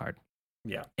receive a card.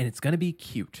 Yeah. And it's going to be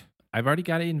cute. I've already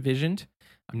got it envisioned.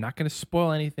 I'm not going to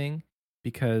spoil anything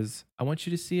because I want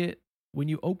you to see it when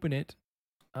you open it,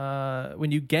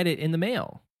 when you get it in the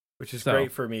mail. Which is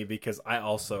great for me because I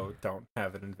also don't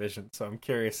have it envisioned. So I'm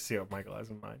curious to see what Michael has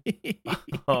in mind.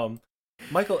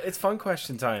 Michael, it's fun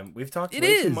question time. We've talked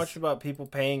way too much about people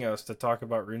paying us to talk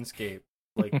about RuneScape.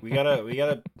 Like we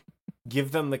gotta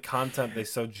give them the content they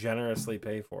so generously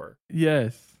pay for.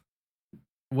 Yes.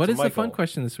 What is Michael, the fun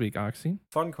question this week, Oxy?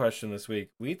 Fun question this week.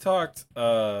 We talked,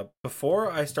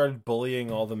 before I started bullying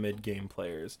all the mid-game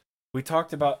players, we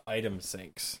talked about item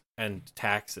sinks and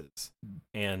taxes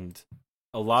and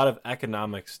a lot of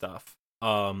economic stuff.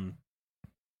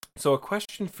 So a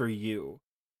question for you,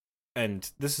 and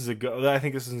this is I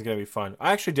think this is going to be fun.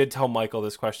 I actually did tell Michael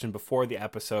this question before the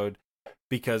episode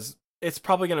because it's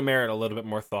probably going to merit a little bit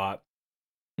more thought.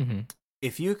 Mm-hmm.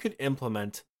 If you could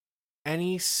implement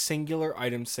any singular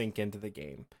item sink into the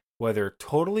game, whether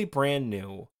totally brand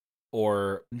new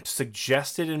or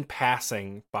suggested in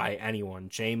passing by anyone,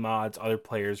 JMods, other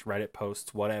players, Reddit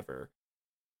posts, whatever.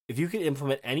 If you could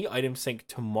implement any item sync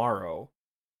tomorrow,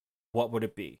 what would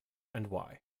it be and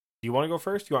why? Do you want to go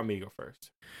first? Do you want me to go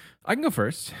first? I can go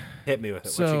first. Hit me with it.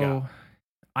 So, what you got?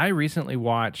 I recently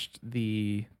watched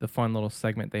the fun little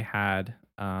segment they had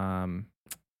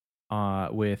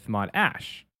with Mod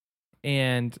Ash,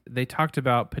 and they talked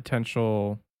about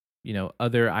potential,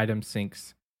 other item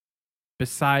syncs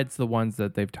besides the ones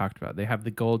that they've talked about. They have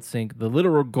the gold sync, the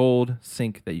literal gold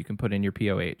sync that you can put in your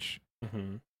POH.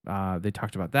 Mm-hmm. They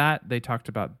talked about that. They talked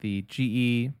about the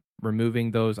GE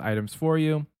removing those items for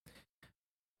you.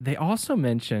 They also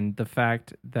mentioned the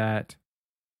fact that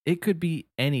it could be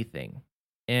anything.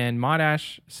 And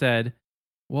Modash said,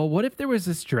 well, what if there was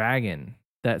this dragon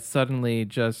that suddenly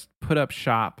just put up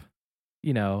shop,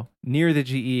 near the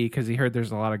GE because he heard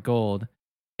there's a lot of gold,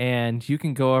 and you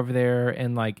can go over there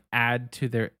and like add to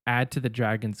the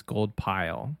dragon's gold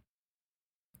pile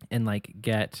and like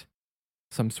get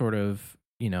some sort of,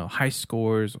 high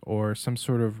scores or some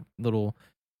sort of little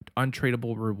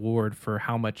untradeable reward for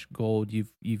how much gold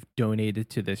you've donated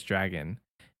to this dragon.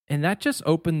 And that just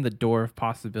opened the door of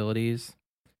possibilities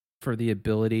for the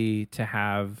ability to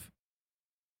have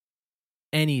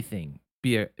anything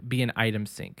be an item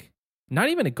sync. Not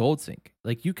even a gold sync.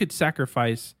 Like you could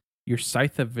sacrifice your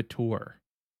Scythe of Vitor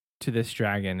to this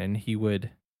dragon and he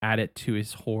would add it to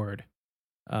his horde.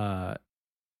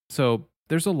 So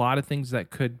there's a lot of things that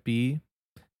could be.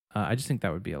 I just think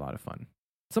that would be a lot of fun.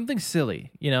 Something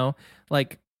silly,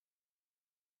 like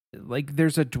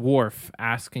there's a dwarf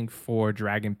asking for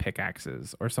dragon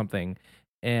pickaxes or something,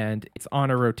 and it's on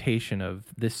a rotation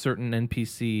of this certain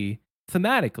NPC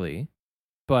thematically,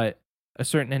 but a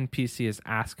certain NPC is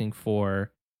asking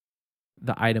for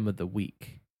the item of the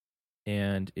week.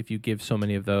 And if you give so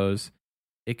many of those,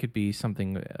 it could be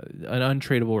something, an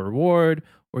untradeable reward,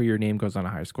 or your name goes on a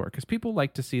high score. Because people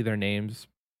like to see their names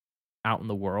out in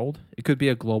the world. It could be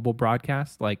a global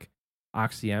broadcast, like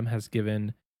Oxyem has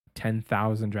given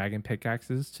 10,000 dragon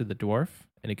pickaxes to the dwarf,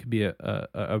 and it could be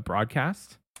a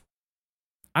broadcast.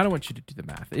 I don't want you to do the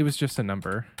math. It was just a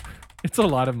number. It's a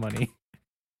lot of money.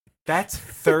 That's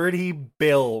 30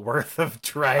 bill worth of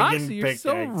dragon Oxy, pickaxes.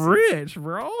 You're so rich,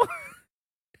 bro.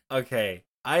 Okay,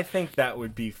 I think that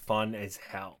would be fun as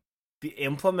hell. The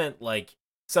implement,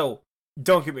 so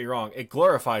don't get me wrong, it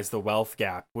glorifies the wealth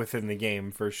gap within the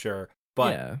game for sure.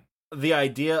 But the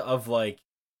idea of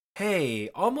hey,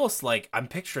 almost like I'm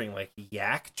picturing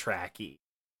Yak Tracky.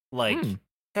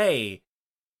 Hey,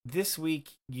 this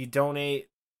week you donate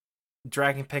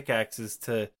dragon pickaxes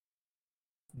to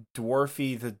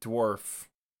Dwarfy the Dwarf.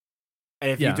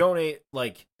 And if you donate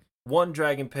one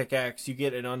dragon pickaxe, you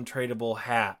get an untradeable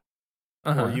hat.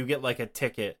 Or you get a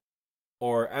ticket.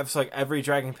 Or it's every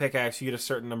dragon pickaxe, you get a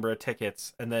certain number of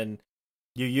tickets. And then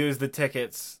you use the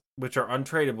tickets, which are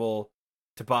untradeable,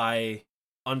 to buy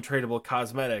untradeable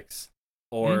cosmetics.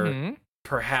 Or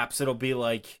perhaps it'll be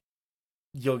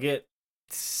you'll get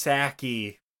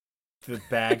Saki, the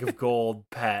bag of gold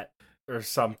pet, or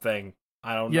something.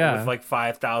 I don't know, with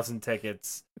 5,000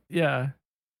 tickets. Yeah.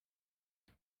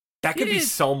 That could be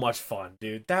so much fun,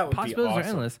 dude. That would be awesome. Possibilities are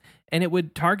endless. And it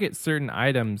would target certain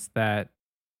items that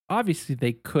obviously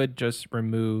they could just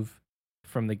remove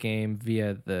from the game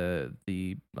via the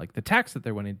tax that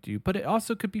they're wanting to do, but it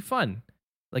also could be fun.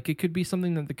 It could be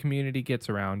something that the community gets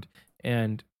around.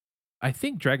 And I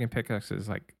think Dragon Pickaxes,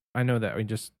 I know that we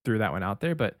just threw that one out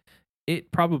there, but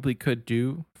it probably could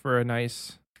do for a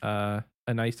nice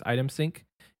item sync.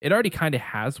 It already kind of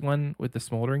has one with the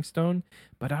Smoldering Stone,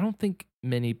 but I don't think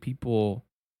many people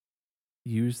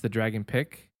use the Dragon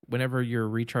Pick whenever you're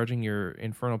recharging your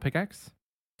Infernal Pickaxe.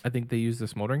 I think they use the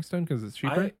Smoldering Stone because it's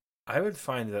cheaper. I would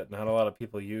find that not a lot of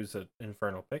people use an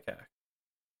Infernal Pickaxe.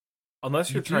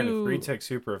 Unless you're trying to free tick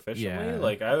super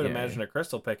efficiently. I would imagine a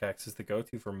Crystal Pickaxe is the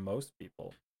go-to for most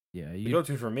people. Yeah. The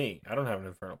go-to for me. I don't have an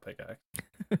Infernal Pickaxe.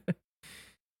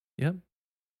 Yep.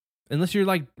 Unless you're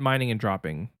mining and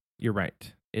dropping, you're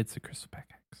right. It's a Crystal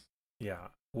Pickaxe. Yeah,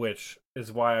 which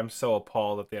is why I'm so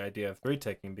appalled at the idea of free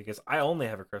ticking, because I only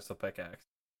have a Crystal Pickaxe,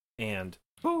 and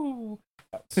that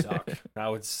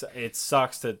would suck. It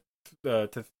sucks to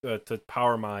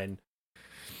power mine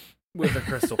with a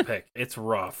Crystal Pick. It's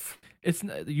rough.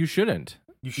 You shouldn't.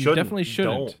 You definitely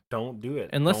shouldn't. Don't do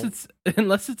it unless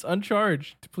it's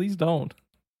uncharged. Please don't.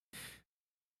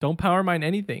 Don't power mine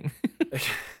anything.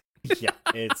 Yeah,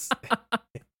 This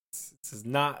is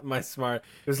not my It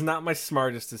was not my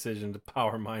smartest decision to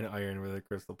power mine iron with a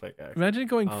Crystal Pickaxe. Imagine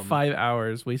going 5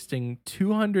 hours, wasting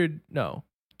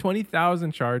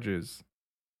 20,000 charges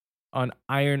on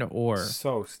iron ore.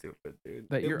 So stupid, dude.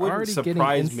 That you're it wouldn't already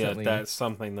surprise getting me instantly. that that's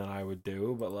something that I would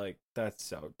do, but like that's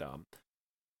so dumb.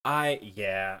 I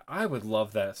would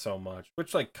love that so much.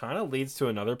 Which like kind of leads to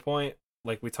another point,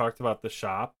 like we talked about the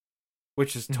shop,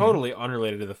 which is totally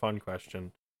unrelated to the fun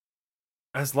question.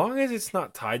 As long as it's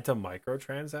not tied to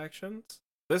microtransactions,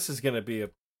 this is going to be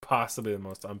possibly the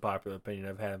most unpopular opinion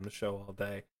I've had in the show all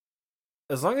day.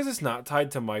 As long as it's not tied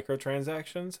to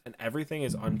microtransactions and everything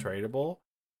is untradeable,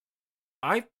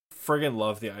 I friggin'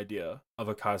 love the idea of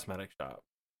a cosmetic shop.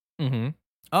 Mm-hmm.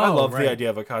 I love the idea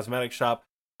of a cosmetic shop.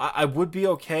 I would be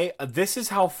okay. This is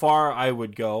how far I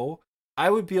would go. I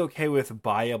would be okay with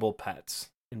buyable pets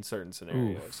in certain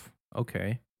scenarios. Oof.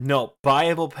 Okay. No,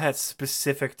 buyable pets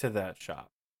specific to that shop.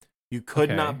 You could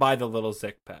not buy the little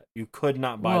Zik pet. You could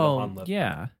not buy the Hunlip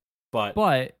yeah. pet.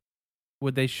 But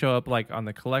would they show up like on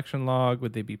the collection log?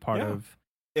 Would they be part of?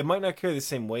 It might not carry the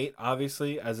same weight,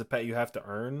 obviously, as a pet you have to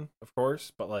earn, of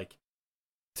course. But like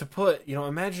to put,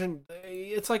 imagine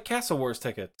it's like Castle Wars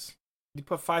tickets. You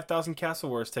put 5,000 Castle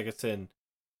Wars tickets in,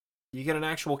 you get an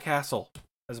actual castle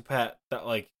as a pet that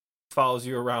like follows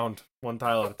you around one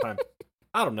tile at a time.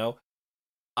 I don't know.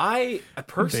 I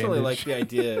personally like the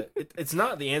idea. It's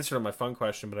not the answer to my fun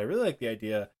question, but I really like the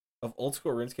idea of old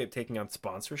school RuneScape taking on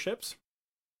sponsorships.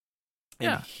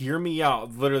 And hear me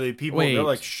out. Literally, people they're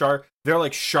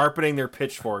like sharpening their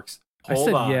pitchforks.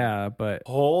 Hold on. Yeah, but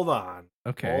hold on.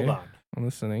 Okay. Hold on. I'm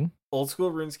listening. Old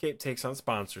school RuneScape takes on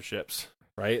sponsorships,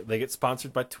 right? They get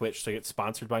sponsored by Twitch, they get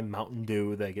sponsored by Mountain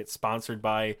Dew, they get sponsored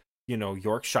by,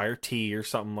 Yorkshire Tea or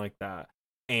something like that.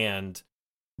 And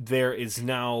there is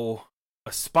now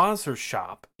a sponsor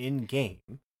shop in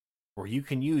game where you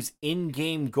can use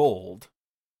in-game gold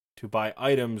to buy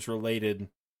items related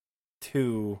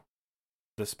to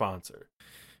the sponsor.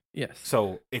 Yes.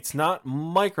 So it's not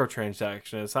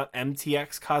microtransaction. It's not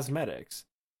MTX Cosmetics.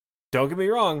 Don't get me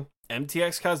wrong.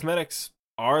 MTX Cosmetics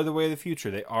are the way of the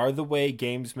future. They are the way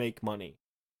games make money.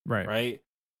 Right. Right.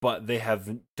 But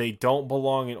they don't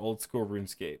belong in old school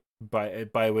RuneScape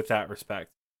by with that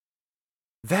respect.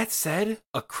 That said,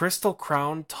 a Crystal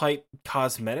Crown type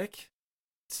cosmetic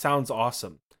sounds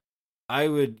awesome. I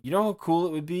would, how cool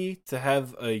it would be to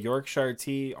have a Yorkshire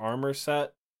Tea armor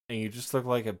set and you just look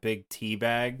like a big tea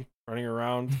bag running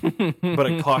around, but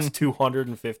it costs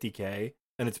 $250K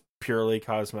and it's purely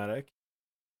cosmetic.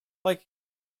 Like,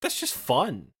 that's just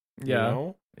fun.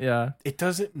 Yeah. Yeah. It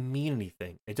doesn't mean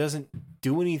anything. It doesn't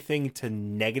do anything to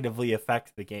negatively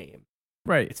affect the game.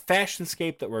 Right. It's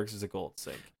Fashionscape that works as a gold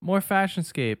sink. More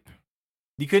Fashionscape.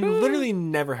 You can literally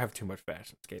never have too much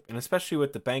Fashionscape. And especially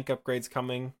with the bank upgrades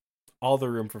coming, all the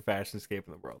room for Fashionscape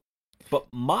in the world. But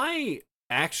my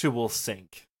actual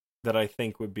sink that I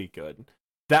think would be good,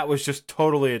 that was just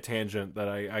totally a tangent that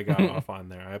I got off on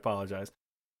there. I apologize.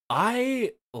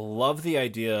 I love the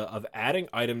idea of adding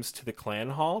items to the clan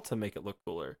hall to make it look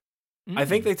cooler. I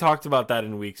think they talked about that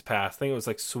in weeks past. I think it was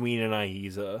like Sween and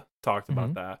Aiza talked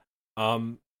about that.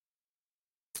 In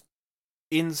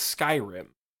Skyrim,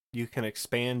 you can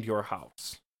expand your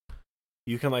house.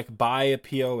 You can like buy a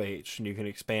POH and you can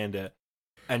expand it.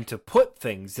 And to put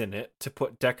things in it, to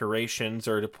put decorations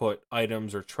or to put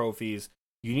items or trophies,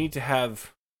 you need to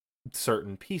have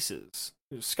certain pieces.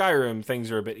 In Skyrim,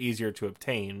 things are a bit easier to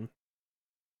obtain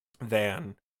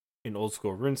than in old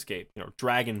school RuneScape.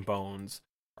 Dragon bones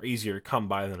are easier to come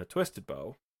by than a twisted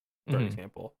bow, for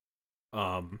example.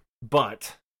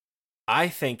 But I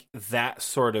think that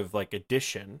sort of like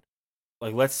addition,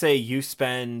 like let's say you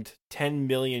spend 10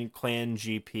 million clan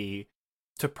GP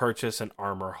to purchase an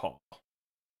armor hall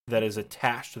that is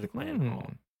attached to the clan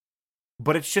hall,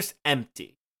 but it's just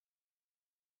empty.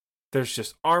 There's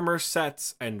just armor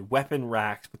sets and weapon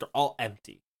racks, but they're all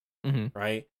empty,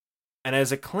 right? And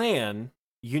as a clan,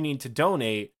 you need to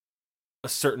donate a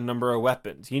certain number of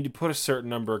weapons. You need to put a certain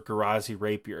number of Garazi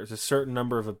rapiers, a certain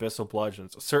number of abyssal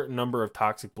bludgeons, a certain number of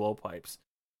toxic blowpipes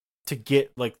to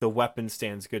get like the weapon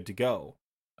stands good to go.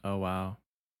 Oh, wow.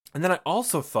 And then I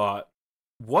also thought,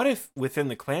 what if within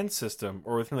the clan system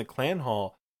or within the clan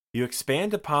hall, you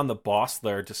expand upon the boss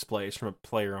lair displays from a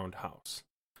player-owned house?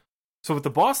 So with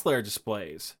the boss lair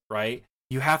displays, right,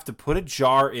 you have to put a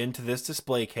jar into this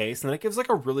display case, and then it gives like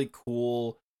a really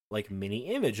cool like mini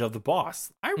image of the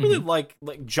boss. I really like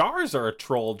jars are a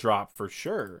troll drop for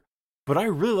sure, but I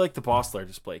really like the boss lair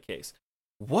display case.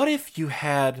 What if you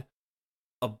had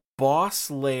a boss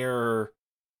lair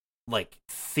like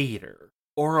theater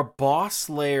or a boss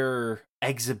lair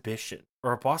exhibition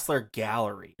or a boss lair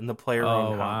gallery in the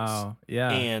player-owned house? Wow.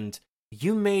 Yeah. And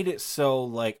you made it so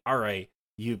like, all right,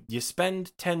 you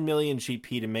spend 10 million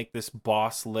GP to make this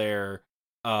boss lair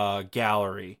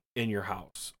gallery in your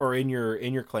house or in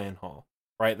your clan hall,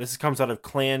 right? This comes out of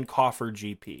clan coffer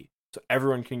GP, so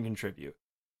everyone can contribute,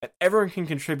 and everyone can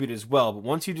contribute as well. But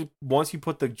once you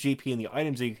put the GP in the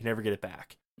items, you can never get it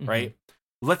back, right?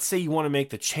 Let's say you want to make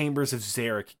the Chambers of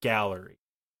Xeric gallery.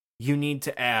 You need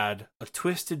to add a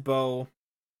Twisted Bow,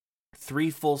 3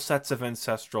 full sets of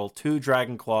Ancestral, 2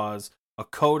 Dragon Claws, a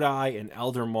Kodai, an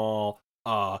Elder Maul,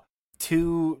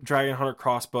 2 Dragon Hunter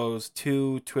crossbows,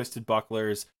 2 Twisted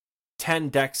Bucklers, 10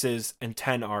 Dexes, and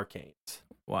 10 Arcanes.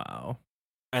 Wow.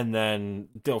 And then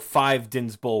 5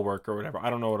 Din's Bulwark or whatever. I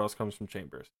don't know what else comes from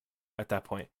Chambers at that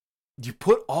point. You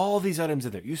put all these items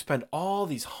in there. You spend all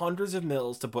these hundreds of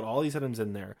mils to put all these items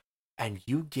in there, and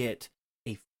you get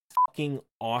a fucking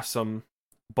awesome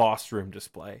boss room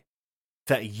display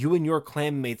that you and your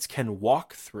clanmates can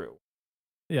walk through.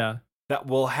 Yeah. That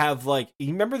will have, like,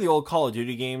 you remember the old Call of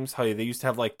Duty games, how they used to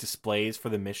have, like, displays for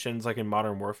the missions, like in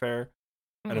Modern Warfare?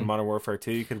 And in Modern Warfare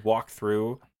 2, you could walk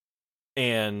through,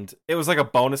 and it was like a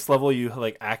bonus level. You,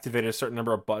 like, activated a certain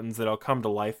number of buttons that'll come to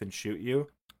life and shoot you.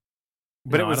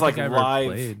 But it was like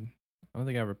live. I don't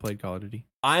think I ever played Call of Duty.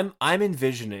 I'm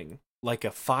envisioning like a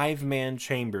 5-man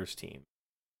Chambers team,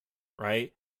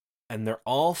 right? And they're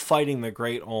all fighting the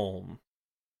Great Olm,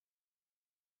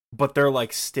 but they're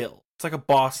like still. It's like a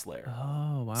boss lair.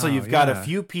 Oh wow! So you've got a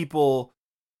few people,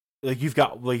 you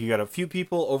got a few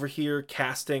people over here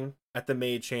casting at the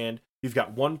mage hand. You've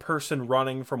got one person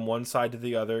running from one side to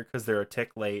the other because they're a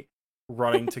tick late,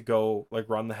 running to go like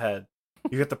run the head.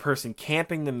 You got the person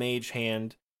camping the mage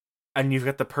hand, and you've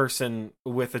got the person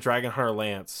with the Dragon Hunter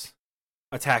lance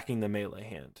attacking the melee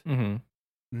hand. Mm-hmm.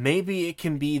 Maybe it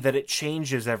can be that it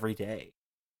changes every day.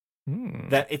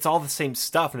 That it's all the same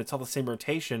stuff and it's all the same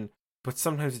rotation, but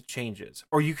sometimes it changes.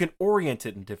 Or you can orient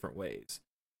it in different ways.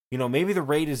 You know, maybe the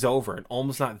raid is over and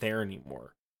Olm's not there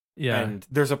anymore. Yeah. And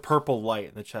there's a purple light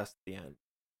in the chest at the end.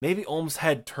 Maybe Olm's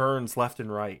head turns left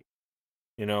and right.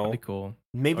 You know, that'd be cool.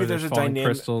 Maybe there's a dynamic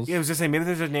crystals. Yeah, I was just saying maybe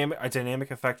there's a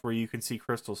dynamic effect where you can see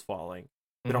crystals falling.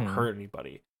 They don't hurt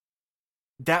anybody.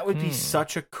 That would be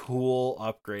such a cool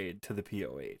upgrade to the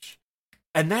POH.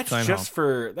 And that's that's just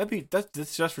for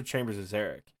Chambers of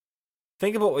Xeric.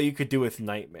 Think about what you could do with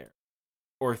Nightmare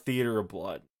or Theater of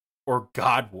Blood or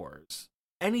God Wars.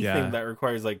 Anything that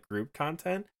requires like group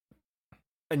content,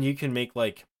 and you can make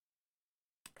like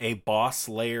a boss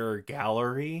layer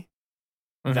gallery.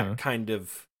 That kind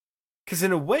of, because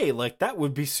in a way, like that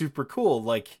would be super cool.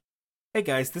 Like, hey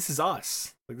guys, this is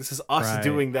us. Like this is us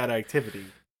doing that activity.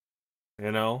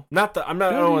 You know, not that I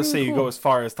don't want to say you go as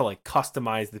far as to like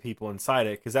customize the people inside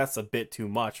it because that's a bit too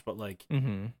much. But like,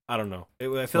 I don't know.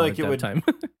 I feel like it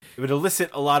would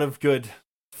elicit a lot of good,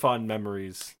 fun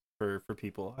memories for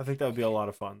people. I think that would be a lot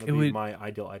of fun. That'd be my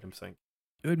ideal item sync.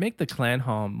 It would make the clan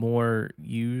hall more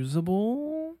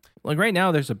usable. Like right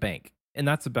now, there's a bank, and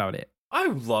that's about it. I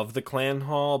love the clan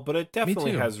hall, but it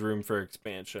definitely has room for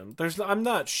expansion. I'm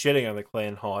not shitting on the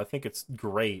clan hall. I think it's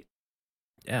great.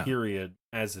 Yeah. Period,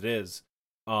 as it is.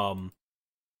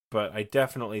 But I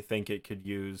definitely think it could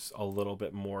use a little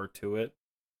bit more to it.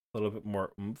 A little bit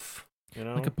more oomph, you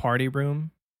know? Like a party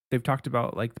room. They've talked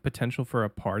about like the potential for a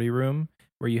party room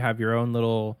where you have your own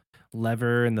little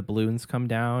lever and the balloons come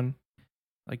down.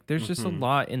 Like there's just a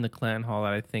lot in the clan hall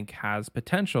that I think has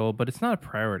potential, but it's not a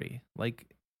priority. Like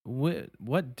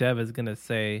what dev is going to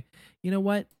say, you know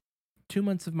what, 2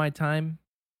 months of my time,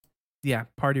 yeah,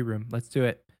 party room, let's do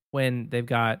it. When they've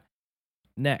got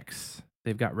Nex,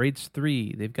 they've got Raids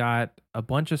 3, they've got a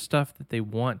bunch of stuff that they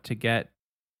want to get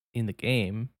in the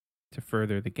game to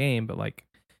further the game, but like,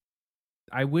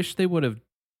 I wish they would have,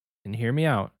 and hear me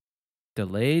out,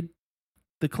 delayed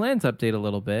the clans update a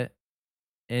little bit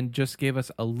and just gave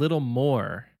us a little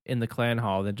more in the clan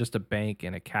hall than just a bank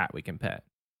and a cat we can pet.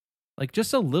 Like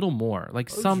just a little more, like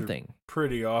those something.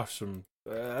 Pretty awesome.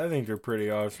 I think they're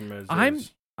pretty awesome as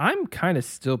I'm kind of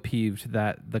still peeved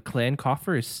that the clan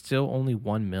coffer is still only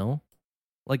 1 mil.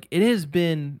 Like it has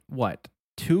been what,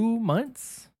 2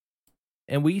 months,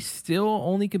 and we still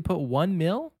only can put 1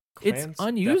 mil. Clans, it's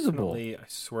unusable. I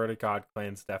swear to God,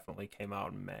 clans definitely came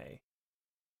out in May.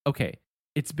 Okay,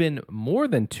 it's been more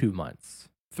than 2 months,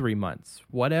 3 months,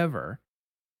 whatever.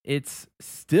 It's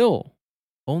still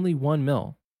only 1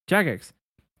 mil. Jagex,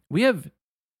 we have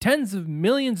tens of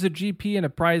millions of GP in a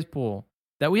prize pool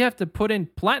that we have to put in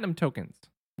platinum tokens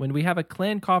when we have a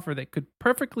clan coffer that could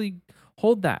perfectly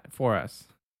hold that for us.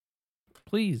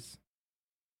 Please.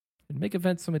 It'd make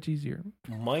events so much easier.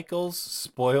 Michael's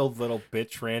spoiled little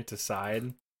bitch rant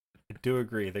aside, I do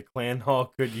agree. The clan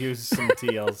hall could use some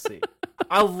TLC.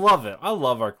 I love it. I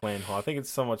love our clan hall. I think it's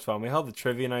so much fun. We held the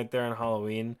trivia night there on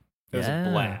Halloween. It was a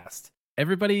blast.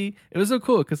 everybody, it was so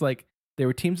cool because like there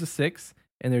were teams of 6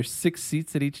 and there's 6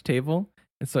 seats at each table.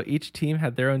 And so each team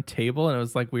had their own table and it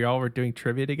was like we all were doing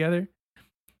trivia together.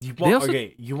 You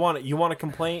want a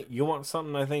complaint? You want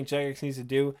something I think Jagex needs to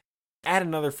do? Add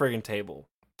another friggin' table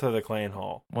to the clan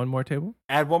hall. One more table?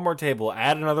 Add one more table.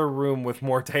 Add another room with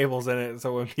more tables in it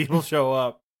so when people show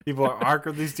up, people are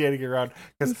awkwardly standing around.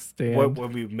 Because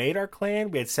when we made our clan,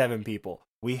 we had 7 people.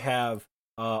 We have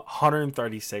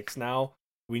 136 now.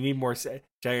 We need more.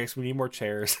 Jagex, we need more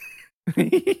chairs.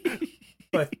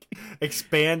 Like,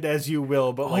 expand as you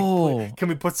will, but like, can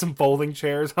we put some folding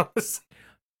chairs on this?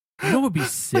 You know what would be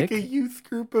sick? Like a youth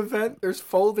group event. There's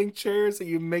folding chairs that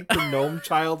you make the gnome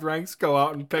child ranks go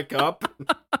out and pick up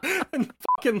and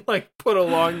fucking like put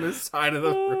along the side of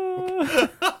the room.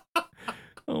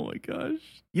 Oh my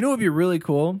gosh. You know what would be really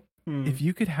cool? If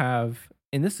you could have,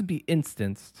 and this would be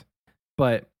instanced,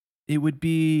 but it would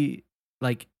be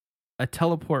like a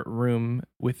teleport room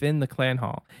within the clan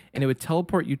hall, and it would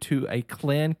teleport you to a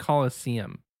clan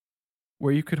coliseum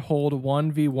where you could hold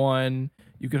 1v1.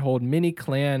 You could hold mini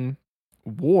clan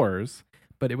wars,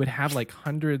 but it would have like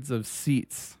hundreds of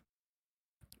seats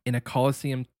in a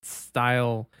coliseum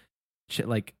style,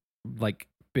 like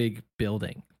big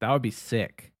building. That would be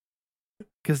sick.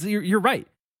 Because you're right.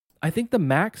 I think the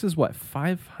max is what,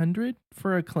 500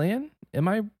 for a clan? Am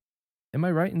I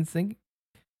right in thinking?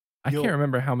 I can't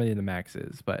remember how many the max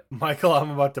is, but Michael, I'm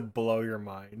about to blow your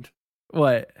mind.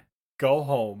 What? Go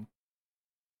home.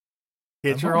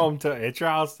 Hit your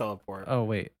house teleport. Oh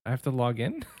wait, I have to log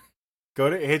in?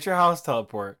 Hit your house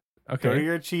teleport. Okay. Go to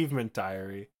your achievement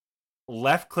diary.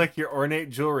 Left click your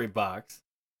ornate jewelry box.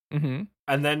 Mm-hmm.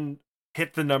 And then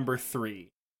hit the number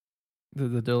 3.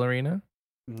 The Dill Arena?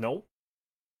 Nope.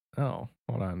 Oh,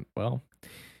 hold on. Well,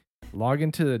 log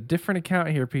into a different account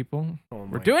here, people.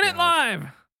 We're doing it live.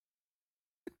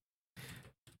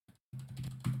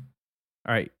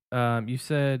 All right. You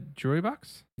said jewelry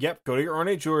box? Yep. Go to your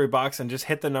ornate jewelry box and just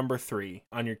hit the number 3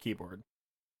 on your keyboard.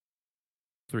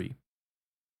 3.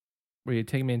 Will you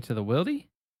take me into the wildy?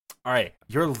 All right.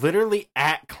 You're literally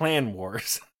at Clan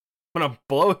Wars. I'm gonna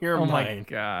blow your mind. Oh my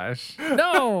gosh.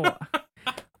 No.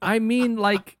 I mean,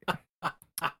 like,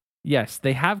 yes,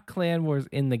 they have Clan Wars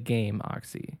in the game,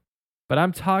 Oxy. But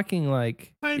I'm talking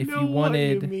like if you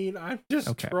wanted. What you mean. I'm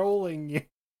just trolling you.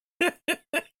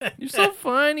 You're so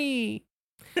funny.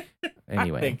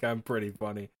 Anyway, I think I'm pretty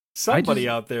funny. Somebody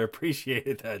out there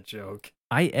appreciated that joke.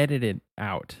 I edited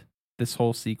out this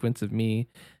whole sequence of me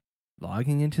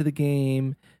logging into the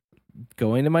game,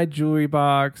 going to my jewelry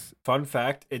box. Fun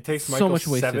fact: it takes Michael so much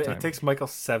wasted time. It takes Michael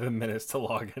 7 minutes to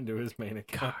log into his main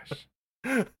account.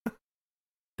 Gosh.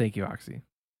 Thank you, Oxy.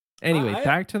 Anyway,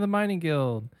 back to the mining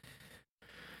guild.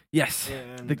 Yes,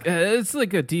 it's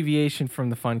like a deviation from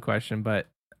the fun question, but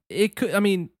it could. I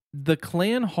mean, the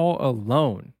clan hall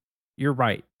alone, you're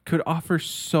right, could offer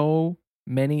so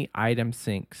many item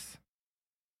syncs.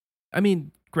 I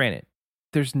mean, granted,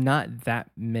 there's not that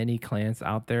many clans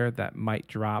out there that might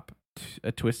drop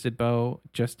a twisted bow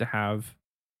just to have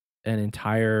an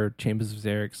entire Chambers of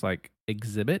Xerix like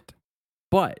exhibit,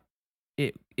 but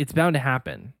it's bound to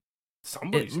happen.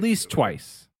 At least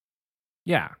twice.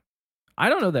 Yeah. I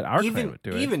don't know that our clan would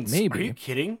do it. Maybe. Are you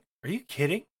kidding? Are you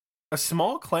kidding? A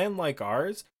small clan like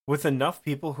ours with enough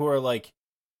people who are like,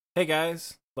 hey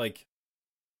guys, like,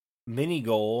 mini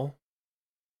goal,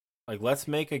 like, let's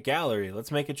make a gallery.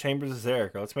 Let's make a Chambers of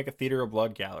Xeric, or let's make a Theater of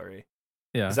Blood gallery.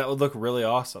 Yeah. Because that would look really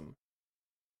awesome.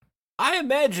 I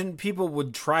imagine people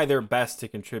would try their best to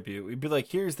contribute. We'd be like,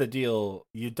 here's the deal.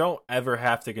 You don't ever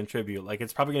have to contribute. Like,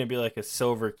 it's probably going to be like a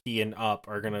Silver Key and up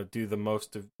are going to do the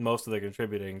most of the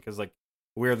contributing because, like,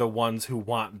 we're the ones who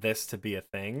want this to be a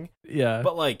thing. Yeah.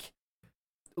 But, like,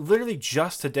 literally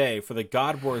just today for the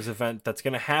God Wars event that's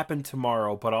going to happen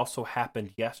tomorrow, but also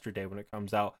happened yesterday when it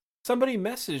comes out, somebody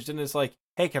messaged and is like,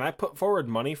 hey, can I put forward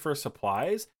money for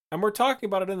supplies? And we're talking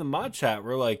about it in the mod chat.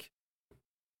 We're like,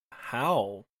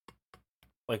 how?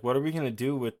 Like, what are we going to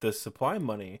do with the supply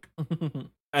money?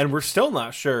 And we're still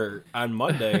not sure on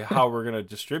Monday how we're going to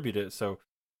distribute it. So,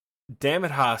 damn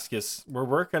it, Hoskis, we're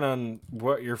working on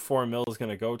what your 4 mil is going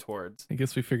to go towards. I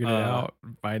guess we figured it out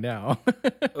by now.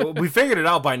 We figured it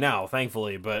out by now,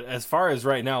 thankfully. But as far as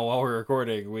right now, while we're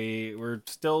recording, we're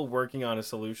still working on a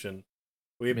solution.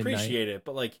 We appreciate it,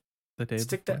 but like,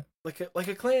 stick that like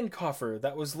a clan coffer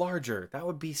that was larger. That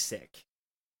would be sick.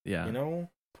 Yeah, you know,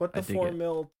 put the 4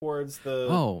 mil towards the.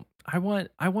 Oh, I want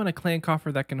a clan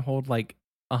coffer that can hold like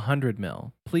 100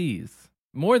 mil, please.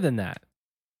 More than that.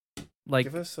 Like,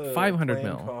 give us a 500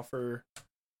 mil. Coffer,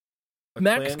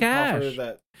 max cash.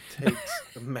 That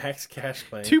takes max cash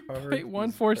claim.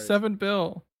 2.147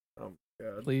 bill. Oh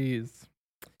God. Please.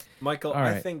 Michael,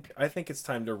 right. I think it's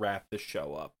time to wrap this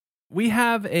show up. We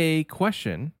have a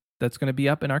question that's going to be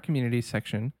up in our community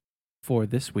section for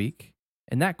this week.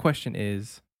 And that question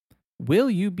is, will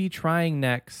you be trying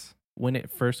Nex when it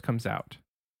first comes out?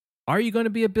 Are you going to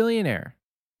be a billionaire?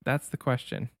 That's the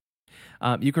question.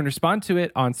 You can respond to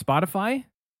it on Spotify.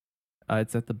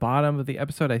 It's at the bottom of the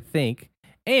episode, I think.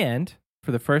 And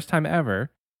for the first time ever,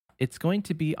 it's going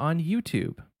to be on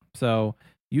YouTube. So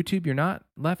YouTube, you're not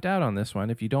left out on this one.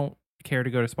 If you don't care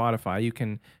to go to Spotify, you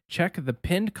can check the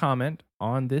pinned comment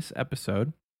on this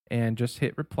episode and just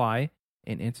hit reply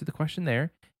and answer the question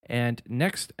there. And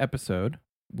next episode,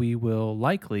 we will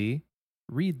likely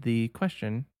read the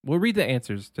question. We'll read the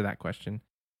answers to that question.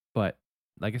 But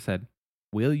like I said,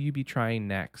 will you be trying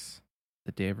Nex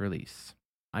the day of release?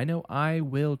 I know I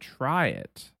will try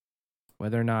it.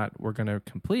 Whether or not we're going to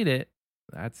complete it,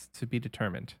 that's to be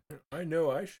determined. I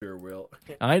know I sure will.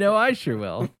 I know I sure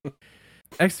will.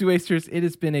 XP Wasters, it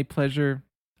has been a pleasure.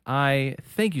 I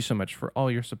thank you so much for all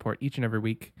your support each and every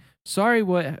week. Sorry for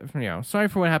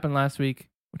what happened last week.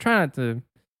 We'll try not to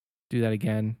do that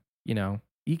again.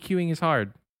 EQing is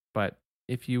hard, but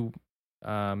if you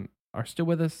are still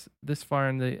with us this far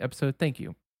in the episode, thank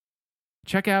you.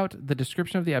 Check out the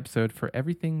description of the episode for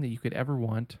everything that you could ever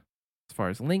want as far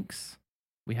as links.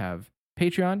 We have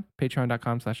Patreon,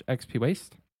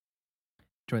 patreon.com/xpwaste.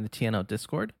 Join the TNL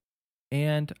Discord.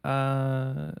 And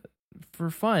for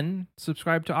fun,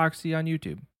 subscribe to Oxy on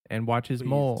YouTube and watch his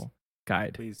mole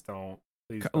guide. Please don't.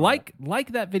 Like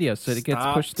that video so that it gets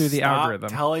pushed through the algorithm.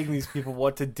 Stop telling these people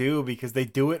what to do because they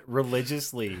do it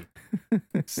religiously.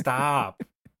 Stop.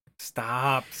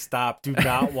 Do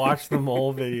not watch the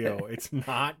mole video. It's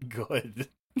not good.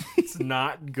 It's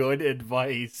not good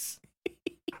advice.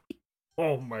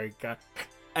 Oh my God.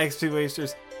 XP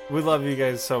Wasters, we love you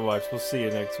guys so much. We'll see you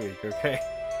next week, okay?